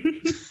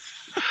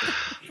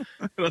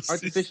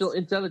 Artificial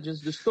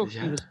intelligence, dus toch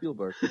Steven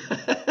Spielberg.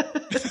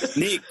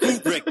 Nee,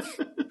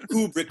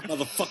 Kubrick,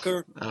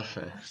 motherfucker.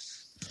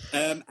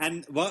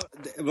 En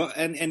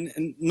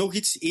nog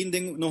één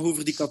ding nog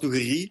over die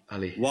categorie.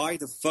 Allee. Why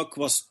the fuck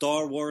was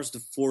Star Wars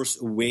The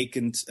Force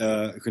Awakens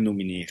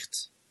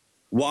genomineerd?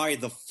 Why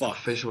the fuck?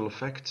 Visual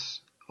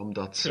effects,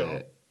 omdat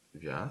zij...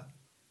 Ja...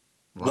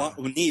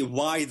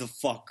 why the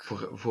fuck?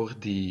 Voor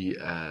die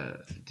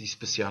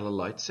speciale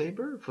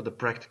lightsaber, voor de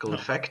practical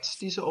effects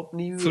die ze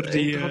opnieuw voor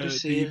die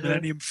introduceren.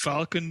 Millennium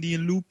Falcon die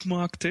een loop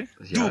maakt, hè.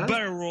 Ja? Doe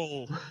barrel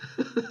roll.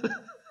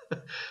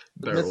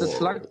 Met het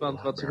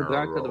slagband wat ze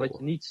gebruikt hadden, wat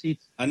je niet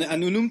ziet.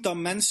 En hoe noemt dat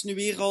mens nu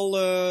weer al?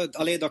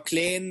 Dat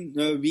klein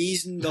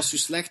wezen, dat zo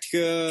slecht die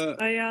Ja.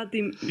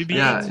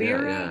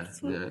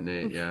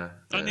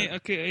 Nee,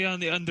 oké,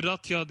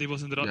 inderdaad, die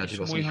was inderdaad die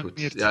was mooi niet goed.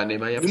 geacteerd. Ja, nee,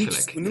 maar je hebt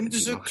gelijk. Hoe noemden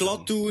ze? mag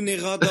Klaatu,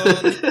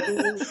 Nerada,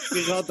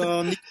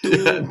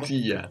 Nikto.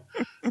 Die, ja.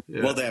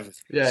 Whatever.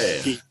 Ja.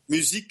 Okay,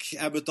 muziek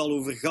hebben we het al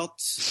over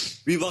gehad.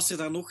 Wie was er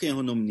daar nog in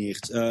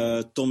genomineerd?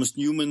 Thomas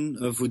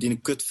Newman voor die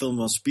kutfilm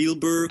van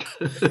Spielberg.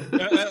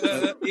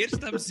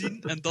 Eerst hem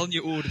zien en dan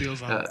je oordeel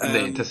van.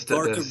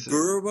 Parker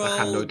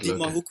Burwell, die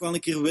mag ook wel een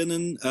keer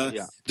winnen.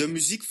 De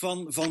muziek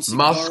van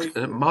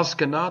Sicario.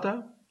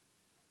 Maskenada?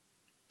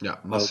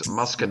 Ja,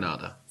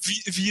 Maskenada.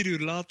 4 uur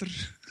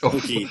later.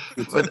 Oké.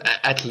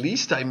 At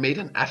least I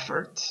made an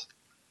effort.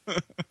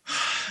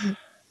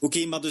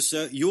 Oké, maar dus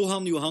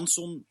Johan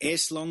Johansson,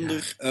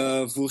 IJslander,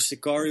 voor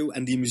Sicario.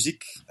 En die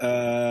muziek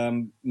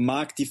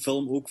maakt die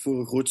film ook voor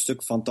een groot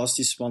stuk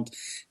fantastisch. Want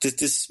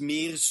het is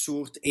meer een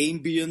soort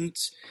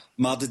ambient.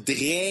 Maar de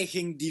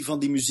dreiging die van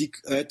die muziek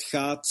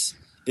uitgaat,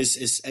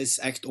 is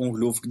echt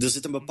ongelooflijk. Er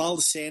zit een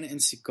bepaalde scène in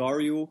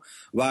Sicario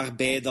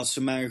waarbij dat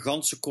ze met een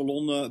ganse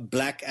kolonne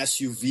black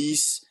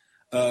SUV's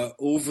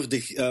over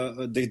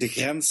de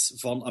grens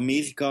van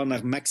Amerika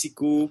naar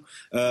Mexico,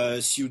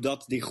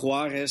 Ciudad de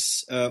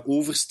Juarez,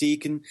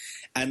 oversteken.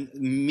 En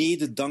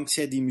mede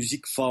dankzij die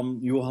muziek van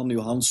Johan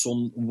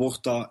Johansson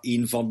wordt dat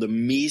een van de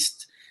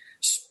meest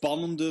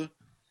spannende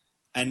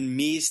en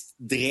meest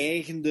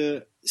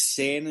dreigende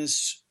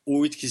scènes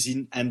ooit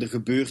gezien. En er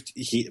gebeurt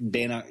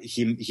bijna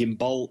geen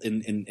bal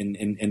in.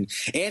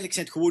 Eigenlijk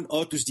zijn het gewoon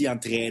auto's die aan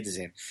het rijden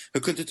zijn. Je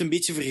kunt het een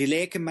beetje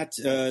vergelijken met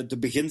de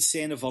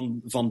beginscène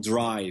van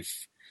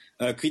Drive.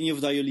 Ik weet niet of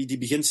dat jullie die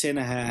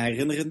beginscène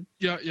herinneren.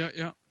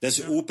 Ja. Dat is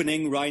de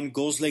opening, Ryan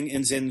Gosling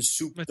in zijn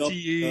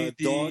souped-up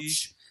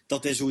Dodge.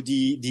 Dat hij zo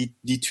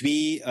die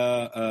twee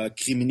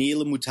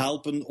criminelen moet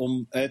helpen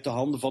om uit de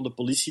handen van de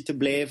politie te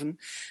blijven.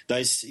 Dat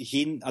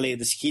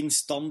is geen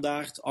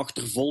standaard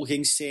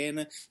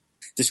achtervolgingsscène.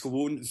 Het is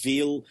gewoon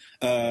veel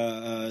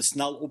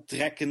snel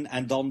optrekken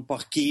en dan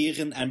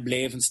parkeren en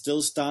blijven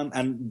stilstaan.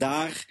 En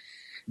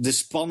de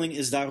spanning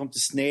is daar om te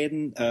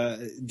snijden.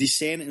 Die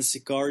scène in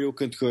Sicario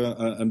kunt je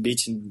een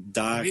beetje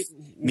daar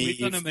Hoe heet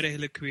dat nummer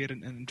eigenlijk weer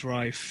in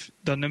Drive?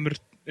 Dat nummer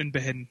in het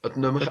begin. Het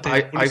nummer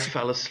I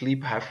Fell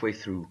Asleep Halfway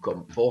Through.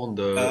 Kom,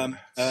 volgende.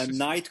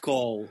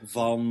 Nightcall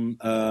van...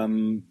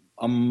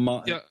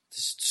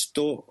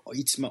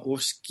 iets met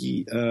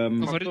Orski.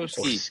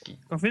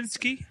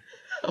 Kavinsky?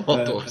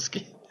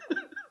 Amatorski.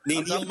 Nee,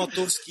 niet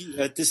Amatorski.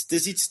 Het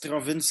is iets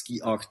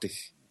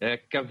Stravinsky-achtig.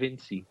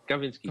 Kavinsky.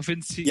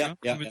 Ja.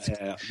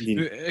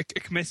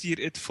 Ik mis hier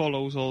It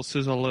Follows al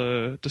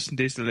tussen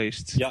deze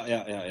lijst.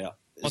 Ja.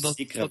 Maar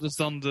dat is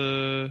dan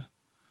de...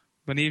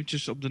 Ik ben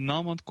eventjes op de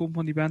naam aan het komen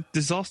van die band.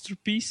 Disaster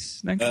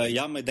Piece, denk ik?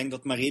 Ja, maar ik denk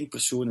dat maar 1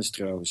 persoon is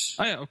trouwens.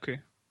 Ah ja,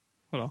 oké.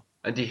 Voilà.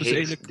 En die dus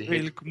heet,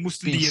 eigenlijk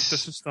moesten die hier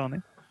tussen staan, hè?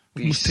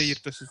 Of moest hij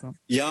hier tussen staan?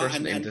 Ja,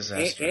 en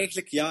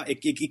eigenlijk, ja,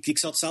 ik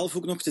zat zelf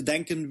ook nog te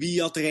denken,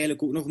 wie had er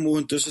eigenlijk ook nog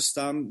mogen tussen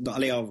staan?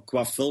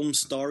 Qua film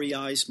Starry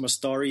Eyes, maar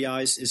Starry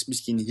Eyes is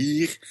misschien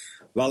hier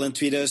wel in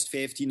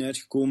 2015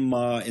 uitgekomen,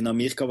 maar in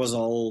Amerika was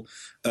al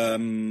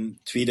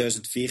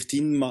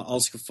 2014. Maar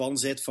als je fan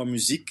bent van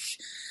muziek,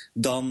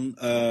 dan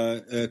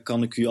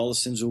kan ik u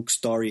alleszins ook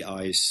Starry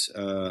Eyes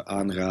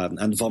aanraden.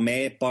 En van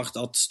mij part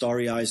had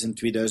Starry Eyes in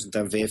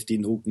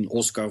 2015 ook een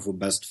Oscar voor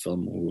beste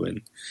film mogen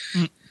winnen.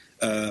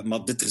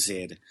 Maar dit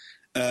terzijde.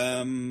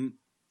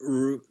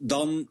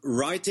 Dan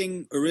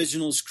Writing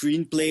Original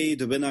Screenplay.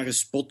 De winnaar is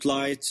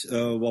Spotlight.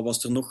 Wat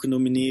was er nog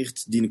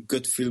genomineerd? Die een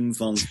kutfilm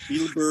van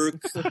Spielberg.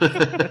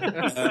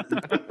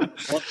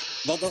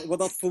 Wat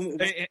dat voor...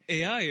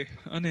 AI.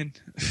 Oh nee.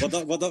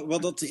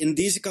 Wat dat in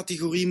deze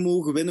categorie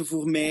mogen winnen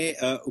voor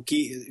mij...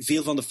 Oké,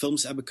 veel van de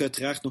films heb ik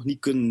uiteraard nog niet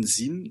kunnen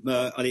zien.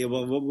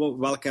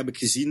 Welke heb ik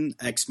gezien?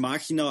 Ex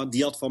Machina,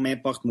 die had van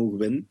mijn part mogen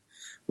winnen.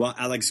 Want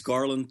Alex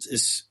Garland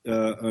is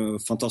een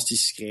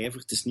fantastische schrijver.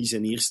 Het is niet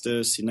zijn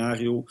eerste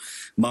scenario.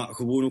 Maar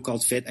gewoon ook al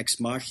het feit Ex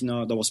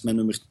Machina, dat was mijn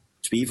nummer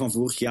 2 van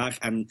vorig jaar.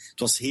 En het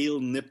was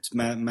heel nipt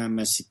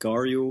met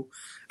Sicario.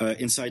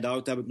 Inside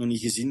Out heb ik nog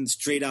niet gezien.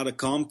 Straight Outta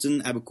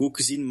Compton heb ik ook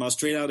gezien. Maar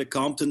Straight Outta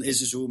Compton is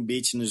zo een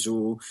beetje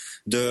zo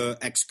de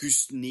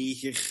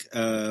excuusneger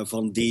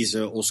van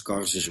deze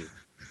Oscars. Zo.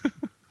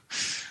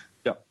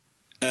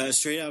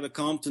 Straight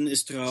Outta Compton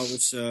is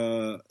trouwens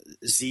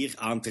zeer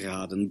aan te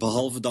raden.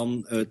 Behalve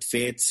dan het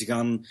feit, ze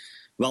gaan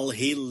wel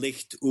heel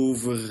licht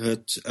over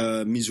het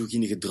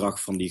misogyne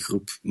gedrag van die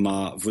groep.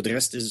 Maar voor de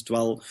rest is het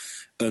wel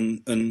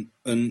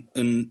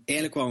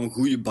eigenlijk wel een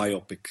goede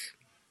biopic.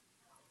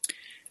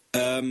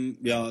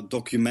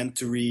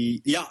 Documentary...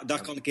 Ja,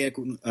 daar kan ik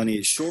eigenlijk ook...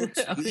 nee,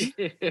 short.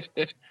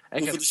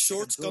 Over de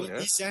shorts kan ik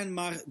niet zeggen,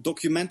 maar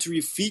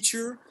documentary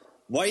feature.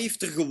 Wat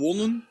heeft er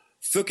gewonnen?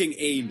 Fucking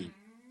Amy.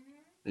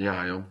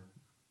 Ja, joh.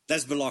 Dat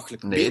is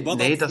belachelijk. Nee,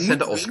 dat zijn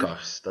de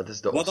Oscars. Dat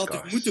is de Oscars. Wat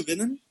had ik moeten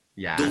winnen?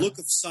 Ja. The Look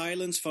of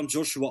Silence van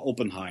Joshua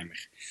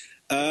Oppenheimer.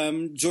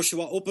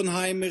 Joshua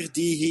Oppenheimer,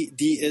 die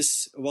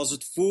was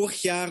het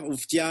vorig jaar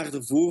of het jaar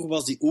ervoor,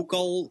 was die ook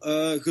al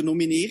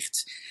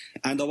genomineerd.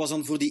 En dat was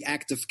dan voor The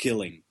Act of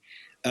Killing.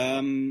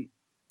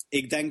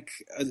 Ik denk,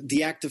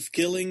 The Act of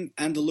Killing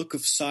en The Look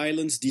of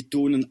Silence, die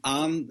tonen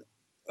aan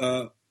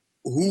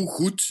hoe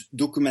goed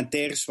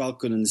documentaires wel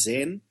kunnen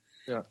zijn.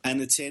 Ja. En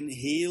het zijn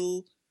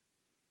heel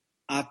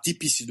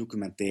atypische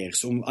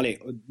documentaires.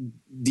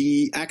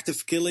 Die Act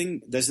of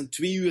Killing, dat is een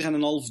 2 uur en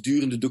een half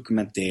durende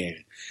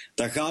documentaire.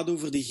 Dat gaat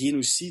over de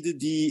genocide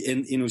die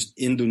in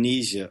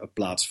Indonesië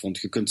plaatsvond.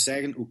 Je kunt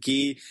zeggen,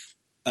 oké,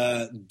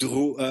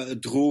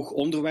 droog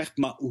onderwerp,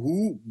 maar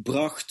hoe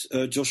bracht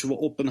Joshua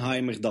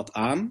Oppenheimer dat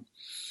aan?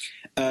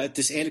 Het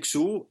is eigenlijk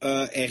zo,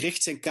 hij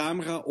richt zijn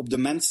camera op de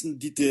mensen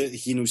die de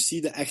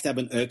genocide echt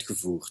hebben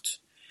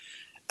uitgevoerd.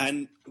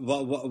 En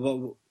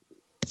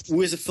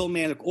hoe is de film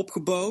eigenlijk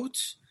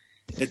opgebouwd?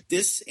 Het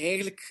is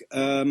eigenlijk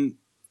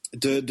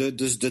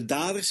dus de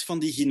daders van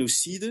die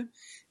genocide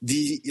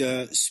die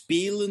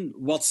spelen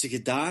wat ze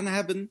gedaan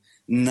hebben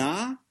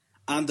na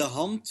aan de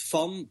hand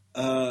van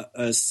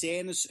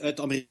scènes uit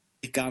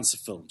Amerikaanse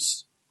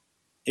films.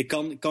 Ik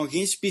kan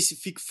geen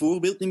specifiek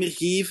voorbeeld meer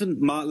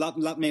geven, maar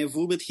laat mij een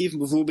voorbeeld geven.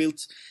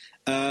 Bijvoorbeeld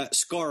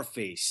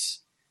Scarface.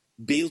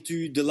 Beeld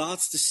u de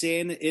laatste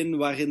scène in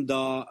waarin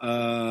dat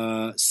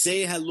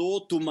say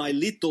hello to my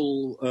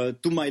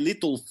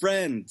little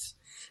friend.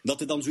 Dat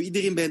hij dan zo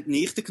iedereen begint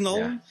neer te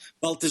knallen. Ja.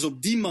 Wel, het is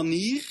op die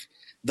manier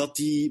dat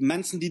die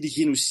mensen die de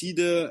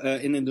genocide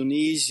in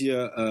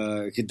Indonesië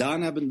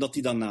gedaan hebben, dat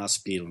die dan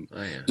naspelen.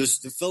 Ja. Dus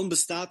de film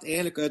bestaat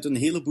eigenlijk uit een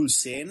heleboel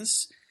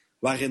scènes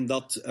waarin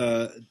dat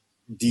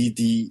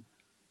die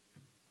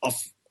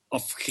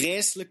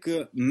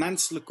afgrijselijke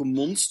menselijke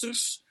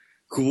monsters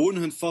gewoon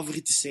hun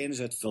favoriete scènes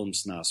uit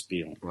films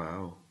naspelen.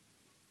 Wauw.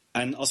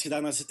 En als je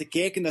daar naar zit te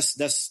kijken,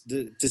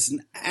 het is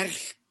een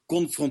erg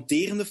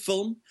confronterende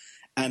film.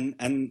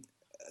 En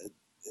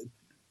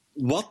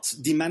wat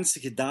die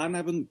mensen gedaan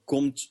hebben,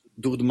 komt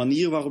door de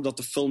manier waarop dat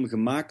de film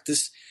gemaakt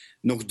is,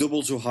 nog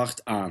dubbel zo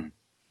hard aan.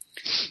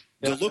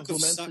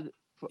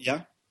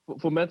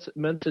 Voor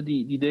mensen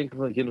die denken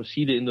van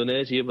genocide in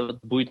Indonesië,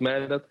 wat boeit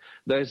mij dat?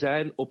 Daar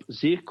zijn op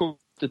zeer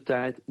korte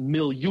tijd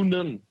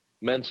miljoenen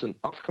mensen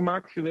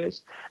afgemaakt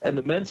geweest. En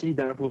de mensen die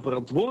daarvoor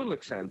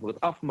verantwoordelijk zijn, voor het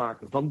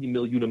afmaken van die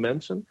miljoenen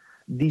mensen,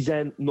 die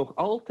zijn nog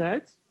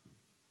altijd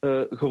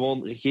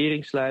gewoon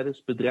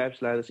regeringsleiders,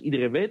 bedrijfsleiders.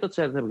 Iedereen weet dat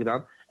zij dat hebben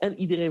gedaan. En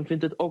iedereen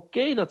vindt het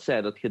oké dat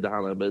zij dat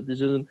gedaan hebben. Het is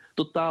een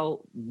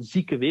totaal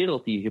zieke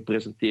wereld die je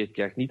gepresenteerd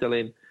krijgt. Niet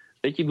alleen,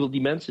 weet je, ik bedoel,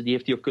 die mensen die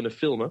heeft hij ook kunnen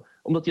filmen,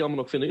 omdat die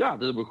allemaal nog vinden, ja,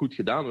 dat hebben we goed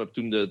gedaan. We hebben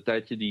toen de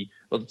tijdje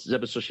want ze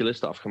hebben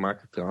socialisten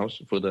afgemaakt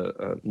trouwens, voor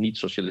de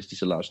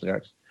niet-socialistische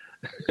luisteraars.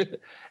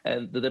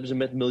 En dat hebben ze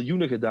met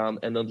miljoenen gedaan.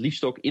 En dan het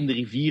liefst ook in de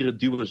rivieren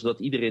duwen, zodat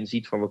iedereen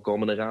ziet van we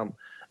komen eraan.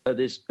 Het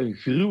is een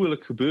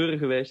gruwelijk gebeuren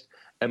geweest.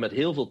 En met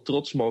heel veel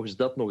trots mogen ze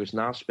dat nog eens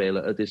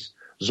naspelen. Het is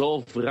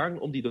zo wrang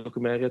om die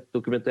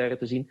documentaire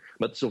te zien.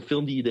 Maar het is zo'n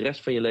film die je de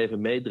rest van je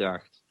leven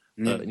meedraagt.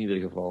 In ieder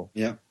geval.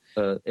 Ja.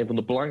 Een van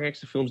de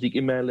belangrijkste films die ik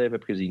in mijn leven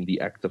heb gezien.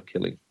 The Act of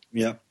Killing.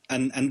 Ja,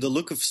 en The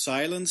Look of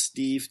Silence,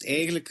 die heeft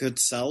eigenlijk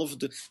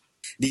hetzelfde.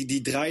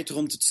 Die draait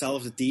rond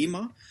hetzelfde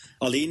thema.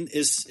 Alleen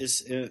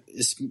is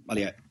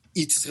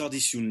iets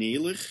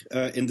traditioneler.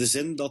 In de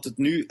zin dat het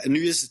nu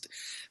is het...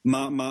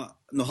 Maar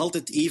nog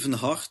altijd even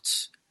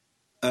hard...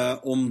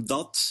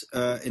 omdat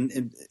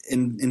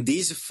in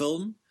deze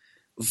film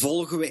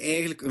volgen we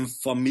eigenlijk een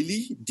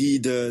familie die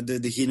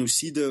de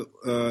genocide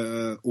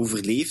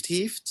overleefd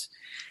heeft.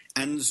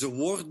 En ze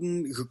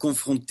worden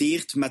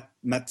geconfronteerd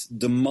met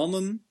de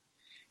mannen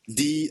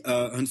die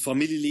hun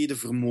familieleden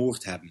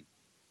vermoord hebben.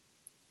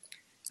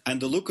 En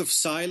The Look of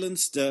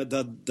Silence,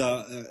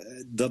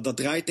 dat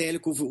draait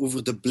eigenlijk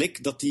over de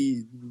blik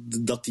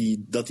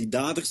dat die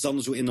daders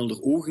dan zo in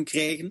hun ogen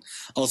krijgen,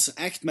 als ze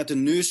echt met de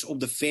neus op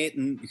de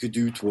feiten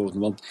geduwd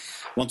worden.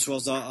 Want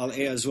zoals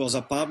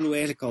dat Pablo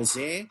eigenlijk al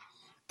zei,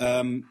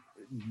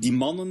 die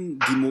mannen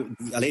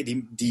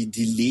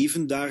die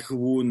leven daar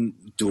gewoon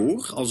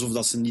door, alsof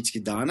dat ze niets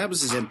gedaan hebben.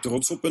 Ze zijn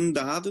trots op hun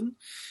daden.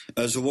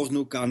 Ze worden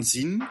ook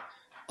aanzien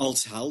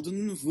als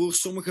helden voor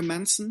sommige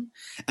mensen.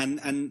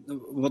 En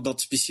wat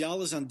dat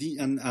speciaal is aan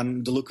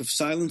The Look of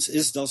Silence,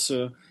 is dat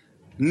ze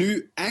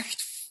nu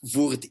echt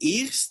voor het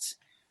eerst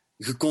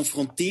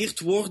geconfronteerd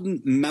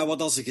worden met wat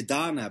dat ze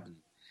gedaan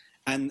hebben.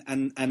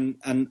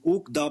 En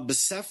ook dat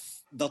besef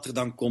dat er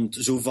dan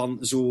komt,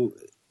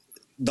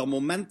 dat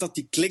moment dat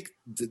die klik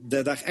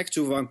dat daar echt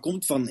zo van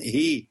komt van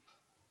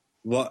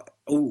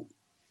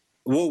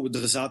wow,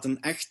 er zaten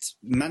echt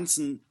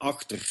mensen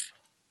achter.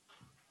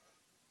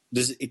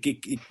 Dus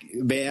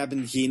wij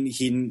hebben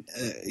geen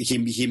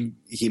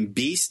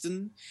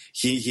beesten,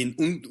 geen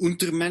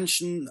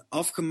untermenschen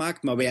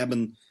afgemaakt, maar wij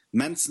hebben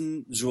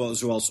mensen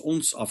zoals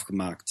ons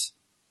afgemaakt.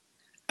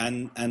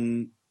 En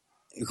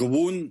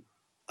gewoon,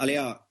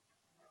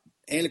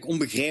 eigenlijk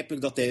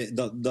onbegrijpelijk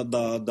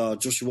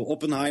dat Joshua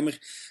Oppenheimer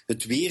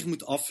het weer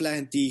moet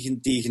afleggen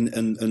tegen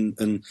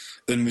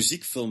een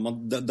muziekfilm.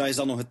 Want dat is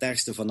dan nog het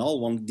ergste van al,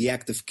 want The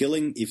Act of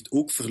Killing heeft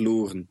ook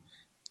verloren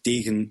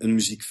tegen een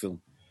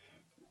muziekfilm.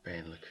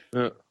 Pijnlijk.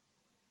 Ja.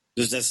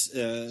 Dus dat is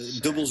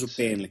dubbel zo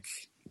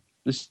pijnlijk.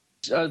 Dus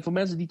voor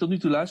mensen die tot nu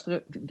toe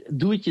luisteren,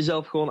 doe het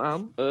jezelf gewoon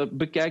aan.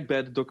 Bekijk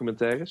beide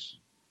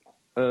documentaires.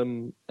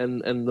 En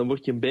dan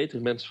word je een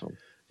beter mens van.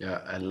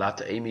 Ja, en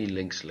laat Amy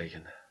links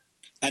liggen.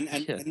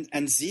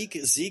 En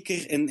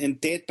zeker in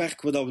het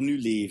tijdperk waar we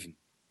nu leven,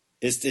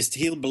 is het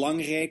heel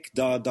belangrijk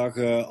dat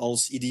je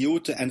als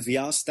idiote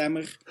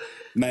N-VA-stemmer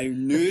met je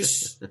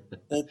neus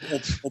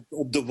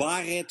op de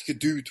waarheid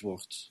geduwd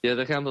wordt. Ja,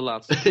 daar gaan de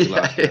laatste.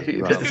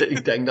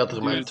 Ik denk dat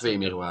er maar 2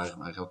 meer waren,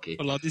 maar oké.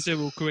 Voilà, die zijn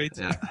we ook kwijt.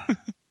 Ja.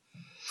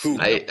 Goed.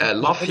 Hey,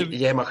 Laf,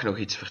 jij mag nog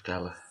iets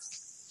vertellen.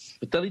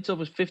 Vertel iets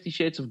over 50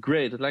 Shades of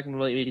Grey. Dat lijkt me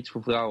wel weer iets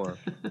voor vrouwen.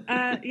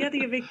 Ja,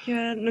 die heb ik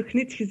nog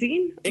niet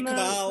gezien. Ik maar,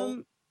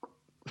 wel.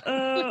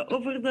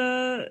 Over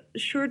de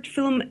short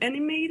film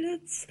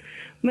Animated.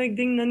 Maar ik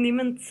denk dat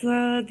niemand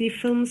die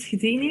films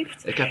gezien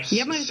heeft. Ik heb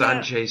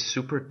Sanjay's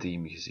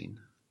Superteam gezien.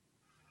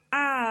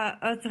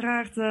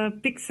 Uiteraard de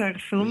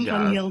Pixar-film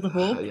van Heel de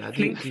Hoop.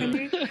 Klinkt van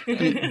u.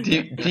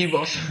 Die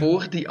was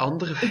voor die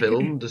andere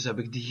film, dus heb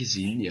ik die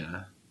gezien,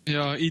 ja.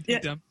 Ja,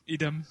 idem.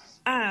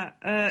 Ja.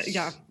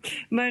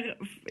 Maar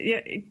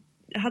ik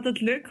had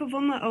het leuk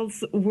gevonden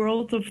als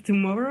World of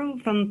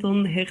Tomorrow van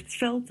Don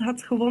Hertzfeldt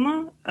had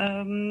gewonnen.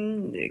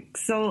 Ik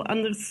zal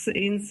anders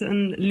eens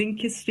een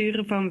linkje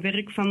sturen van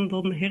werk van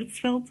Don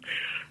Hertzfeldt.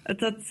 Het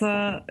had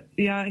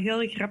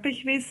heel grappig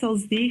geweest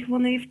als die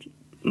gewonnen heeft.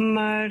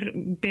 Maar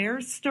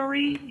Bear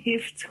Story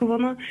heeft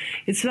gewonnen.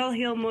 Is wel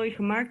heel mooi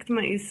gemaakt,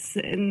 maar is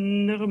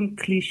enorm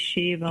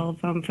cliché wel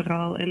van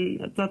verhaal. En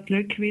het had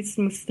leuk geweest,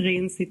 moest er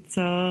eens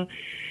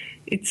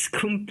iets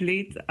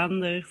compleet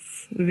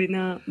anders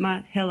winnen.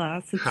 Maar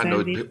helaas, het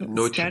gaat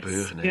nooit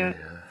gebeuren. Hè, ja.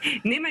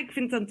 Nee, maar ik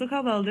vind het dan toch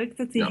al wel leuk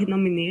dat hij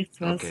genomineerd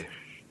was. Okay.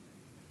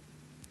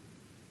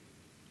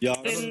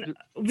 Ja. En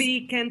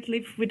We Can't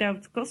Live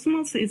Without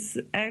Cosmos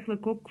is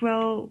eigenlijk ook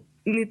wel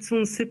niet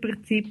zo'n super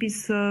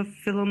typische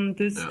film.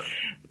 Dus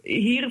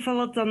hier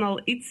valt het dan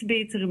al iets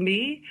beter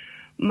mee.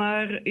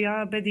 Maar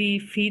ja, bij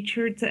die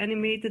featured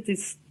animated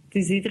is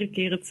iedere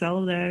keer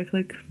hetzelfde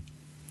eigenlijk.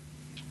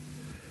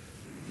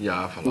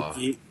 Ja, voilà.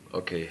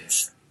 Oké.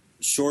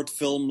 Short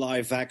film,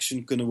 live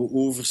action kunnen we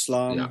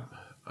overslaan. Ja,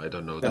 I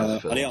don't know that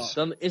films.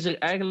 Dan is er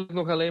eigenlijk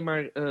nog alleen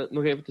maar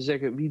nog even te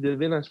zeggen wie de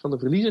winnaars van de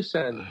verliezers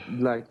zijn,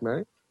 lijkt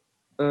mij.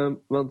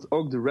 Want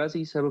ook de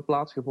Razzies hebben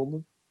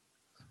plaatsgevonden.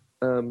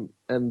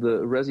 En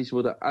de Razzies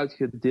worden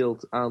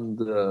uitgedeeld aan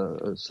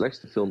de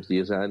slechtste films die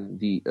er zijn,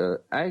 die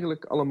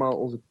eigenlijk allemaal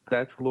onze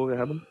tijd verloren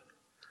hebben.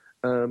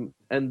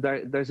 En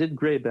daar zit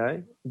Grey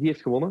bij, die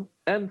heeft gewonnen.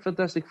 En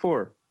Fantastic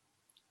Four.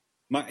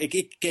 Maar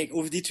kijk,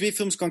 over die 2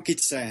 films kan ik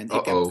iets zeggen.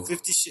 Ik heb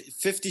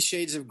 50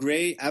 Shades of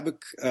Grey heb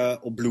ik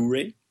op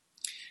Blu-ray.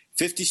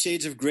 50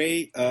 Shades of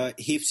Grey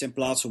heeft zijn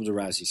plaats op de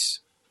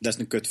Razzies. Dat is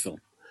een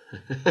kutfilm.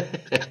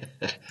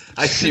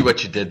 I see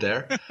what you did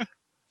there.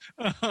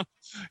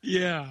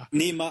 Ja.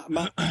 Nee,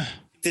 maar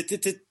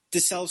het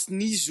is zelfs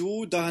niet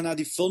zo dat je naar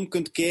die film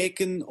kunt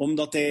kijken,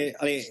 omdat hij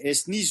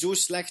is niet zo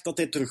slecht dat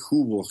hij terug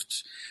goed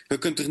wordt. Je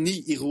kunt er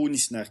niet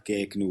ironisch naar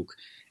kijken ook.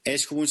 Hij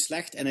is gewoon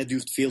slecht en hij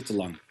duurt veel te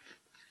lang.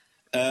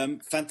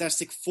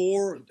 Fantastic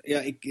Four, ja,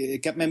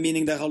 ik heb mijn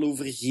mening daar al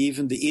over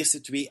gegeven. De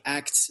eerste 2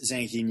 acts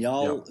zijn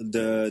geniaal. Ja.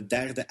 De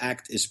derde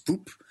act is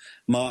poep.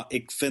 Maar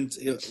ik vind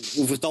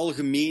over het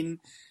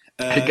algemeen...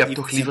 ik heb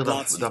toch liever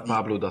dat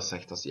Pablo dat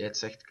zegt. Als jij het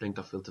zegt, klinkt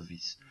dat veel te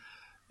vies.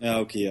 Ja,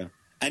 oké. Ja.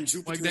 En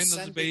maar ik denk dat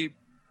ze bij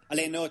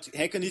Alleen nou,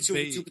 hij kan iets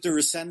over Bij- Jupiter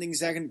Ascending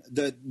zeggen.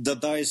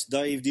 Dat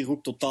heeft hier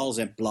ook totaal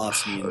zijn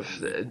plaats niet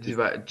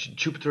in.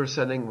 Jupiter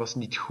Ascending was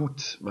niet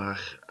goed,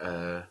 maar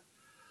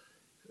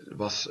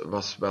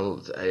was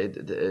wel...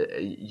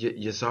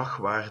 Je zag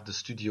waar de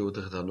studio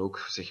er dan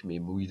ook zich mee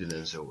moeide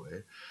en zo. Hè.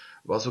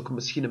 Was ook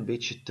misschien een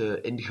beetje te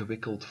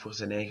ingewikkeld voor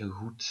zijn eigen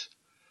goed.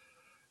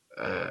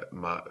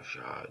 Maar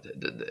ja,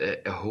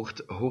 hij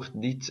hoort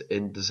niet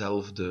in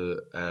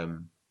dezelfde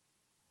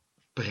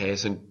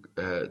prijzen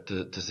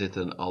te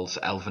zitten als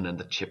Alvin and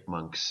the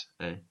Chipmunks.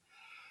 Hè.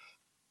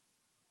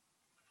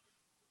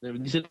 Nee,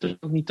 die zitten er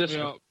nog niet tussen.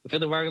 Ja.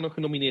 Verder waren nog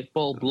genomineerd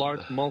Paul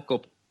Blart,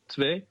 Malkop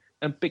 2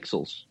 en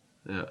Pixels.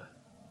 Ja.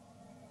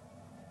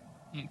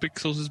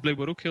 Pixels is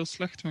blijkbaar ook heel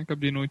slecht, maar ik heb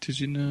die nooit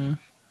gezien.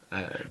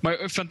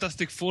 Maar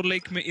Fantastic Four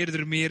lijkt me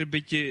eerder meer een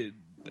beetje...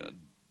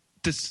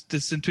 Het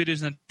is in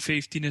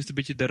 2015 is het een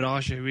beetje de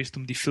rage geweest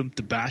om die film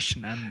te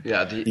bashen. En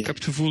Ja, ik heb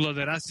het gevoel dat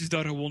de rest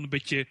daar gewoon een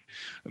beetje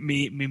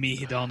mee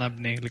gedaan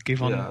hebben eigenlijk. Hè.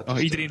 Van, Ja, het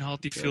is iedereen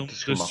haalt die film, het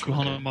is dus we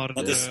gemakkelijk, gaan hem maar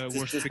Maar het is-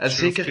 worst en picture En of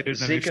zeker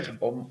 2015.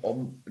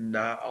 om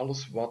na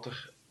alles wat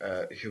er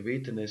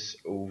geweten is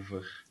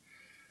over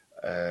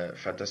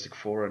Fantastic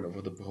Four en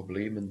over de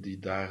problemen die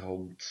daar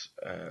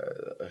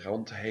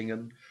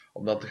rondhingen,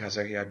 om dan te gaan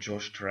zeggen, ja,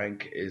 Josh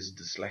Trank is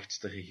de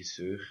slechtste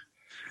regisseur.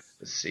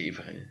 Dat is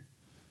zever, hè.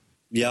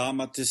 Ja,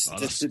 maar het is... Ja,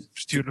 dat is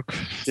natuurlijk...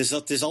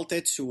 Het is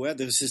altijd zo,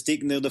 hè. Ze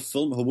steken er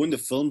gewoon de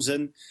films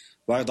in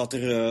waar dat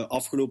er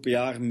afgelopen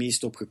jaar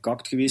meest op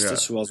gekakt geweest Ja.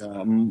 is, zoals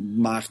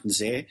Maarten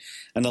zei.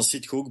 En dan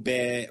zit je ook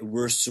bij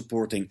Worst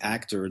Supporting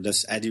Actor, dat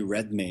is Eddie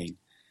Redmayne.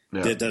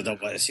 Ja.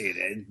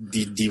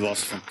 Die was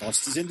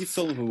fantastisch in die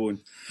film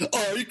gewoon.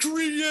 I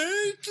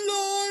create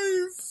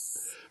life!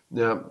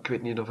 Ja, ik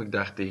weet niet of ik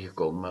daar tegen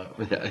kon, maar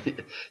ja,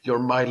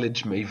 your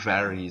mileage may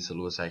vary,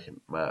 zullen we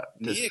zeggen. Maar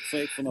het is-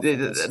 Nee, ik vond dat Nee,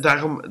 fantastisch.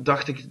 daarom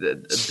dacht ik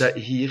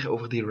hier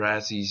over die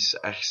Razzies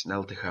erg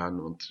snel te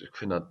gaan, want ik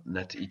vind dat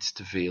net iets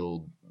te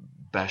veel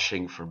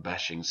bashing for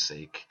bashing's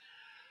sake.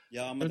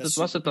 Ja, maar Dat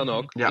was het dan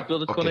ook. Ja, Ik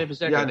wilde het oké. gewoon even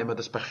zeggen. Ja, nee, maar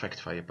dat is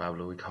perfect van je,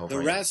 Pablo. Ik hou De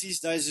van je. Razzies,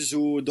 dat is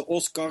zo de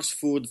Oscars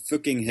voor de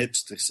fucking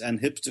hipsters. En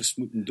hipsters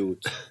moeten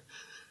dood.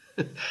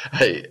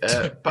 Hey,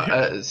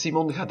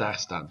 Simon, ga daar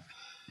staan.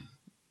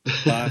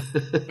 Maar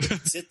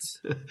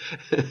zit,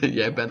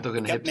 Jij bent toch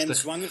een ik heb mijn hipster?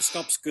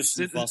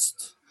 zwangerschapskussen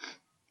vast.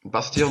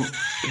 Bastion.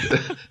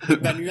 Ik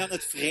ben nu aan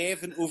het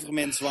wrijven over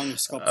mijn Oké,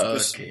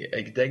 zwangerschapskussen.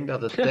 ik denk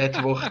dat het tijd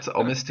wordt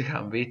om eens te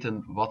gaan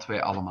weten wat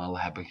wij allemaal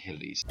hebben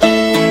gelezen.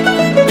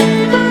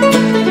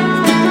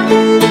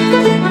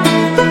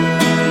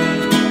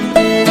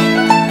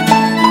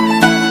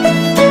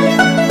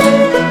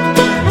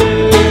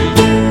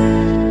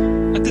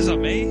 Het is aan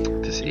mij.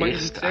 Het is mag je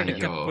eerst niet aan zeggen.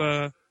 Ik heb, jou.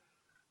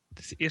 het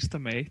is eerst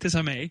aan mij. Het is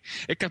aan mij.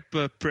 Ik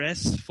heb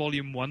Press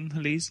Volume 1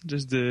 gelezen,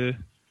 dus de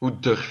Hoe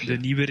durf je?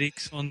 nieuwe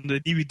reeks van de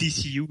nieuwe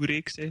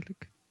DCU-reeks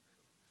eigenlijk.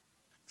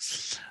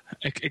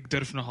 Ik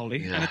durf nogal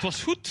liggen. Ja. En het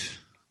was goed.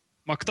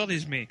 Maak dat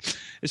eens mee.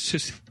 Het is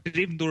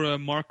geschreven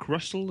door Mark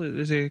Russell. Dat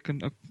is eigenlijk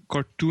een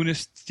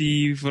cartoonist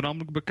die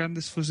voornamelijk bekend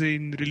is voor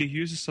zijn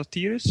religieuze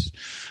satires.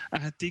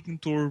 En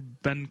getekend door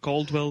Ben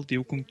Caldwell, die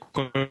ook een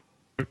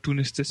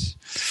cartoonist is.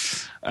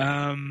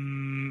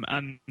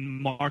 En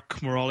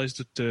Mark Morales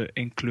doet de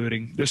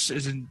inkleuring. Dus het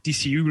is een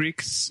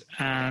DCU-reeks.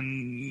 En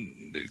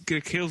ik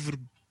kijk heel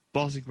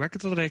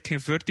verbazingwekkend dat het eigenlijk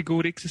geen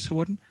Vertigo-reeks is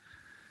geworden.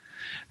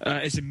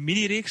 Is een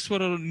mini-reeks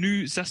waar er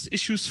nu 6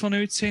 issues van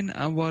uit zijn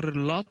en waar er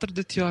later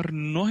dit jaar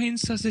nog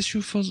eens 6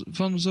 issues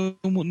van zou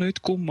moeten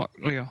uitkomen.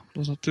 Maar ja,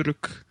 dat is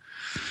natuurlijk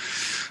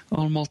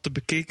allemaal te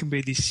bekijken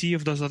bij DC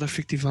of dat ze dat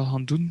effectief wel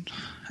gaan doen.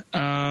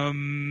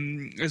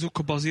 Is ook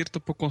gebaseerd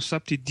op een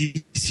concept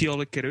die DC al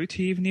een keer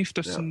uitgegeven heeft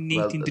tussen Ja,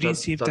 wel,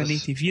 1973 en dat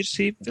is-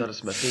 1974. Dat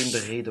is meteen de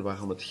reden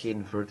waarom het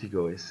geen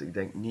Vertigo is. Ik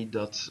denk niet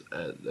dat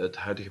het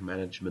huidige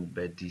management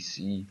bij DC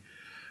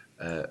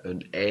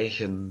een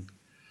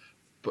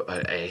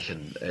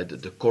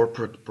de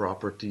corporate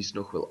properties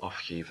nog wil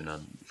afgeven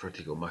aan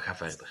Vertigo. Maar ga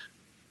verder.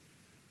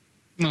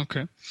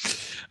 Oké.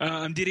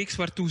 Die reeks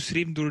werd toen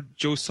geschreven door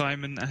Joe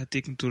Simon en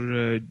getekend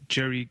door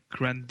Jerry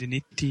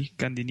Grandinetti.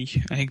 Ken die niet.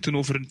 Hij ging toen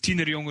over een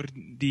tienerjonger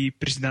die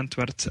president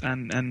werd.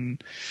 En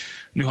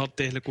nu gaat het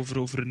eigenlijk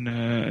over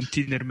een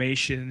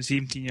tienermeisje, een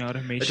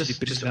 17-jarig meisje die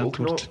president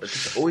wordt. Het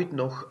is ooit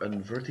nog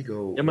een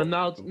Vertigo... Ja, maar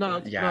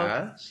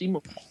nou,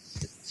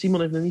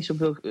 Simon heeft er niet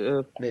zoveel...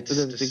 Nee, het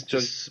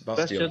is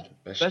Bastion.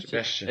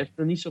 Bastion. heeft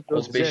er niet zoveel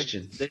Ons gezegd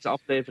beestje. deze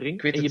aflevering.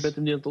 Ik weet En je het. bent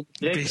hem nu aan het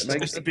onderbreken. Beestje, Maar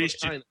het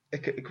beestje.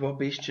 Ik wou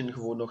Beestje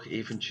gewoon nog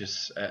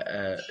eventjes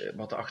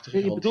wat de Ja,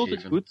 achtergrond je bedoelt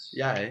geven. het goed.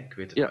 Ja, hè, ik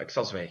weet het. Ja. Maar ik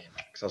zal zwijgen.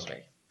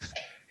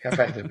 Ga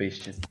verder,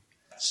 Beestje.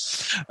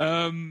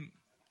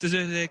 Het is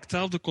eigenlijk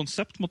hetzelfde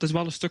concept, maar het is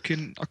wel een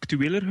stukje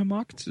actueler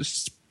gemaakt. Dus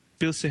het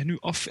speelt zich nu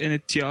af in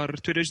het jaar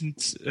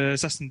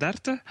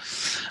 2036.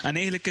 En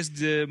eigenlijk is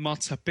de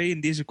maatschappij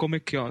in deze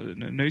comic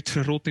een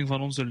uitvergroting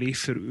van onze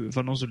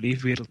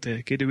leefwereld.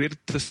 Eigenlijk. De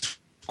wereld is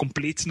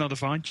compleet naar de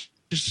vaantjes.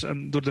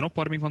 en door de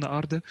opwarming van de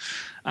aarde.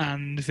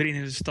 En de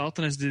Verenigde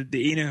Staten is de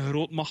enige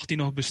grootmacht die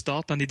nog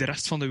bestaat en die de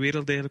rest van de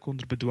wereld eigenlijk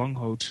onder bedwang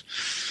houdt.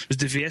 Dus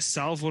de VS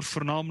zelf wordt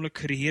voornamelijk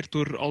geregeerd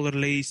door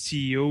allerlei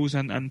CEO's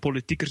en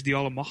politiekers die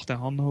alle macht in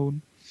handen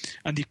houden.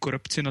 En die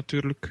corrupt zijn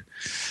natuurlijk.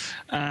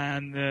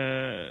 En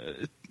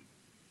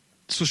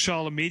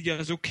sociale media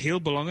is ook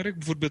heel belangrijk.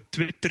 Bijvoorbeeld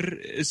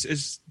Twitter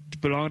is de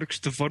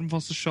belangrijkste vorm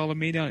van sociale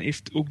media en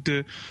heeft ook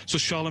de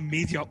sociale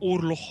media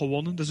oorlog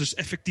gewonnen. Dat is dus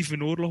effectief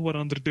een oorlog waar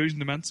er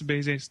duizenden mensen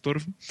bij zijn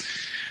gestorven.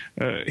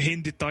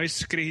 Geen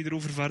details krijg je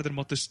erover verder,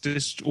 maar het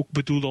is ook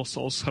bedoeld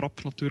als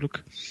grap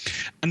natuurlijk.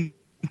 En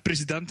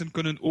presidenten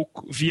kunnen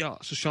ook via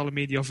sociale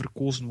media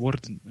verkozen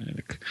worden.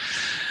 Eigenlijk.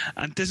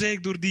 En het is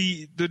eigenlijk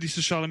door die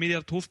sociale media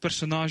dat het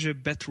hoofdpersonage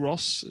Beth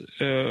Ross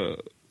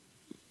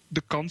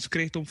de kans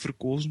krijgt om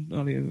verkozen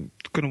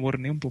te kunnen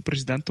worden, om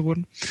president te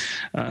worden.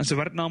 En ze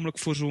werkt namelijk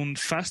voor zo'n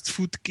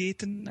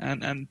fastfoodketen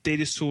en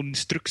tijdens zo'n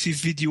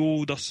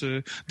instructievideo dat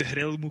ze de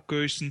grill moet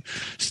kuisen,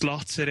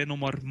 slaagt ze erin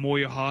om haar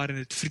mooie haar in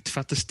het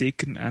frietvet te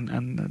steken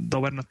en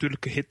dat werd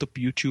natuurlijk een hit op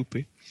YouTube.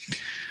 Hè.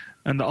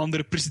 En de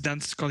andere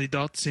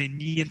presidentskandidaten zijn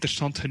niet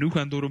interessant genoeg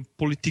en door een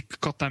politiek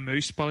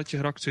kat-en-muisspelletje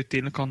geraakt ze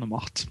uiteindelijk aan de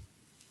macht.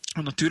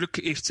 En natuurlijk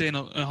heeft zij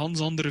een ganz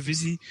andere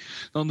visie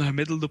dan de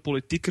gemiddelde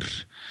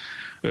politieker.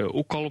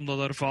 Ook al omdat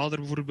haar vader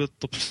bijvoorbeeld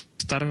op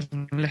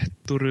sterven ligt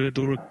door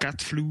een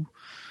catflu.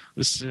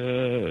 Dus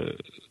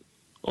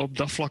op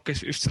dat vlak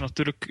heeft ze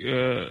natuurlijk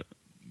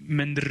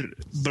minder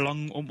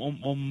belang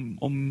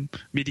om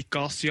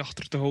medicatie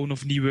achter te houden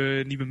of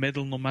nieuwe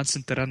middelen om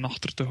mensen te rennen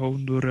achter te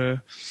houden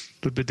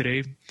door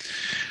bedrijven.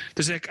 Het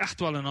is eigenlijk echt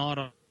wel een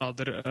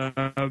aanrader.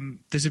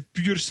 Het is een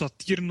puur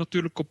satire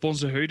natuurlijk op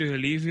onze huidige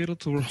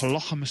leefwereld. Er wordt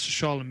gelachen met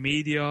sociale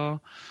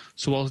media,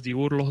 zoals die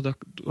oorlog dat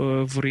ik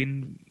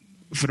voorheen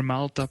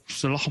vermeld heb.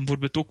 Ze lachen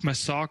bijvoorbeeld ook met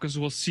zaken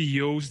zoals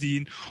CEO's die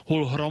een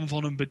hologram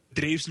van een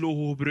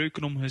bedrijfslogo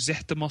gebruiken om hun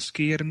gezicht te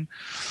maskeren.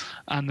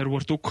 En er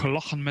wordt ook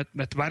gelachen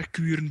met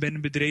werkuren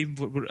binnen bedrijven.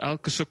 Voor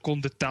elke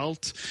seconde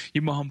telt.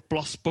 Je mag een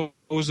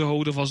plaspauze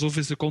houden van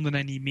zoveel seconden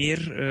en niet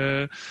meer.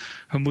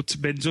 Je moet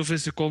binnen zoveel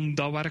seconden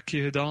dat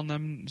werkje gedaan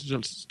hebben.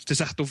 Het is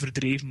echt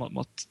overdreven,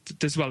 maar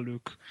het is wel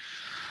leuk.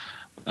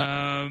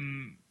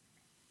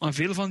 En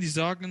veel van die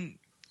zaken...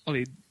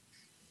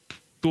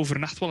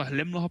 overnacht wel een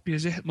glimlach op je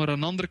gezicht, maar aan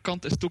de andere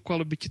kant is het ook wel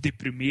een beetje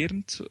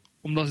deprimerend,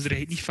 omdat ze er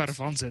eigenlijk niet ver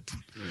van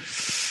zitten. Nee.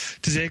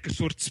 Het is eigenlijk een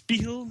soort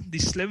spiegel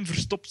die slim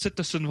verstopt zit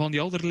tussen van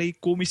die allerlei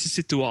komische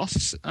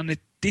situaties. En het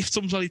heeft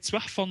soms wel iets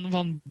weg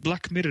van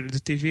Black Mirror,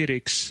 de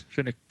tv-reeks,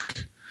 vind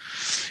ik.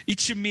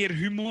 Ietsje meer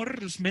humor,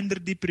 dus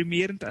minder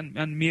deprimerend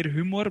en meer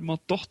humor, maar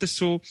toch, het is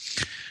zo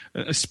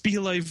een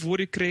spiegel dat je voor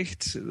je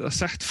krijgt, dat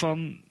zegt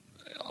van,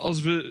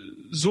 als we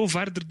zo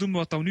verder doen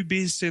wat we nu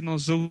bezig zijn, dan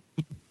zou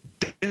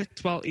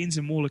dit wel eens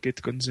een mogelijkheid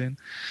kunnen zijn.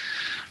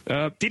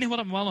 Het enige wat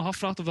ik me wel nog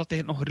afvraag of dat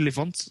eigenlijk nog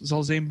relevant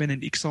zal zijn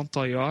binnen x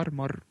aantal jaar,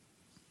 maar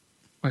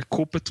ik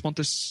hoop het, want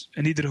het is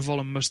in ieder geval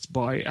een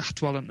must-buy. Echt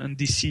wel een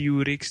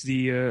DCU-reeks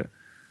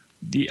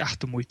die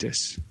echt de moeite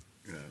is.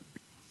 Ja.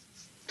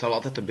 Het zal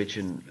altijd een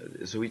beetje...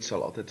 Zoiets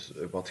zal altijd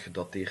wat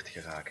gedateerd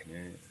geraken.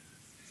 Hè.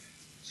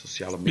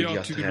 Sociale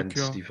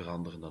media-trends die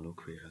veranderen dan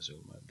ook weer en zo.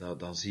 Maar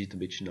dat zie je het een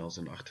beetje als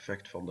een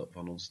artefact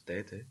van onze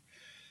tijd. Hè.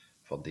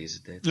 Van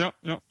deze tijd.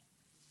 Ja.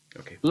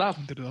 Okay. Laf.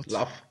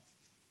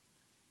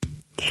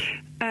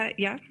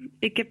 Ja,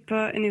 ik heb,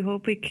 en nu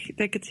hoop ik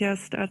dat ik het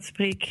juist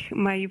uitspreek,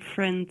 My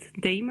Friend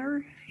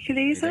Dahmer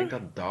gelezen. Ik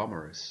denk dat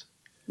Dahmer is.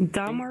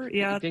 Dahmer,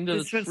 ja. Ik denk dat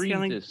het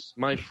Friend is.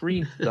 My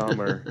Friend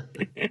Dahmer.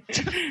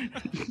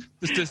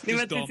 Dus het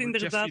is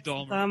inderdaad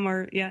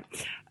Dahmer, ja.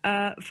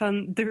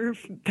 Van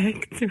Durf,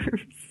 Back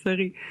Durf,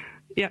 sorry.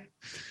 Ja.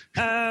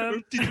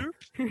 Ja.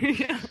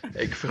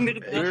 Ik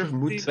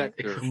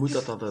vermoed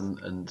dat dat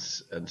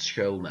een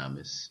schuilnaam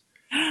is.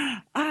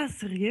 Ah,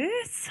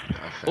 serieus?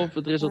 Of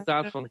het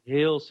resultaat van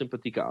heel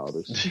sympathieke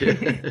ouders.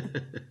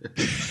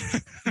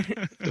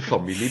 De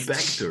familie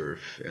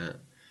Backdurf, ja.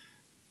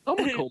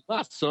 Oh my god,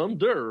 that's some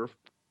Durf.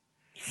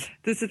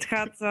 Dus het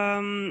gaat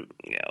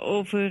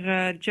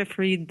over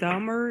Jeffrey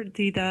Dahmer,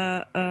 die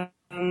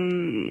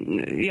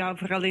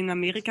vooral in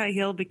Amerika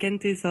heel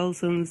bekend is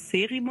als een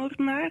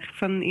seriemoordenaar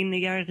van in de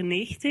jaren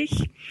 90.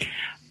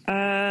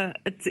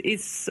 Het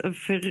is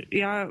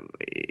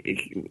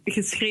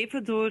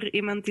geschreven door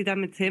iemand die dat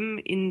met hem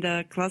in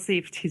de klas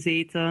heeft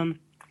gezeten.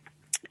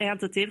 Hij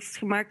had het eerst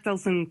gemaakt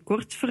als een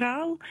kort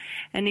verhaal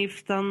en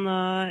heeft dan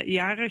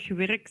jaren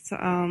gewerkt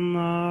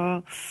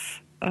aan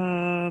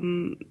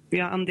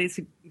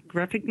deze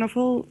graphic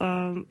novel.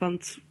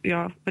 Want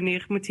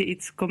wanneer moet je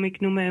iets comic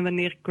noemen en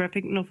wanneer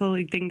graphic novel?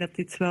 Ik denk dat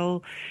dit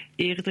wel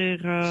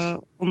eerder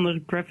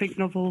onder graphic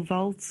novel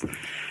valt.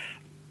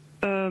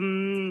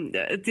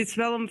 Het is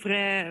wel een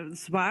vrij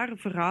zwaar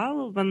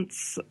verhaal,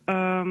 want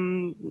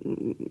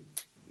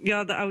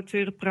de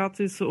auteur praat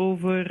dus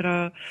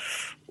over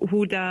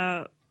hoe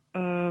dat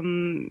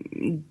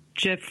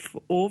Jeff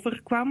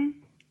overkwam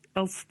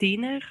als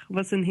tiener.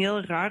 Was een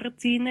heel rare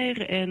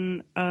tiener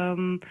en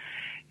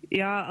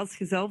als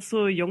je zelf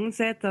zo jong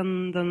bent,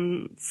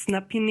 dan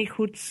snap je niet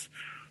goed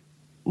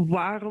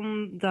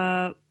waarom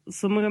dat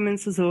sommige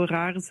mensen zo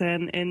raar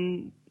zijn.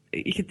 En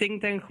je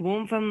denkt dan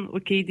gewoon van,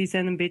 oké, die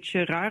zijn een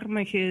beetje raar,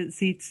 maar je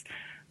ziet,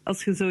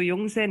 als je zo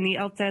jong bent, niet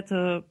altijd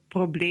de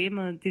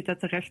problemen die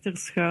dat erachter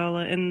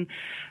schuilen. En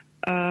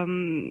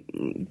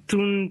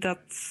toen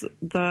dat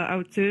de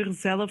auteur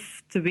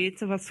zelf te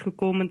weten was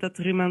gekomen dat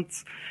er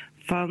iemand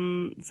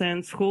van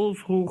zijn school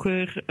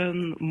vroeger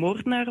een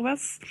moordenaar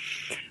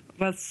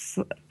was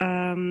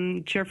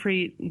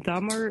Jeffrey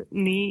Dahmer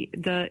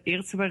niet de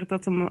eerste waar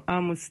dat hem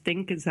aan moest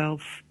denken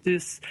zelf.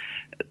 Dus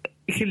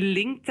je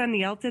linkt dat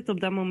niet altijd op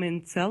dat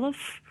moment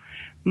zelf,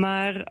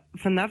 maar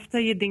vanaf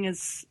dat je dingen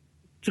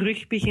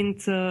terug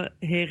begint te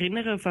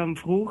herinneren van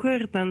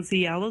vroeger, dan zie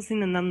je alles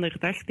in een ander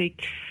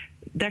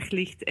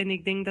daglicht. En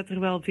ik denk dat er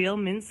wel veel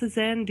mensen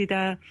zijn die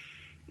dat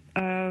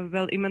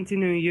wel iemand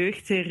in hun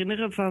jeugd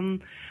herinneren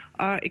van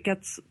ik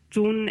had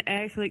toen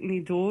eigenlijk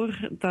niet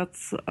door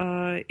dat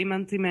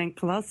iemand in mijn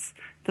klas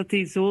dat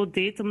hij zo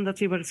deed omdat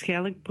hij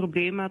waarschijnlijk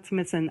problemen had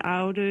met zijn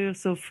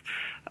ouders of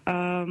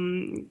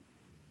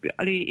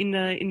in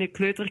de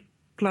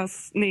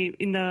kleuterklas, nee,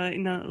 in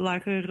de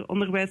lager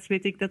onderwijs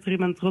weet ik dat er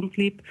iemand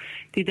rondliep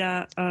die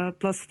dat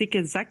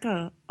plastieke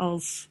zakken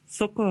als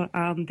sokken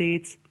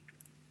aandeed.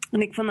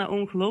 En ik vond dat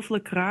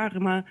ongelooflijk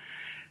raar, maar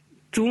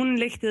toen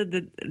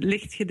legde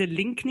je de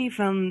link niet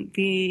van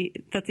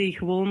dat hij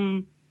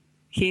gewoon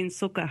geen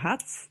sokken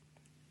had.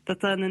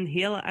 Dat een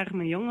hele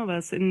arme jongen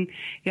was. En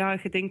ja,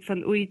 je denkt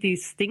van oei, die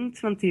stinkt,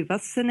 want die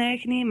was zijn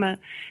eigen niet. Maar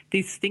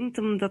die stinkt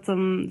omdat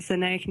hij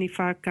zijn eigen niet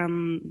vaak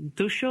kan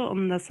douchen,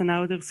 omdat zijn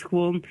ouders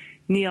gewoon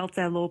niet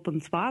altijd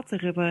lopend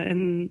water hebben.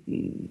 En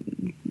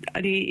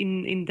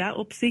in dat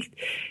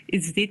opzicht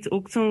is dit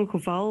ook zo'n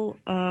geval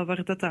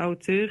waar dat de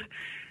auteur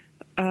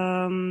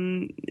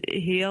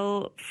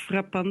heel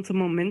frappante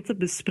momenten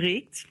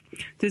bespreekt.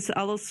 Dus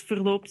alles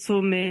verloopt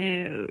zo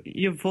met...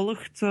 Je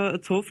volgt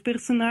het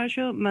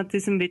hoofdpersonage, maar het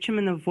is een beetje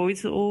met een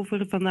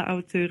voice-over van de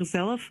auteur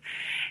zelf.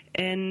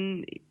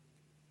 En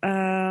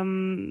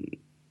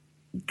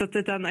dat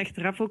hij dan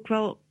achteraf ook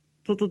wel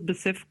tot het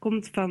besef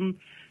komt van...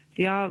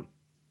 Ja,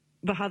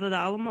 we hadden dat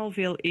allemaal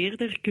veel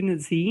eerder kunnen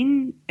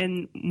zien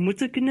en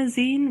moeten kunnen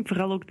zien.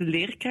 Vooral ook de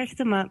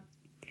leerkrachten, maar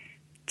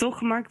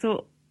toch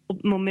maakte op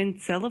het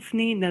moment zelf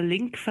niet een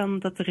link van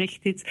dat er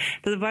echt iets...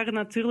 Dat waren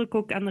natuurlijk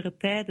ook andere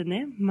tijden,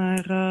 hè.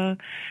 Maar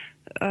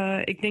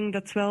ik denk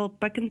dat het wel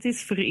pakkend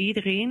is voor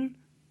iedereen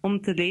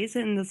om te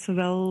lezen en dat ze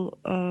wel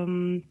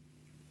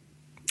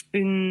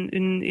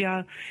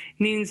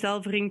niet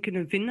hunzelf erin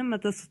kunnen vinden, maar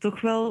dat ze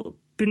toch wel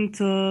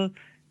punten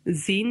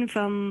zien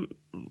van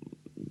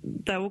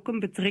dat ook een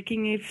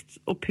betrekking heeft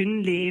op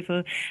hun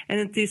leven. En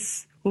het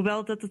is,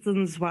 hoewel dat het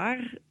een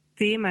zwaar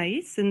thema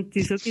is, en het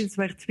is ook in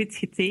zwart-wit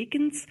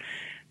getekend,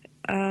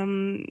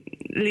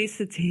 leest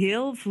het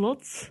heel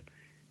vlot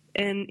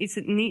en is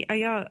het niet...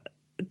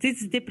 het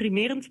is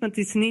deprimerend, maar het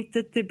is niet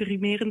te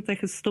deprimerend dat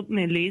je stopt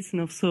met lezen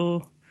of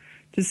zo.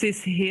 Dus het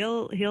is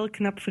heel, heel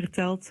knap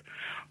verteld.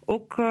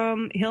 Ook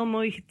heel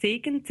mooi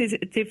getekend.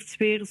 Het heeft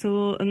weer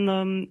zo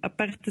een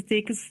aparte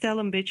tekenstijl,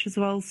 een beetje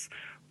zoals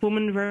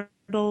Woman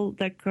Rebel,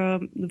 dat ik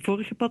de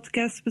vorige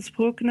podcast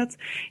besproken had.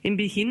 In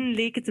het begin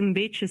leek het een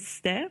beetje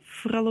stijf,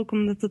 vooral ook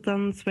omdat het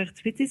dan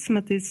zwart-wit is,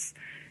 maar het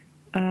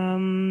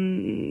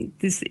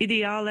is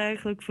ideaal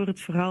eigenlijk voor het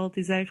verhaal. Het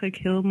is eigenlijk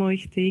heel mooi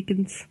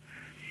getekend.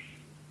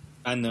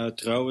 En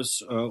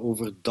trouwens,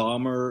 over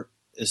Dahmer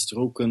is er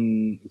ook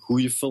een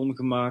goede film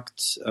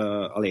gemaakt.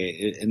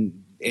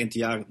 In eind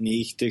jaren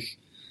 90,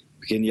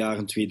 begin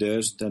jaren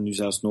 2000 en nu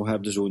zelfs nog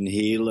hebben ze zo'n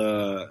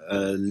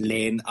hele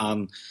lijn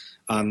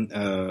aan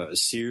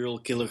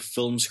serial killer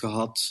films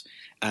gehad.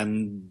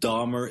 En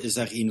Dahmer is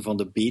daar een van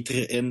de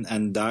betere in.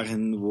 En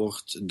daarin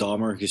wordt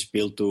Dahmer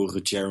gespeeld door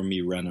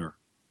Jeremy Renner.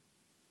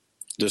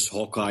 Dus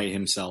Hawkeye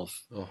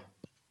himself. Oh.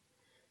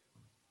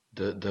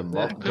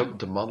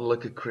 De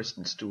mannelijke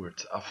Kristen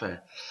Stewart. Enfin.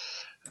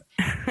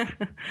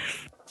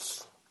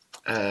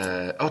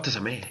 Het is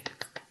aan mij.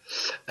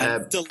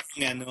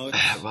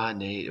 Te lang,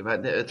 nee.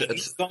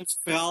 Ik kan het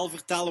verhaal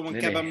vertellen, want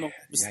ik heb hem nog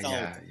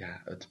besteld.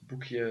 Ja. Het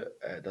boekje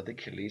dat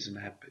ik gelezen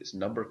heb is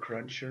Number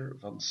Cruncher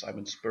van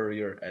Simon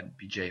Spurrier en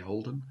P.J.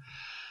 Holden.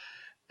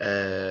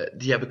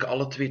 Die heb ik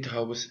alle twee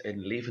trouwens in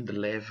levende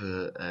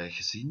lijve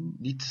gezien.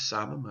 Niet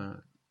samen,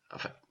 maar...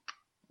 Enfin,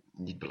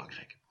 niet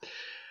belangrijk.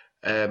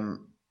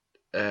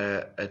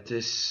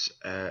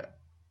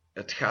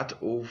 Het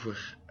gaat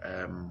over...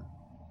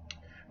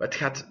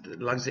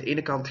 langs de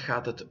ene kant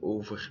gaat het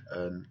over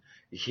een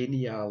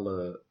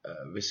geniale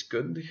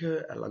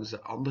wiskundige en langs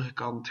de andere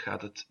kant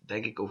gaat het,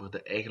 denk ik, over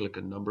de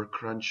eigenlijke number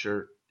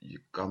cruncher.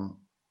 Je kan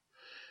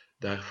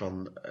daar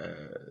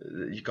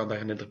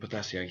een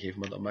interpretatie aan geven,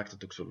 maar dat maakt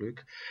het ook zo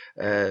leuk.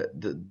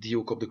 Die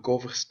ook op de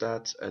cover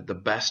staat, The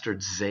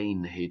Bastard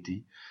Zane heet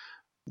die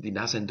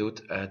na zijn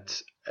dood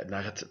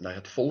naar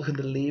het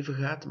volgende leven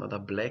gaat, maar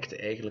dat blijkt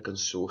eigenlijk een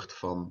soort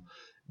van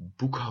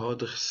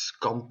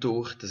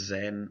boekhouderskantoor te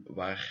zijn,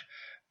 waar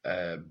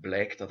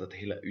blijkt dat het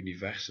hele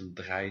universum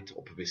draait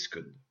op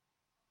wiskunde.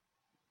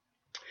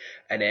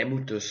 En hij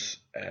moet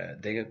dus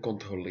dingen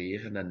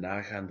controleren en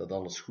nagaan dat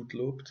alles goed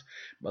loopt.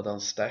 Maar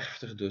dan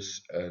sterft er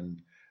dus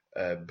een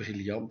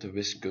briljante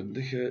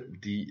wiskundige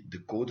die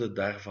de code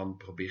daarvan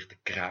probeert te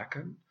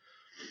kraken.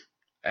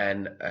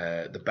 En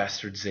de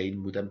Bastard Zane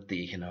moet hem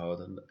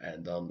tegenhouden.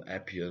 En dan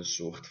heb je een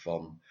soort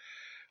van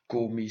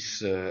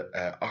komische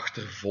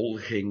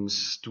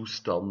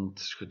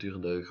achtervolgingstoestand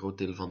gedurende een groot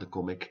deel van de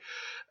comic,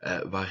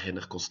 waarin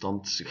er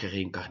constant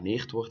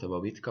gereïncarneerd wordt en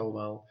wat weet ik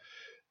allemaal.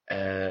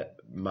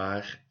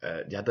 Maar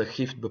dat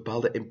geeft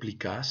bepaalde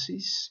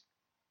implicaties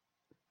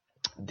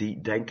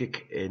die, denk ik,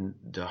 in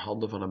de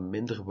handen van een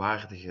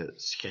minderwaardige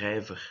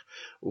schrijver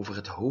over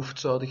het hoofd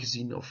zouden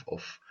gezien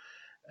of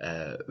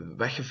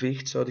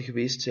weggeveegd zouden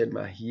geweest zijn.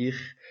 Maar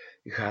hier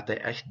gaat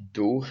hij echt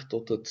door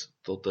tot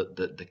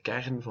de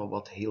kern van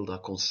wat heel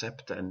dat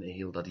concept en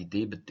heel dat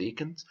idee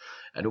betekent.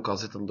 En ook al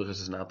zitten er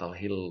dus een aantal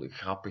heel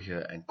grappige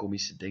en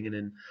komische dingen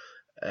in,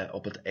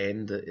 op het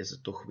einde is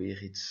het toch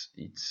weer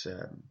iets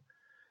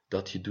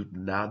dat je doet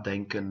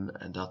nadenken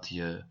en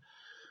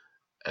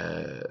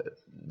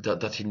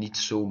dat je niet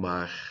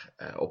zomaar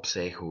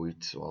opzij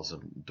gooit zoals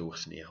een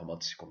doorsnee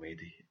romantische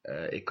komedie.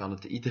 Ik kan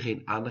het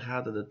iedereen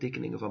aanraden. De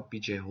tekeningen van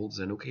P.J. Holt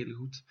zijn ook heel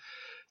goed.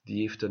 Die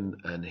heeft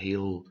een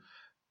heel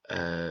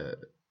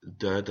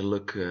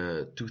duidelijk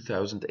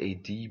 2000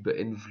 AD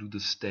beïnvloede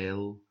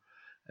stijl.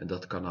 En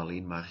dat kan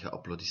alleen maar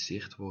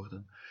geapplaudisseerd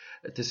worden.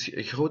 Het is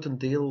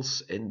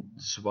grotendeels in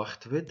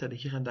zwart-wit en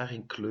hier en daar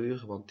in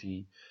kleur, want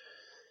die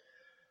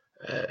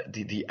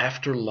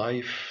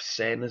afterlife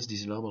scènes, die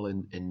zijn allemaal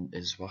in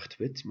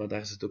zwart-wit, maar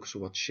daar zit ook zo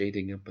wat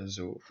shading op en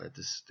zo.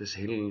 Het is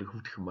heel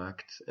goed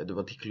gemaakt,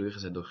 want die kleuren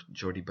zijn door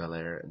Jordie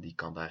Bellaire en die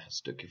kan daar een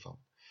stukje van.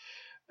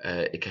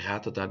 Ik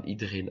raad het aan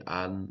iedereen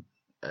aan.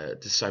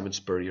 Het is Simon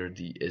Spurrier,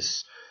 die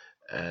is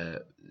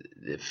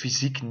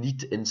fysiek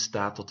niet in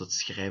staat tot het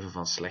schrijven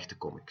van slechte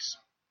comics.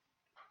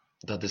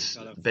 Dat is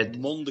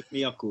mondig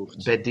mee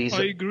akkoord. I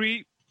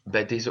agree.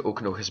 Bij deze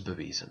ook nog eens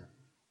bewezen.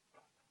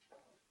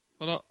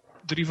 Voilà.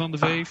 3 van de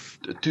 5.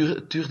 Het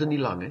duurde niet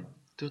lang, hè? Het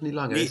duurde niet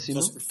lang, Nee, hè,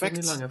 Simon? het was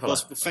perfect. Voilà. Het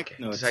was perfect.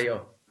 Okay. Zei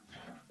jou.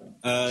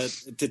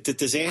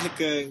 Het is eigenlijk,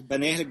 ik ben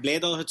eigenlijk blij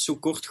dat je het zo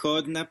kort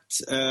gehouden hebt.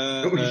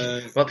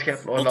 Wat, je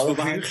hebt nog een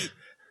half uur?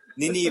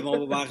 Nee, maar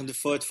we waren de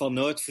fout van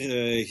Nout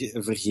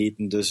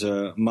vergeten. Dus,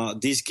 maar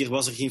deze keer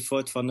was er geen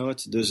fout van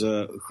Nout, dus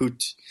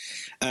goed.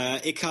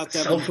 Ik ga het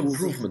hebben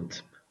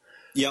Self-improvement.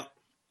 Ja,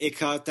 ik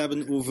ga het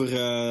hebben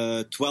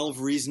over 12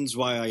 Reasons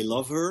Why I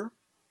Love Her.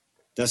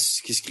 Dat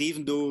is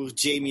geschreven door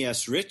Jamie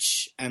S.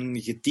 Rich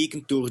en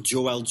getekend door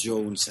Joel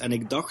Jones. En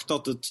ik dacht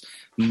dat het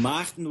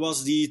Maarten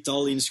was die het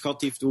al eens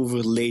gehad heeft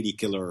over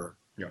Ladykiller.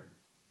 Ja.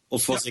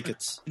 Of was ik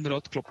het?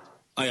 Inderdaad, klopt.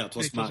 Ah ja, het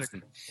was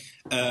Maarten.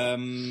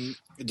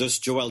 Dus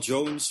Joel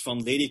Jones van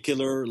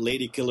Ladykiller.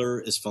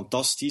 Ladykiller is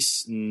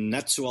fantastisch.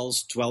 Net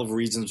zoals 12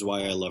 Reasons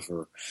Why I Love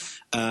Her.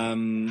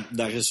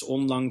 Daar is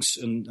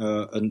onlangs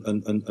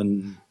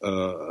een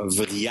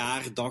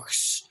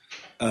verjaardags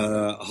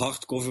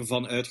hardcover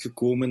van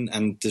uitgekomen.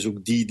 En het is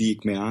ook die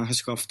ik mij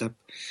aangeschaft heb.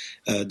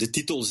 De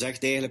titel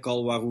zegt eigenlijk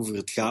al waarover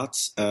het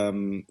gaat.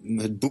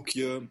 Het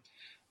boekje...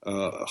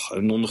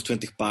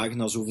 120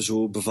 pagina's of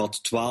zo,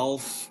 bevat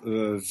 12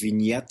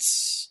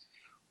 vignettes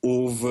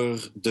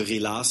over de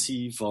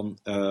relatie van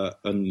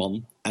een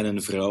man en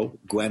een vrouw,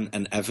 Gwen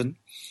en Evan.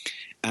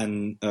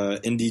 En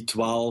in die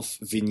 12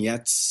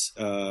 vignettes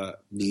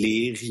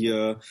leer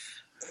je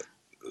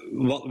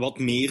wat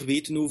meer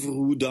weten over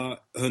hoe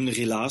dat hun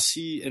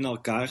relatie in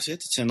elkaar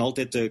zit. Het zijn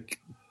altijd de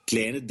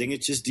kleine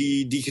dingetjes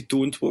die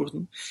getoond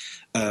worden.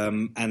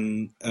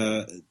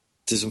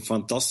 Het is een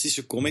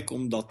fantastische comic,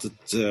 omdat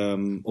het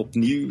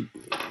opnieuw...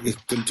 Je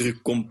kunt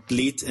er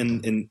compleet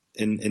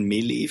in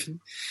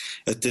meeleven.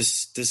 Het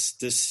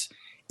is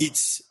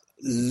iets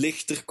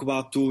lichter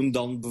qua toon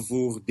dan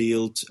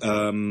bijvoorbeeld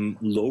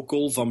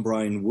Local van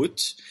Brian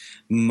Wood.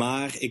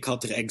 Maar ik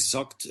had er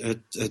exact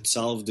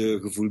hetzelfde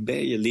gevoel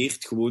bij. Je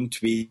leert gewoon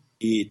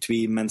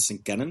twee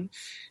mensen kennen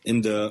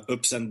in de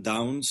ups en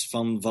downs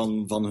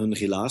van hun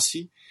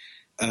relatie.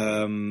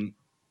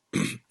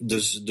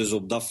 Dus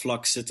op dat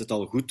vlak zit het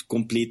al goed.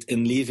 Compleet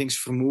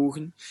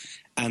inlevingsvermogen.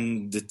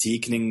 En de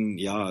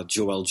tekening, ja,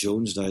 Joel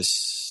Jones, dat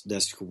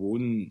is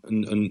gewoon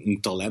een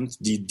talent.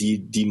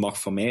 Die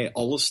mag van mij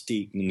alles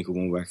tekenen,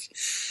 gewoon weg.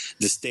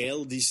 De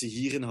stijl die ze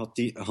hierin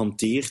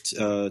hanteert,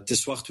 het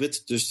is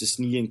zwart-wit, dus het is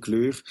niet in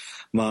kleur.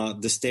 Maar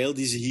de stijl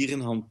die ze hierin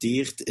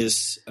hanteert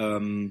is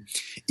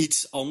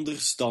iets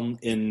anders dan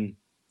in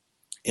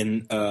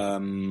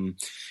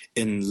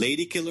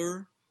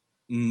Ladykiller.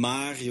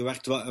 Maar je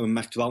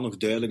merkt wel nog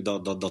duidelijk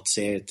dat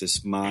zij het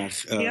is.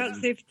 Maar, ja, ze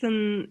heeft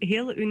een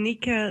heel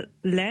unieke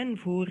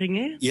lijnvoering.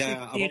 Hè?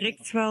 Ja,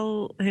 direct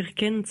wel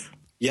herkend.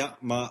 Ja,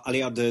 maar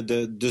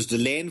dus de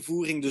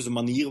lijnvoering, dus de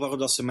manier waarop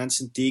dat ze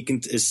mensen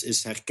tekent,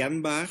 is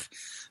herkenbaar.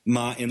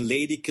 Maar in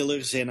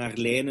Ladykiller zijn haar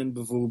lijnen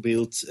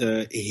bijvoorbeeld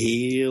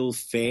heel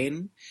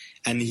fijn.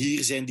 En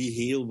hier zijn die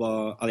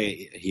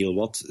heel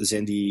wat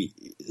zijn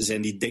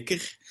die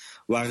dikker.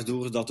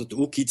 Waardoor dat het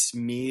ook iets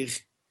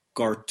meer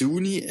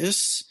cartoony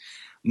is,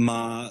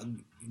 maar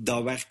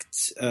dat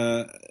werkt...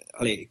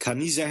 ik ga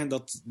niet zeggen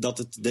dat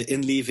het de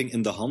inleving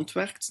in de hand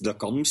werkt. Dat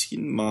kan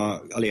misschien,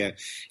 maar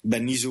ik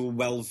ben niet zo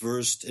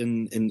well-versed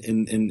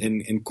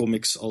in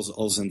comics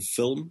als in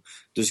film.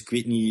 Dus ik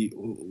weet niet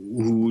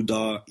hoe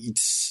dat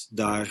iets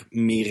daar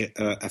meer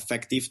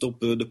effect heeft op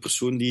de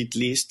persoon die het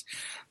leest.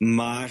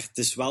 Maar het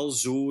is wel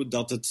zo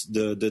dat het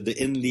de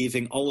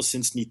inleving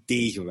alleszins niet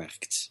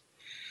tegenwerkt.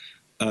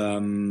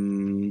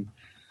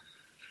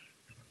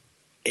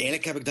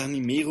 Eigenlijk heb ik daar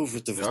niet meer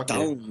over te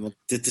vertellen. Okay. Want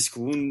dit is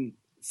gewoon een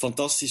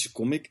fantastische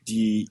comic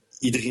die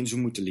iedereen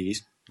zou moeten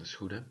lezen. Dat is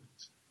goed, hè?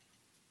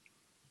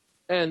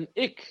 En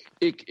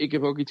ik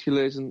heb ook iets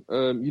gelezen.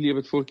 Jullie hebben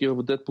het vorige keer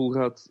over Deadpool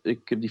gehad.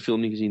 Ik heb die film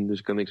niet gezien, dus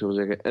ik kan niks over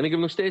zeggen. En ik heb hem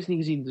nog steeds niet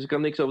gezien, dus ik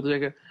kan niks over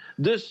zeggen.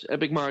 Dus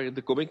heb ik maar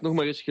de comic nog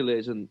maar eens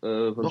gelezen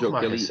van Joe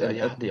Kelly en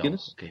Ed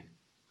McGuinness. Oké,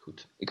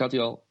 goed. Ik had die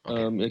al.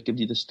 Okay. Ik heb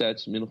die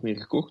destijds min of meer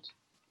gekocht.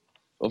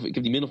 Of ik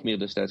heb die min of meer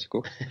destijds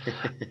gekocht.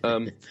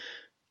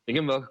 Ik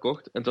heb hem wel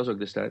gekocht, en het was ook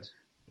destijds.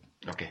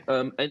 Okay.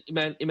 En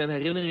in mijn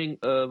herinnering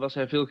was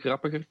hij veel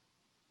grappiger.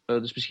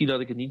 Dus misschien had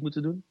ik het niet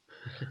moeten doen.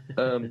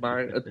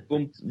 Maar het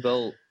komt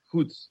wel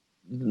goed.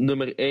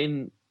 Nummer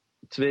 1,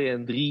 2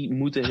 en 3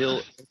 moeten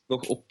heel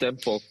nog op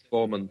tempo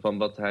komen van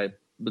wat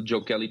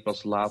Joe Kelly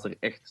pas later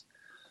echt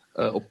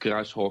op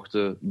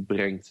kruishoogte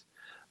brengt.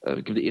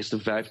 Ik heb de eerste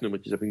 5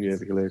 nummertjes heb ik nu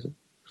even gelezen.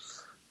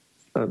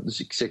 Dus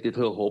ik zeg dit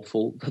heel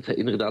hoopvol dat hij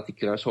inderdaad die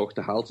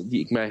kruishoogte haalt die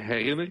ik mij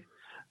herinner.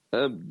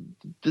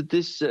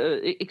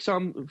 Ik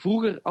zou hem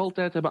vroeger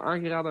altijd hebben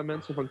aangeraden aan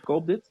mensen van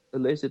koop dit,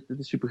 lees dit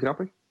is super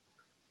grappig.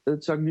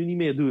 Dat zou ik nu niet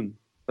meer doen.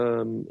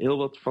 Heel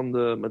wat van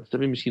de, maar dat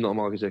heb je misschien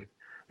allemaal gezegd,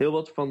 heel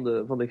wat van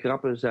de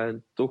grappen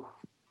zijn toch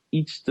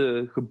iets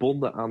te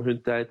gebonden aan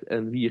hun tijd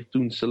en wie er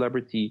toen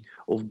celebrity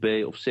of B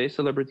of C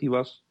celebrity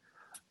was.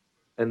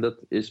 En dat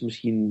is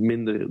misschien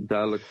minder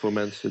duidelijk voor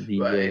mensen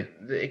die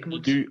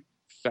nu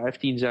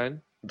 15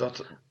 zijn.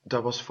 Dat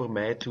was voor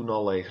mij toen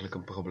al eigenlijk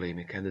een probleem.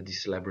 Ik kende die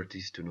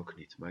celebrities toen ook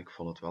niet, maar ik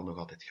vond het wel nog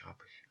altijd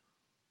grappig.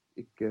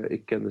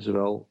 Ik kende ze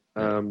wel.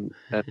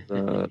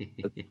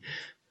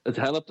 Het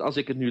helpt als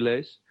ik het nu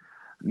lees,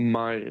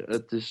 maar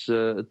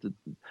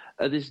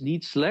het is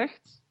niet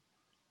slecht.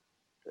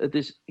 Het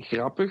is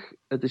grappig.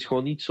 Het is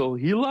gewoon niet zo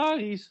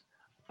hilarisch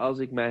als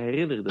ik mij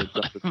herinnerde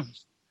dat het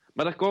was.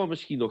 Maar daar komen we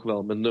misschien nog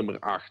wel met nummer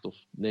 8 of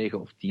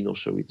 9 of 10 of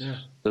zoiets.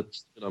 Ja. Dat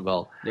is dan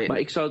wel. Nee, maar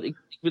ik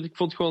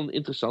vond het gewoon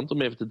interessant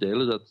om even te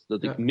delen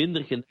dat ik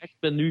minder geneigd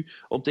ben nu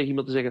om tegen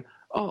iemand te zeggen: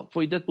 oh,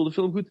 vond je Deadpool de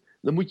film goed?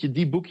 Dan moet je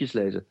die boekjes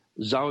lezen.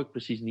 Zou ik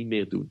precies niet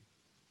meer doen.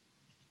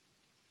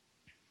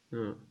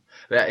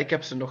 Ja, ik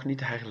heb ze nog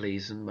niet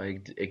herlezen, maar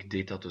ik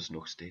deed dat dus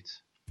nog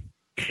steeds.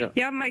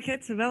 Ja, maar je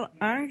hebt ze wel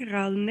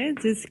aangeraden, hè?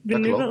 Dus ik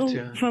ben nu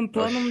wel van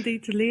plan om die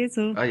te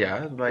lezen. Ah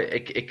ja, maar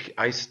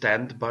I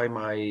stand by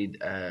my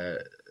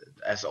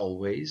as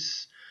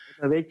always.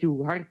 Dan weet je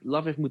hoe hard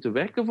Love heeft moeten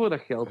werken voor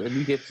dat geld en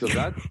nu geeft ze dat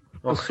uit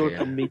als een soort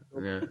van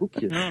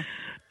boekje. Ja.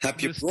 Heb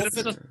je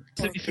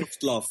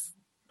profit, Love?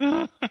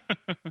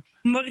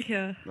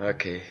 Morgen.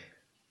 Oké.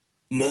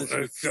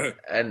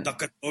 Morgen. En dat ik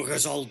het morgen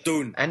zal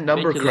doen. En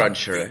Number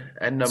Cruncher, hè?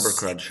 En Number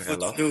Cruncher,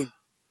 Love.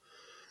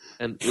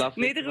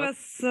 Nee, er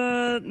was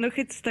nog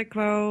iets dat ik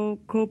wou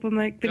kopen,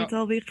 maar ik ben het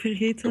alweer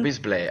vergeten. Wees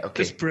blij,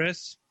 oké.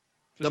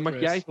 Dan mag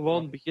jij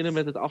gewoon beginnen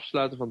met het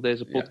afsluiten van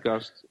deze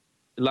podcast.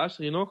 Ja.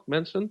 Luister je nog,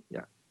 mensen?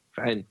 Ja,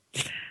 fijn.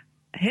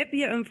 Heb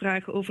je een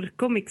vraag over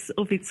comics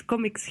of iets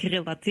comics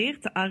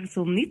gerelateerd?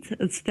 Aarzel niet,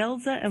 stel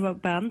ze en we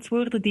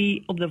beantwoorden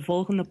die op de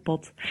volgende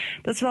pod.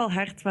 Dat is wel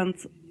hard,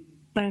 want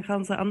dan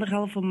gaan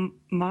ze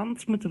 1,5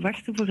 maand moeten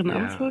wachten voor een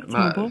antwoord.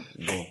 Maar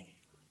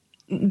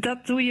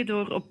dat doe je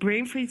door op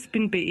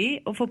brainfreeze.be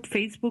of op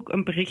Facebook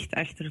een bericht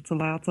achter te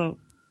laten.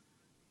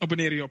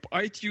 Abonneer je op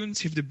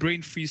iTunes, geef de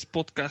Brain Freeze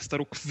podcast daar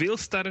ook veel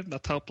sterren.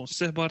 Dat helpt ons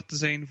zichtbaar te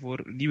zijn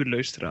voor nieuwe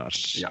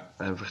luisteraars. Ja,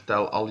 en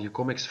vertel al je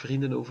comics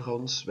vrienden over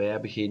ons. Wij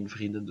hebben geen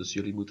vrienden, dus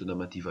jullie moeten dat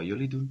met die van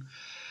jullie doen.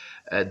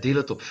 Deel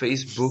het op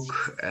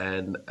Facebook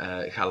en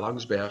ga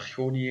langs bij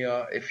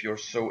Argonia, if you're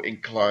so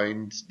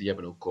inclined. Die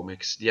hebben ook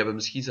comics. Die hebben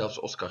misschien zelfs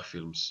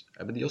Oscar-films.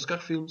 Hebben die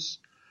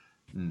Oscar-films?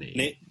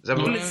 Nee.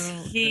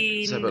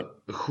 Ze hebben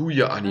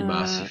goede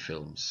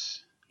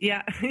animatiefilms.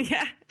 Ja.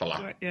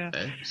 Voilà. Ja.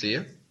 Zie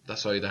je? Dat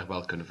zou je daar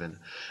wel kunnen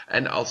vinden.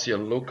 En als je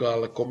een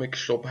lokale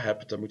comicshop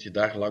hebt, dan moet je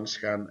daar langs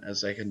gaan en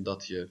zeggen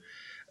dat je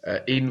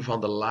een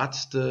van de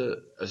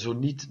laatste, zo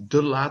niet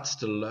de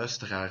laatste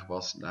luisteraar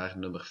was naar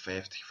nummer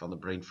 50 van de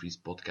Brain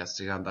Freeze podcast.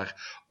 Ze gaan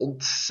daar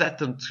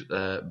ontzettend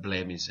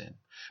blij mee zijn.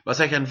 Maar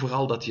zeg hen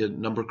vooral dat je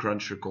Number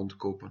Cruncher kon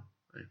kopen.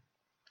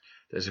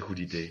 Dat is een goed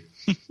idee.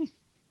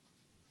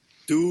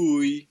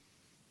 Doei.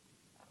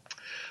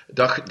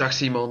 Dag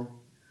Simon.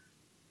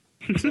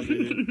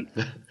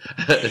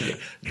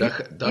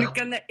 dag. Nu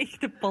kan de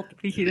echte pot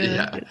beginnen.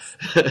 Ja.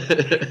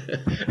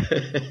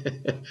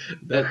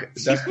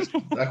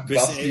 dag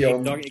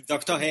Bastion. Ik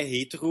dacht dat hij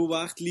hetero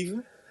waard,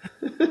 lieve.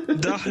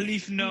 Dag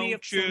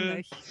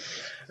liefnootje.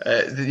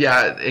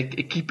 Ja,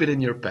 ik keep it in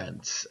your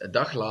pants.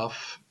 Dag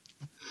Love.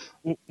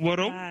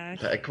 Waarom?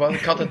 Dag. Ik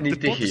had het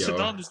niet De pot tegen is jou.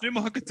 gedaan, dus nu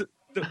mag ik het...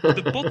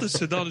 De pot is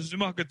gedaan, dus nu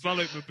mag ik het wel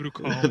uit mijn broek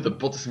halen. De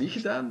pot is niet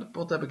gedaan, de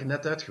pot heb ik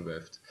net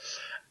uitgewuifd.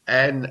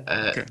 En,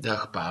 Oké.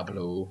 dag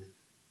Pablo.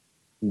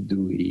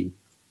 Doei.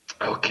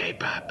 Oké,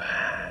 bye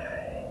bye.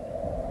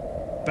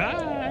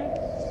 Bye!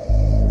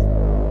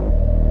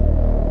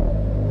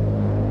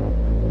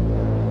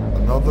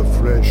 Another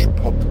fresh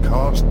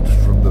podcast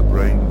from the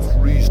Brain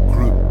Freeze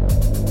Group.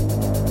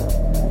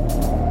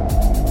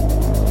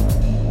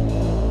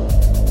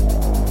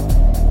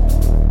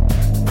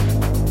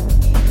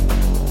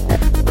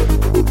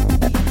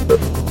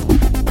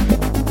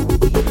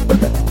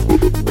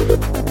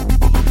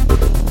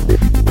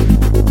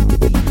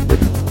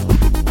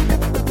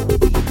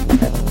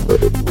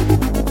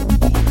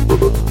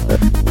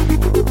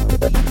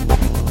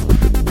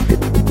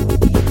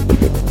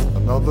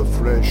 Another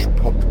fresh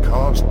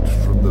podcast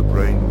from the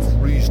Brain